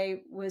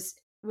McConaughey was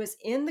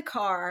in the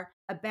car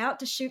about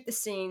to shoot the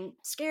scene,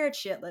 scared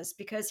shitless,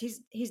 because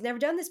he's never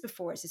done this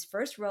before. It's his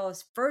first role,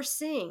 his first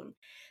scene,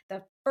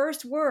 the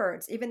first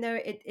words, even though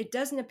it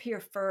doesn't appear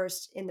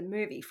first in the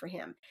movie for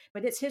him,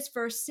 but it's his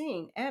first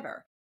scene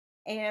ever.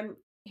 And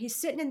he's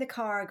sitting in the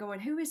car going,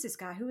 who is this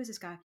guy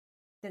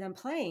that I'm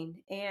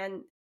playing?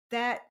 And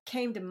that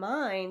came to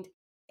mind,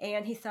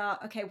 and he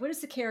thought, okay, what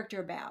is the character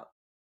about?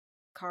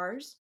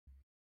 Cars,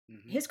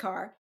 his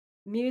car,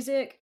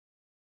 music,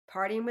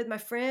 partying with my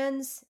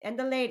friends and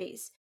the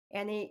ladies.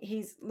 And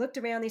he's looked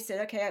around, he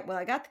said, okay, well,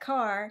 I got the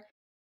car,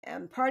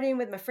 I'm partying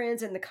with my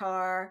friends in the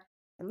car,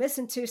 and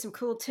listened to some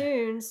cool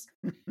tunes.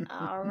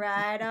 all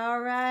right.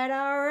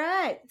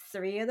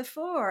 3 of the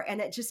 4.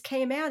 And it just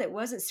came out. It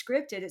wasn't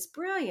scripted. It's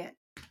brilliant.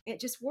 It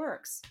just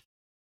works.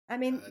 I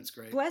mean, that's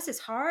great. Bless his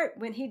heart,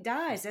 when he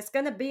dies, that's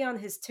going to be on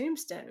his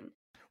tombstone.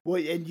 Well,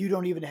 and you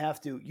don't even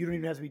have to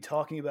be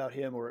talking about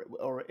him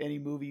or any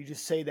movie. You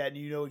just say that and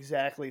you know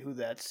exactly who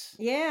that's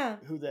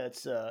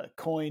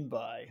coined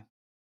by.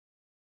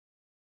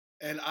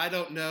 And I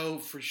don't know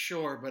for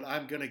sure, but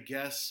I'm going to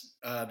guess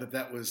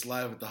that was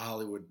Live at the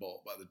Hollywood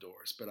Bowl by The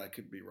Doors, but I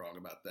could be wrong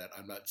about that.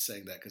 I'm not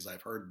saying that because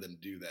I've heard them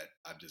do that.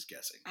 I'm just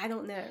guessing. I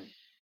don't know.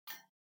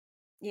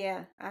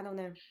 Yeah, I don't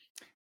know.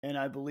 And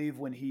I believe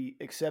when he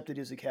accepted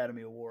his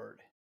Academy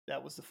Award,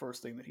 that was the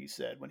first thing that he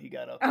said when he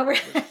got up. Oh,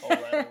 right. All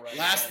right.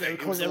 Last thing. Of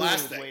course, everyone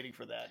was waiting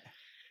for that.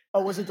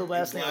 Oh, was it the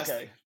last thing?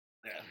 Okay.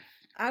 Yeah.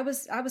 I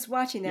was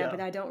watching that, but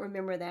I don't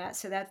remember that.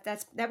 So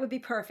that would be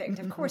perfect.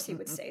 Of course he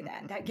would say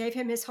that. That gave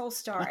him his whole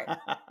start.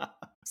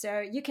 So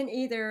you can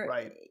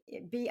either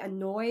be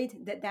annoyed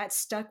that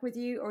stuck with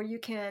you, or you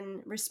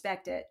can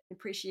respect it,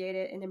 appreciate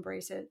it, and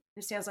embrace it.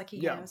 It sounds like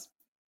he has.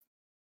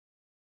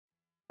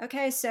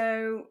 Okay,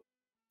 so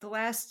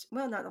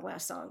not the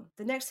last song.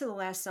 The next to the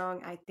last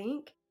song, I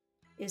think,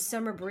 is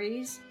Summer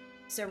Breeze.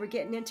 So we're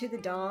getting into the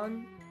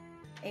dawn.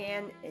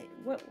 And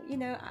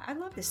I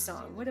love this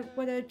song. What a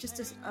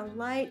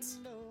light,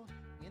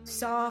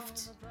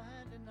 soft,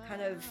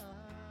 kind of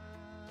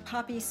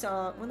poppy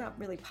song. Well, not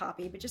really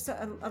poppy, but just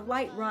a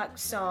light rock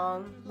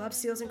song. Love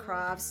Seals and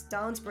Crofts.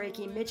 Dawn's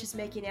breaking. Mitch is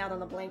making out on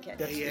the blanket.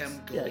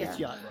 It's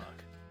yacht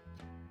rock.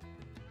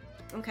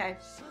 Okay.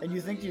 And you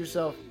think to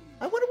yourself,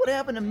 I wonder what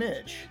happened to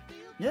Mitch.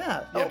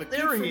 Yeah. Oh,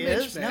 there he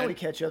is. Now we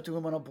catch up to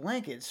him on a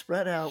blanket,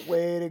 spread out.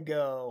 Way to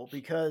go.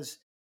 Because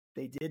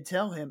they did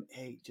tell him,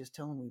 hey, just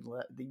tell him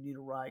they need a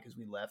ride because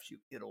we left you.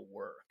 It'll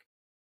work.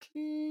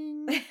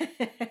 King.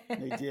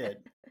 They did.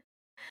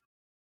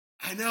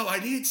 I know. I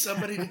need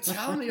somebody to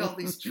tell me all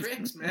these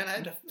tricks, man. I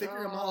had to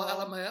figure them all out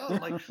on my own.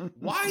 Like,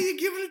 why are you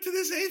giving it to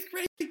this 8th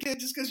grade kid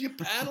just because you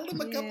paddled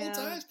him a couple of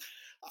times?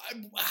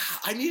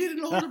 I needed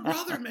an older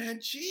brother, man.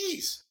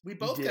 Jeez. We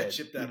both got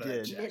chipped out of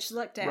that jack. Mitch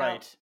lucked out.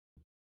 Right.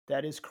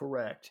 That is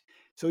correct.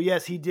 So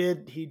yes, he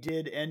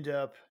did end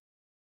up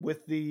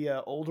with the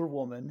older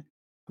woman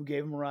who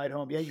gave him a ride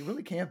home. Yeah, you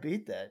really can't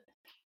beat that.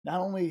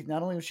 Not only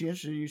was she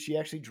interested in you, she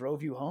actually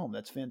drove you home.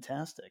 That's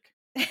fantastic.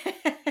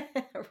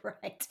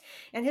 Right.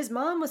 And his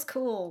mom was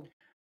cool.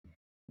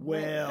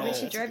 Well, when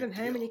she drove him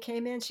home and he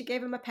came in, she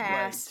gave him a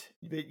pass.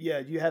 Right. But yeah,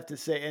 you have to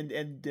say,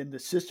 and the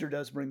sister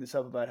does bring this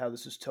up about how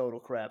this is total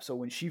crap. So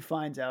when she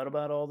finds out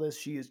about all this,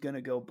 she is going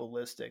to go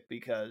ballistic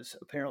because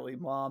apparently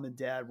mom and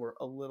dad were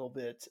a little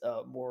bit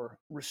more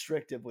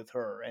restrictive with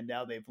her, and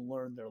now they've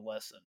learned their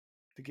lesson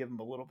to give them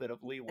a little bit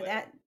of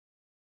leeway.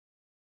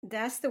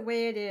 That's the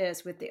way it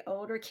is with the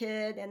older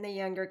kid and the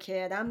younger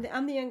kid. I'm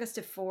the youngest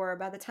of 4.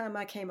 By the time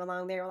I came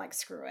along, they were like,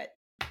 "Screw it,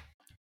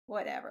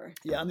 whatever."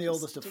 Yeah, I'm the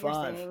oldest of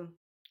 5.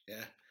 Yeah.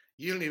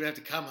 You don't even have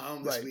to come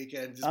home this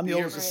weekend. Just I'm the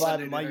oldest of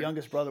 5, and my dinner.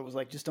 youngest brother was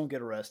like, just don't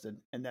get arrested.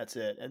 And that's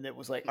it. And it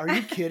was like, are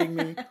you kidding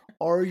me?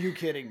 Are you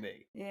kidding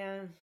me?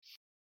 Yeah.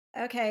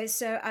 Okay,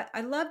 so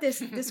I love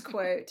this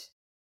quote,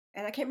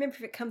 and I can't remember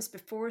if it comes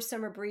before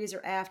Summer Breeze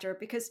or after,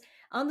 because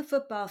on the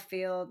football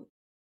field,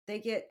 they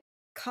get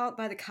caught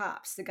by the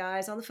cops. The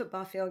guys on the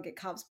football field get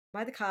caught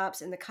by the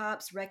cops, and the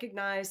cops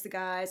recognize the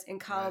guys and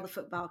call the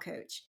football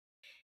coach.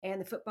 And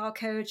the football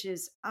coach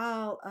is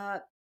all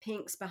up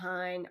Pink's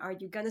behind. Are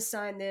you going to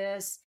sign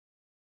this?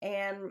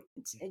 And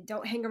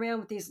don't hang around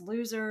with these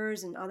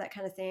losers and all that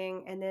kind of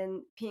thing. And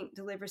then Pink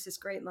delivers this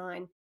great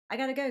line. I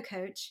got to go,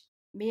 coach.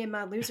 Me and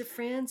my loser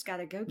friends got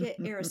to go get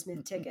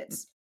Aerosmith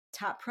tickets.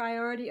 Top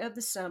priority of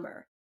the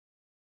summer.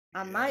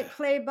 I might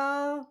play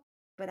ball,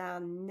 but I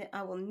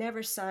will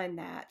never sign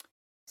that.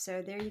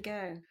 So there you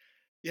go.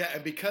 Yeah,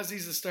 and because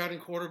he's the starting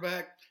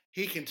quarterback,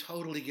 he can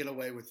totally get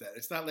away with that.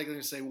 It's not like they're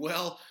going to say,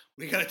 well,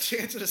 we got a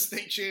chance at a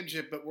state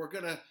championship, but we're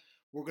going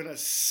to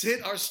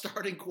sit our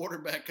starting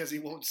quarterback because he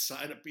won't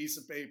sign a piece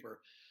of paper.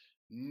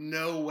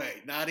 No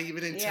way. Not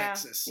even in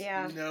Texas.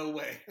 Yeah. No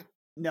way.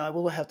 Now, I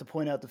will have to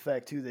point out the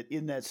fact, too, that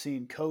in that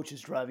scene, Coach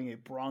is driving a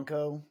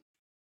Bronco,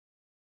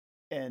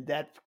 and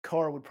that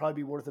car would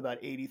probably be worth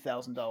about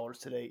 $80,000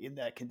 today in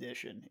that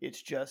condition.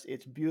 It's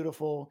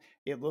beautiful.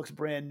 It looks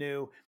brand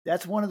new.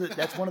 That's one of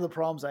the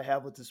problems I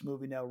have with this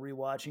movie now,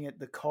 rewatching it.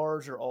 The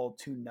cars are all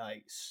too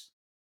nice.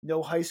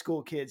 No high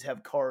school kids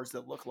have cars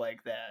that look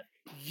like that.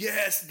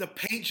 Yes, the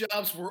paint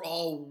jobs were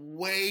all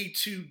way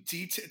too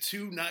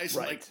too nice.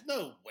 Right. Like,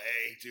 no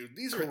way, dude.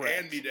 These are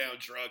hand-me-down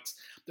trucks.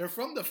 They're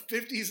from the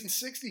 50s and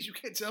 60s. You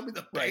can't tell me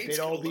the paint's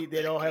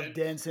They'd all have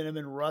dents in them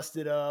and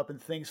rusted up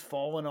and things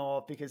falling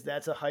off because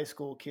that's a high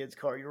school kid's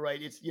car. You're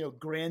right. It's,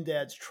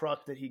 granddad's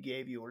truck that he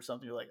gave you or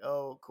something. You're like,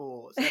 oh,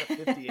 cool. Is that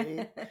a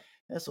 58?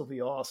 This will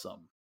be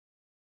awesome.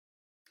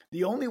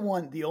 The only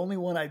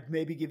one I'd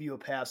maybe give you a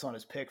pass on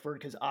is Pickford,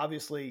 because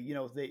obviously,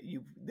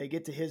 they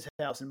get to his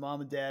house and mom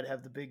and dad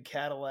have the big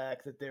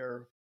Cadillac that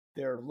they're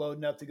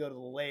loading up to go to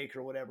the lake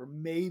or whatever.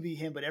 Maybe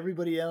him, but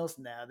everybody else,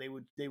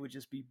 they would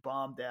just be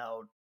bombed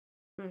out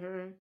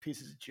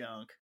pieces of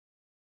junk.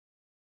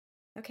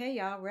 Okay,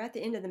 y'all, we're at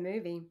the end of the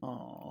movie.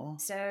 Aww.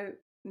 So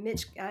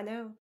Mitch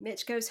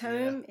goes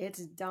home. Yeah.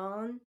 It's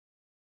dawn.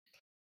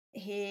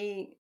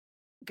 He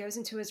goes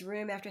into his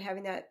room after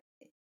having that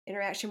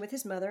interaction with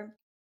his mother.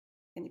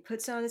 And he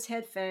puts on his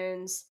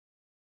headphones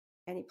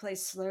and he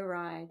plays Slow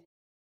Ride.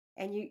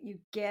 And you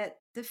get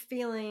the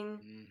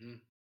feeling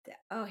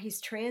that,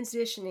 he's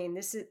transitioning.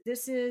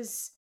 This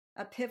is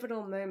a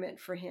pivotal moment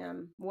for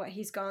him, what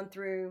he's gone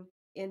through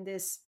in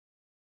this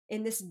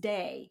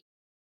day.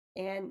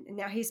 And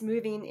now he's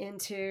moving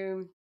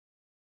into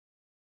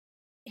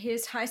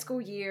his high school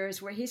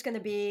years where he's going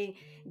to be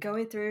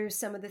going through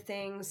some of the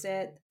things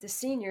that the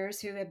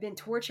seniors who have been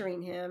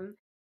torturing him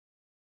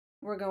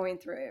were going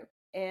through.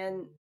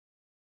 And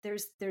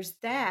there's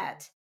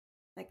that,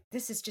 like,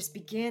 this is just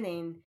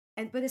beginning,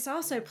 but it's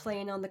also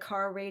playing on the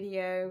car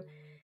radio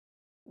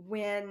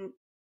when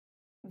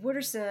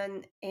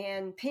Wooderson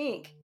and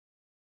Pink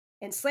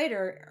and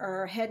Slater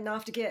are heading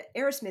off to get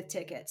Aerosmith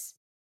tickets.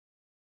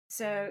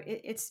 So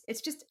it's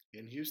just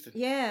in Houston.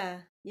 Yeah.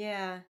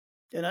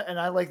 And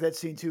I like that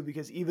scene too,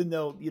 because even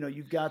though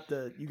you've got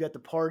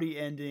the party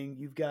ending,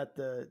 you've got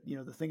the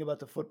the thing about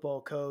the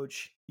football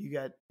coach, you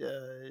got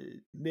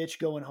Mitch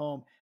going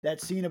home. That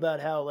scene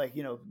about how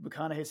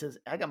McConaughey says,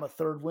 "I got my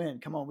 3rd win.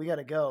 Come on, we got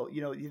to go."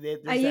 There's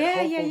that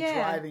hopeful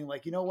driving.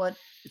 Like, you know what?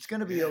 It's going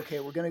to be okay.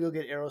 We're going to go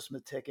get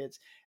Aerosmith tickets,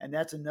 and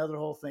that's another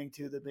whole thing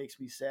too that makes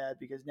me sad,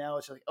 because now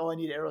it's like, oh, I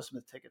need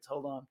Aerosmith tickets.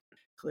 Hold on,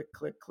 click,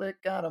 click,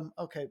 click. Got them.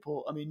 Okay,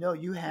 pull. I mean, no,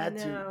 you had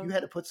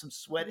to put some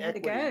sweat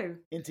equity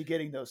into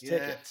getting those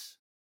tickets.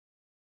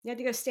 You had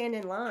to go stand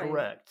in line.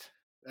 Correct.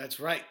 That's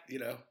right.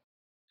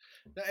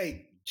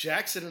 Hey,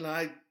 Jackson and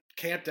I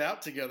camped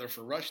out together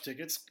for Rush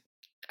tickets.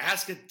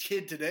 Ask a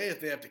kid today if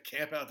they have to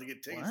camp out to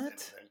get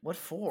tickets. What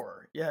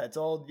for? Yeah, it's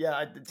all the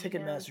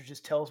Ticketmaster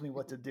just tells me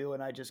what to do,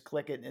 and I just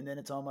click it, and then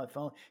it's on my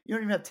phone. You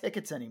don't even have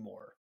tickets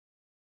anymore.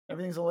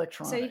 Everything's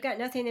electronic. So you've got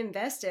nothing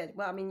invested.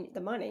 Well, I mean,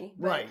 the money,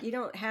 but Right. you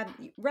don't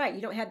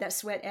have that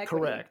sweat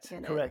equity. Correct.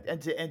 in it. Correct.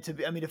 And to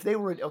be, I mean, if they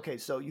were okay,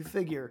 so you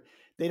figure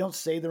they don't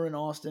say they're in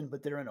Austin,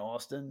 but they're in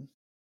Austin.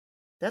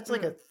 That's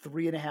like a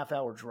 3.5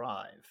 hour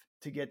drive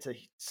to get to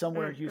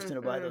somewhere in Houston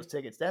to buy those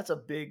tickets. That's a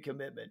big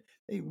commitment.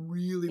 They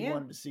really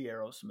wanted to see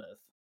Aerosmith.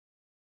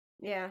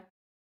 Yeah.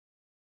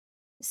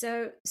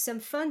 So some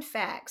fun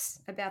facts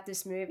about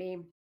this movie.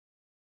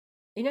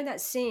 You know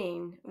that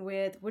scene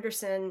with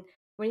Wooderson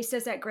when he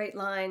says that great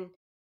line,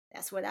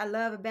 "That's what I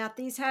love about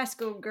these high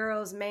school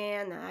girls,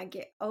 man. I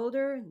get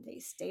older, they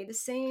stay the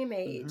same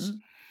age." Mm-hmm.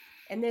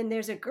 And then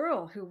there's a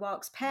girl who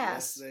walks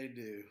past. Yes, they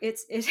do.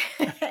 It's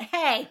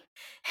hey,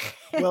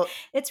 Well,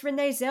 it's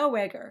Renee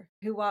Zellweger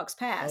who walks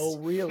past. Oh,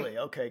 really?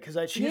 Okay,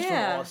 because she's from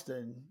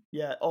Austin.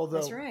 Yeah, although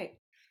That's right.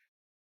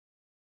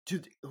 To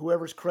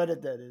whoever's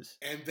credit that is.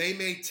 And they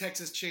made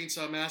Texas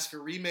Chainsaw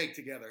Massacre remake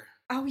together.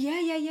 Oh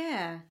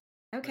yeah.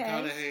 Okay.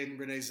 McConaughey and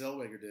Renee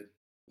Zellweger did.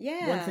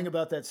 Yeah. One thing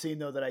about that scene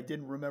though that I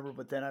didn't remember,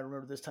 but then I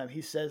remember this time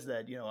he says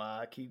that,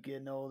 I keep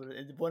getting older.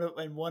 And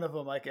one of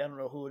them, like, I don't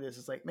know who it is.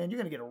 It's like, man, you're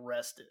gonna get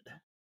arrested.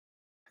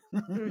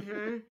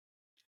 Mm-hmm.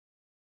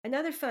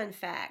 Another fun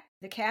fact: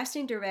 the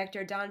casting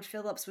director Don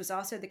Phillips was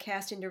also the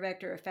casting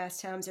director of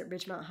Fast Times at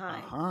Ridgemont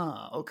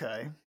High.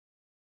 Okay.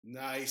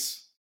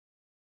 Nice.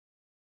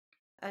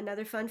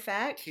 Another fun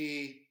fact.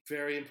 Key,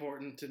 very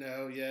important to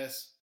know.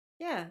 Yes.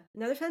 Yeah,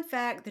 another fun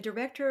fact: the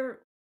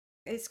director.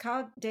 It's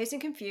called Dazed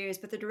and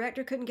Confused, but the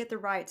director couldn't get the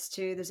rights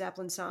to the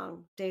Zeppelin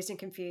song Dazed and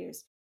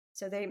Confused.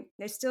 So they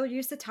still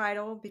use the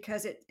title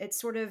because it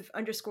sort of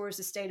underscores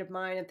the state of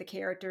mind of the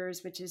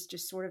characters, which is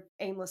just sort of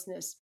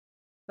aimlessness.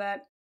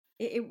 But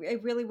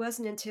it really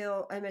wasn't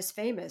until Almost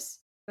Famous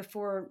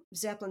before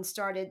Zeppelin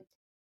started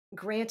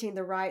granting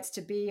the rights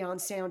to be on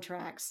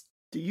soundtracks.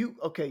 Do you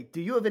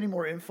have any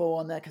more info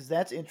on that? Because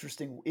that's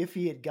interesting. If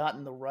he had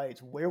gotten the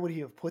rights, where would he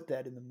have put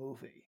that in the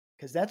movie?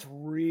 Because that's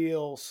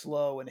real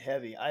slow and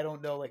heavy. I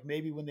don't know, like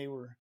maybe when they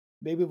were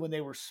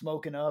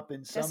smoking up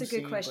in some That's a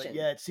good scene, question. But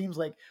yeah, it seems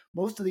like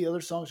most of the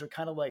other songs are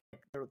kind of like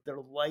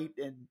they're light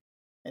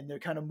and they're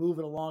kind of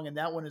moving along, and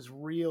that one is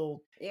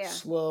real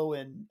slow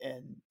and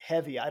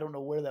heavy. I don't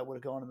know where that would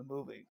have gone in the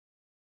movie.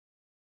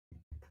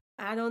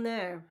 I don't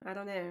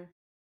know.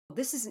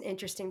 This is an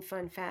interesting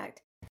fun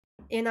fact.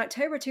 In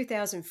October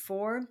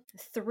 2004,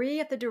 3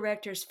 of the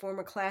director's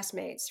former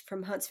classmates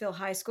from Huntsville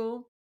High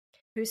School,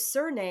 whose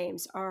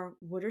surnames are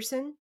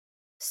Wooderson,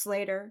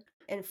 Slater,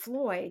 and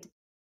Floyd,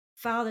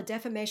 filed a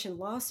defamation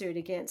lawsuit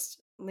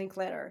against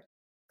Linkletter,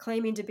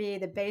 claiming to be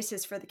the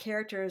basis for the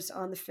characters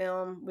on the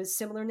film with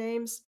similar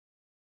names.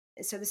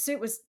 So the suit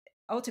was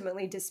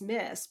ultimately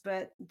dismissed,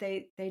 but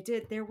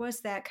there was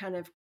that kind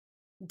of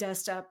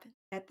dust up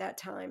at that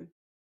time.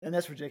 And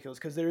that's ridiculous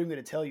because they're even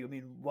going to tell you. I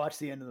mean, watch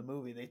the end of the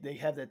movie. They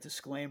have that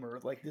disclaimer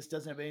of like, this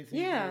doesn't have anything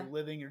to do with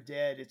living or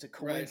dead. It's a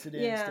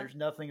coincidence. Yeah. There's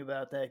nothing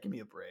about that. Give me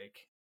a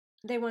break.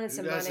 They wanted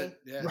some money.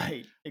 Yeah.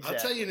 Right. Exactly.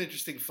 I'll tell you an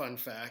interesting fun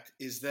fact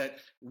is that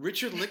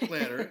Richard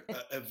Linklater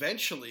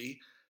eventually,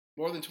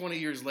 more than 20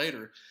 years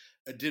later,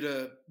 did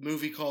a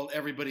movie called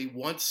Everybody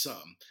Wants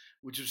Some,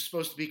 which was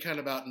supposed to be kind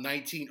of about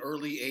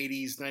early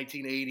 80s,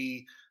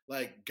 1980,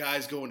 like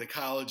guys going to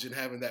college and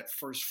having that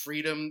first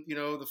freedom,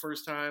 the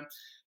first time.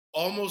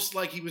 Almost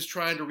like he was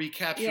trying to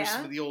recapture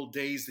some of the old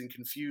Dazed and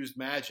Confused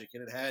magic.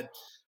 And it had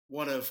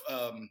one of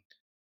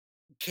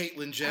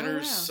Caitlyn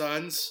Jenner's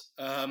sons,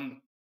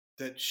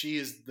 that she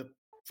is the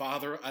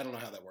father. I don't know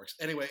how that works.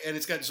 Anyway, and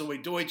it's got Zoe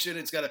Deutsch in it.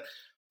 It's got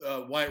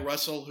a Wyatt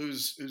Russell,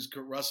 who's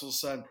Russell's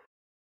son.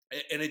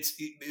 And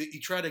you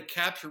try to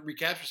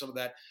recapture some of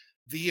that.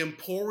 The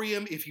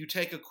Emporium, if you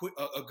take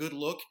a good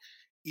look,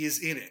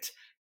 is in it.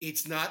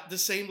 It's not the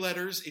same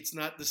letters. It's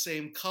not the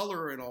same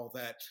color and all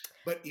that.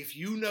 But if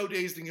you know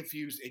Dazed and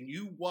Confused and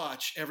you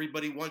watch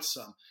Everybody Wants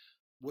Some,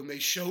 when they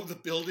show the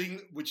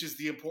building, which is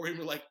the Emporium,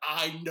 you're like,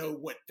 I know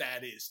what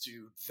that is,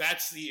 dude.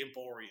 That's the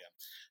Emporium.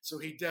 So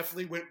he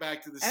definitely went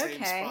back to the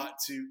same spot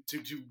to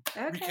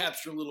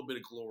recapture a little bit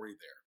of glory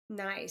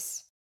there.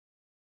 Nice.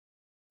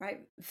 Right.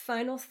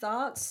 Final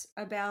thoughts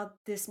about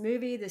this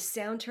movie, this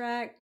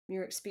soundtrack,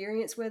 your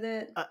experience with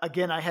it?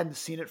 Again, I hadn't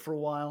seen it for a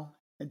while.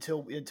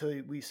 Until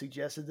we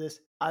suggested this.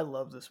 I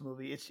love this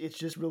movie. It's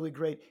just really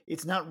great.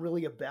 It's not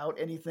really about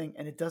anything,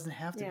 and it doesn't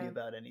have to be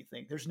about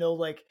anything. There's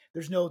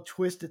no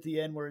twist at the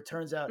end where it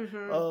turns out,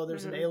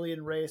 there's an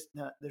alien race.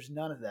 No, there's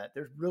none of that.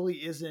 There really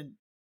isn't.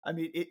 I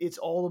mean, it's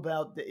all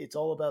about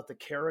the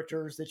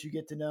characters that you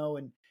get to know,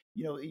 and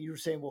you're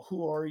saying, well,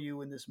 who are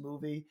you in this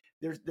movie?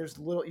 There's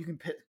you can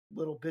pick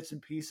little bits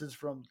and pieces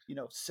from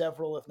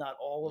several, if not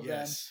all of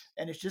them,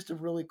 and it's just a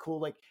really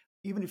cool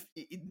even if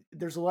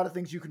there's a lot of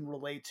things you can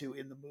relate to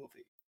in the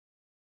movie.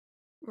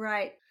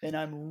 Right. And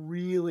I'm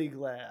really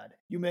glad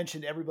you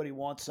mentioned Everybody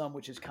Wants Some,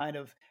 which is kind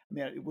of,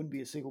 it wouldn't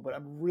be a sequel, but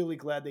I'm really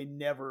glad they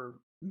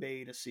never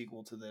made a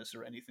sequel to this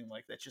or anything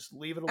like that. Just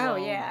leave it alone. Oh,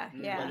 yeah.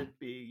 Let it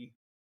be.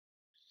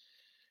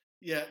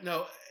 Yeah,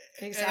 no.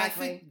 Exactly. And I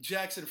think,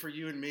 Jackson, for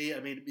you and me,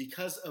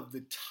 because of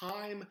the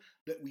time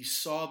that we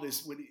saw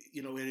this when,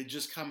 you know, it had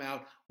just come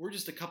out. We're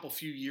just a couple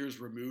few years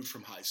removed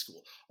from high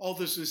school. All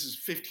this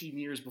is 15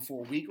 years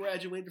before we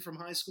graduated from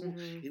high school.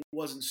 Mhm. It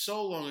wasn't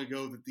so long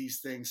ago that these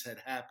things had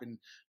happened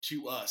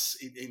to us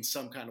in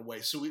some kind of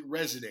way. So it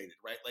resonated,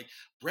 right? Like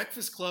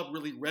Breakfast Club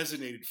really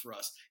resonated for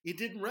us. It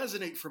didn't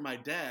resonate for my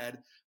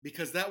dad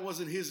because that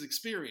wasn't his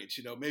experience.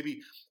 You know,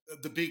 maybe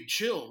The Big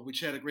Chill,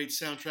 which had a great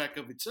soundtrack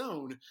of its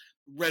own,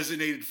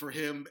 resonated for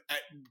him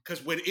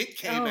because when it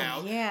came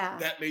out,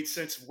 that made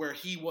sense of where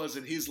he was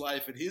in his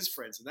life and his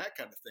friends and that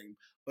kind of thing.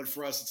 But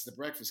for us, it's The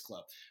Breakfast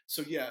Club.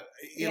 So yeah,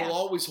 it'll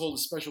always hold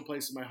a special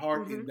place in my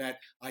heart in that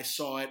I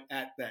saw it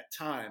at that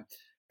time.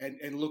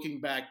 And looking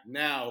back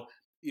now,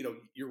 you know,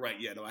 you're right.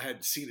 Yeah, no, I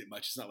hadn't seen it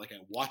much. It's not like I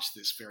watched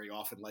this very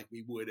often like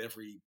we would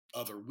every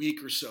other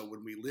week or so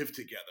when we lived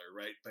together,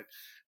 right? But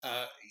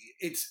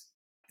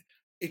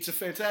it's a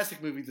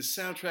fantastic movie. The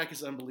soundtrack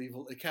is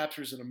unbelievable. It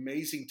captures an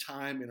amazing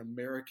time in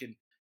American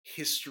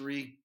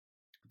history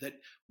that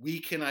we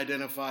can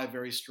identify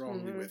very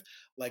strongly with.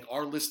 Like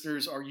our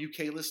listeners, our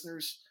UK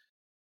listeners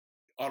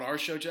on our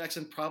show,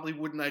 Jackson, probably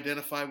wouldn't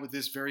identify with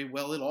this very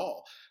well at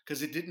all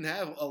because it didn't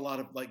have a lot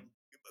of like,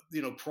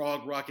 you know,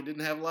 prog rock. It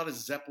didn't have a lot of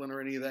Zeppelin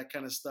or any of that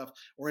kind of stuff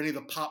or any of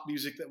the pop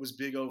music that was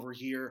big over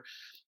here,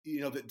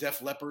 you know, that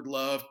Def Leppard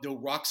loved. No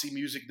Roxy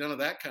music, none of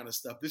that kind of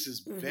stuff. This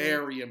is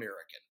very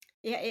American.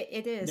 Yeah,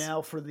 it is.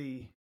 Now for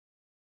the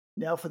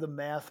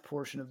math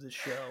portion of this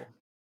show.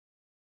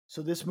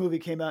 So this movie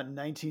came out in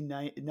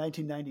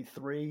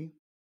 1993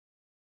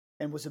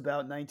 and was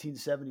about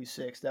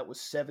 1976. That was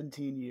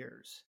 17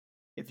 years.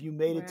 If you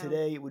made it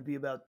today, it would be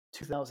about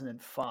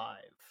 2005.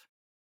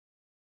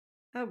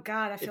 Oh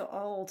God, I feel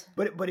old.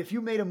 But if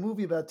you made a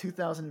movie about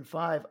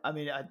 2005, I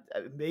mean, I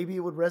maybe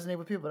it would resonate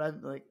with people. But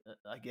I'm like,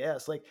 I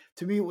guess, like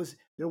to me,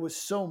 there was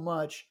so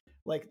much.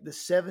 Like the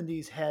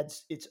 70s had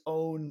its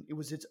own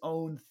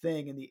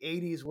thing, and the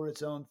 80s were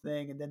its own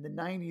thing, and then the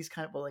 90s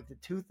kind of like the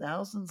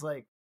 2000s,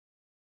 like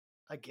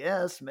I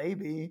guess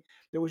maybe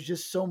there was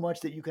just so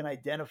much that you can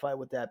identify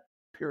with that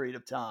period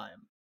of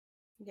time.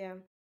 Yeah.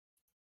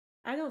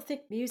 I don't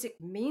think music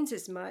means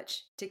as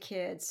much to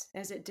kids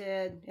as it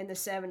did in the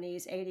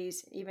 70s,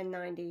 80s, even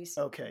 90s.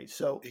 Okay,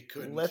 so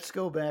let's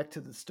go back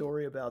to the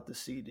story about the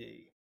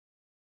CD.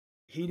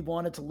 He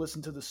wanted to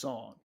listen to the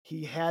song.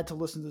 He had to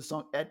listen to the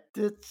song at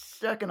this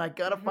second. I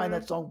got to find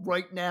that song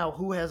right now.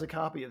 Who has a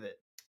copy of it?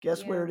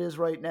 Guess where it is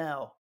right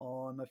now?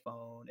 On my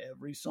phone.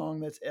 Every song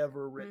that's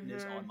ever written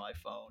is on my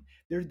phone.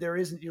 There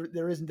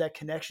isn't that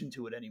connection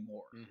to it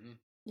anymore.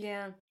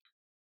 Yeah.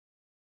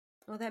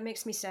 Well, that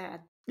makes me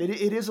sad.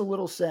 It is a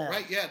little sad.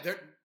 Right, yeah.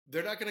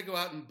 They're not going to go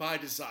out and buy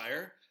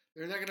Desire.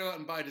 They're not going to go out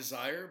and buy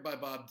Desire by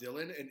Bob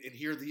Dylan and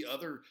hear the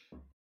other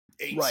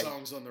 8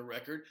 songs on the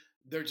record.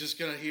 They're just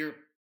going to hear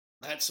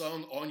that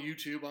song on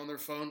YouTube, on their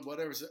phone,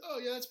 whatever. Say, oh,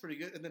 yeah, that's pretty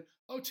good. And then,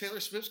 oh, Taylor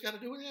Swift's got to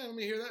do it. Yeah, let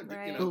me hear that.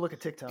 Right. You know, Go look at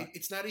TikTok.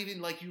 It's not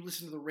even like you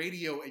listen to the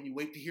radio and you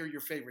wait to hear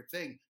your favorite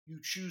thing. You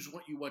choose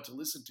what you want to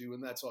listen to,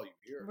 and that's all you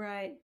hear.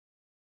 Right.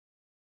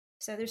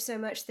 So there's so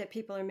much that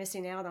people are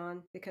missing out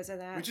on because of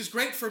that. Which is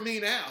great for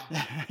me now.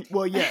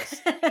 Well, yes.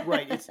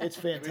 Right. It's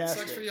fantastic. I mean, it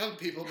sucks for young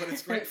people, but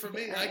it's great for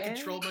me. I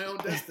control my own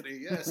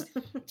destiny. Yes.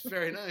 It's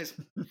very nice.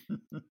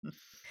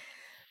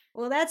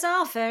 Well, that's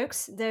all,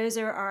 folks. Those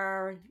are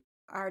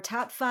our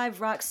top 5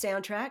 rock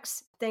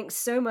soundtracks. Thanks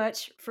so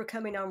much for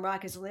coming on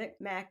Rock is Lit,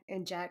 Mac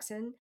and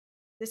Jackson.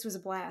 This was a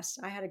blast.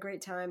 I had a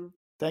great time.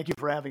 Thank you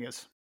for having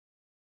us.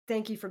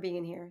 Thank you for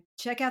being here.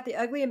 Check out the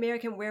Ugly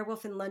American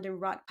Werewolf in London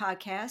Rock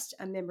podcast,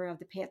 a member of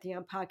the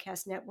Pantheon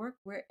Podcast Network,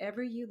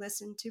 wherever you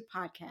listen to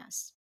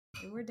podcasts.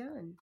 And we're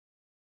done.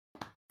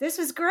 This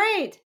was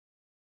great.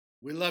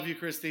 We love you,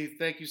 Christy.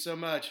 Thank you so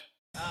much.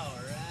 All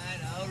right.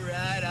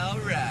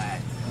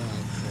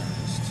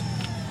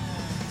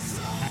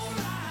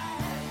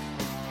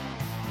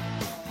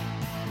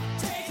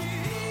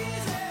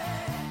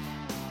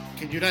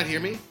 Can you not hear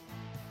me?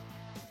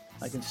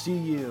 I can see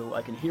you.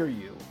 I can hear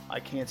you. I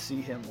can't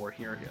see him or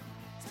hear him.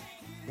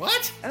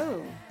 What?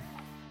 Oh.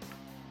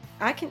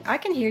 I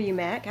can hear you,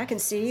 Mac. I can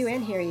see you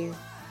and hear you.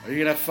 Are you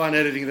going to have fun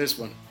editing this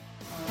one?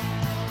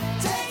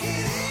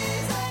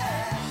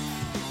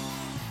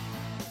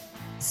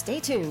 Stay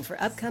tuned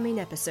for upcoming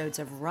episodes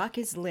of Rock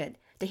is Lit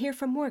to hear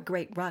from more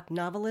great rock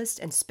novelists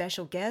and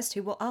special guests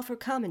who will offer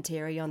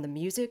commentary on the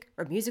music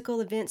or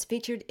musical events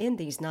featured in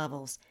these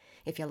novels.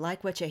 If you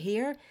like what you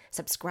hear,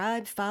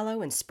 subscribe,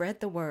 follow, and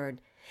spread the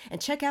word.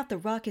 And check out the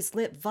Rock is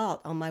Lit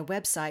Vault on my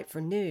website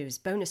for news,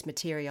 bonus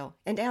material,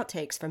 and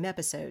outtakes from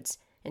episodes.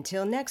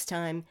 Until next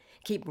time,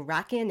 keep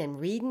rocking and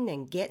reading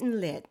and getting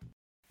lit.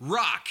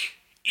 Rock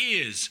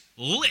is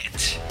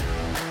Lit.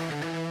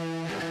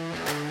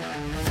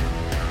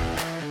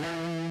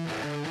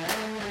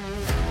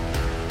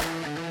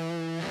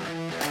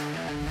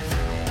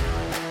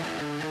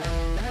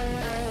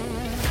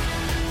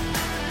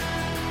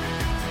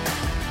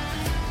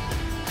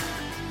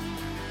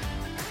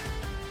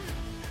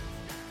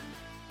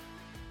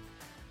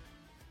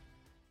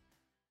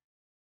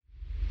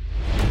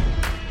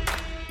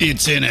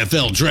 It's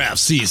NFL draft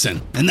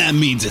season, and that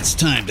means it's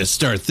time to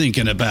start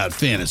thinking about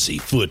fantasy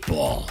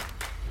football.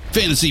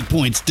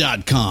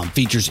 FantasyPoints.com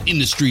features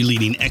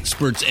industry-leading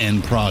experts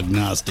and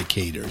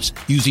prognosticators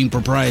using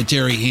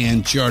proprietary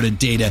hand-charted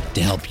data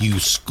to help you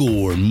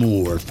score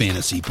more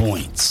fantasy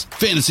points.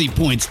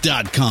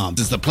 FantasyPoints.com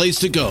is the place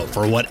to go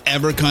for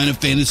whatever kind of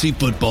fantasy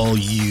football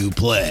you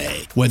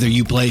play. Whether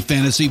you play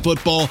fantasy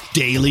football,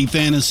 daily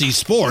fantasy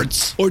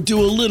sports, or do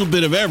a little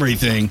bit of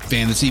everything,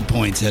 Fantasy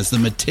Points has the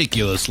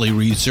meticulously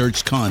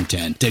researched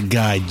content to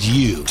guide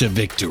you to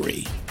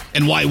victory.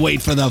 And why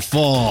wait for the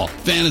fall?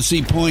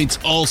 Fantasy Points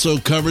also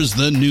covers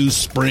the new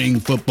spring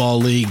football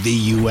league,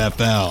 the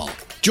UFL.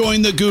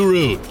 Join the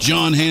guru,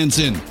 John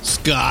Hansen,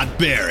 Scott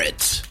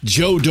Barrett,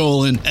 Joe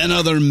Dolan, and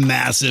other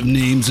massive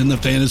names in the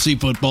fantasy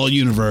football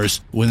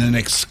universe with an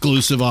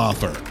exclusive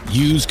offer.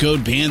 Use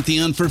code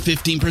Pantheon for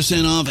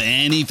 15% off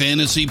any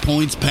Fantasy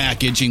Points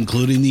package,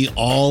 including the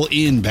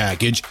all-in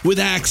package, with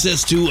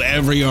access to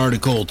every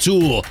article,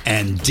 tool,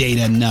 and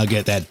data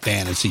nugget that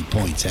Fantasy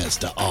Points has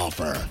to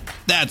offer.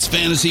 That's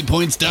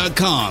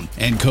FantasyPoints.com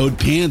and code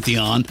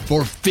Pantheon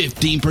for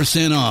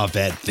 15% off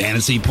at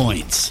Fantasy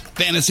Points.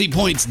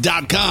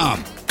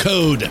 FantasyPoints.com,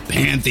 code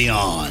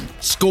Pantheon.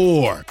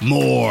 Score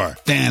more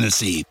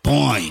fantasy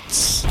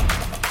points.